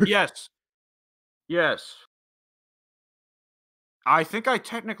remember. Yes. Yes. I think I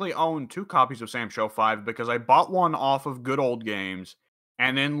technically own 2 copies of Sam Show 5 because I bought one off of Good Old Games,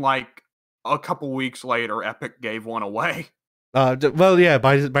 and then, like, a couple weeks later, Epic gave one away. Well, yeah,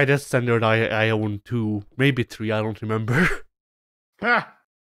 by that standard, I own 2, maybe 3, I don't remember.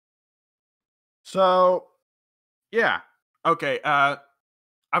 So, yeah. Okay,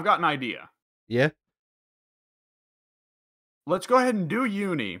 I've got an idea. Yeah? Let's go ahead and do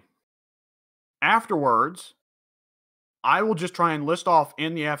Uni. Afterwards, I will just try and list off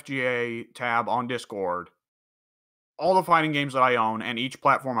in the FGA tab on Discord all the fighting games that I own and each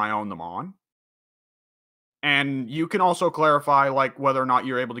platform I own them on. And you can also clarify, like, whether or not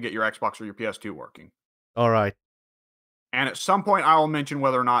you're able to get your Xbox or your PS2 working. Alright. And at some point, I will mention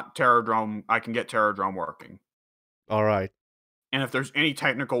whether or not I can get Terradrome working. Alright. And if there's any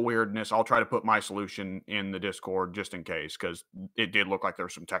technical weirdness, I'll try to put my solution in the Discord just in case, because it did look like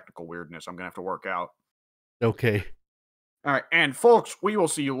there's some technical weirdness I'm going to have to work out. Okay. All right, and folks, we will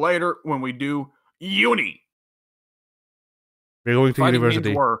see you later when we do Uni. We're going to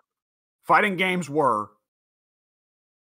university. Fighting games were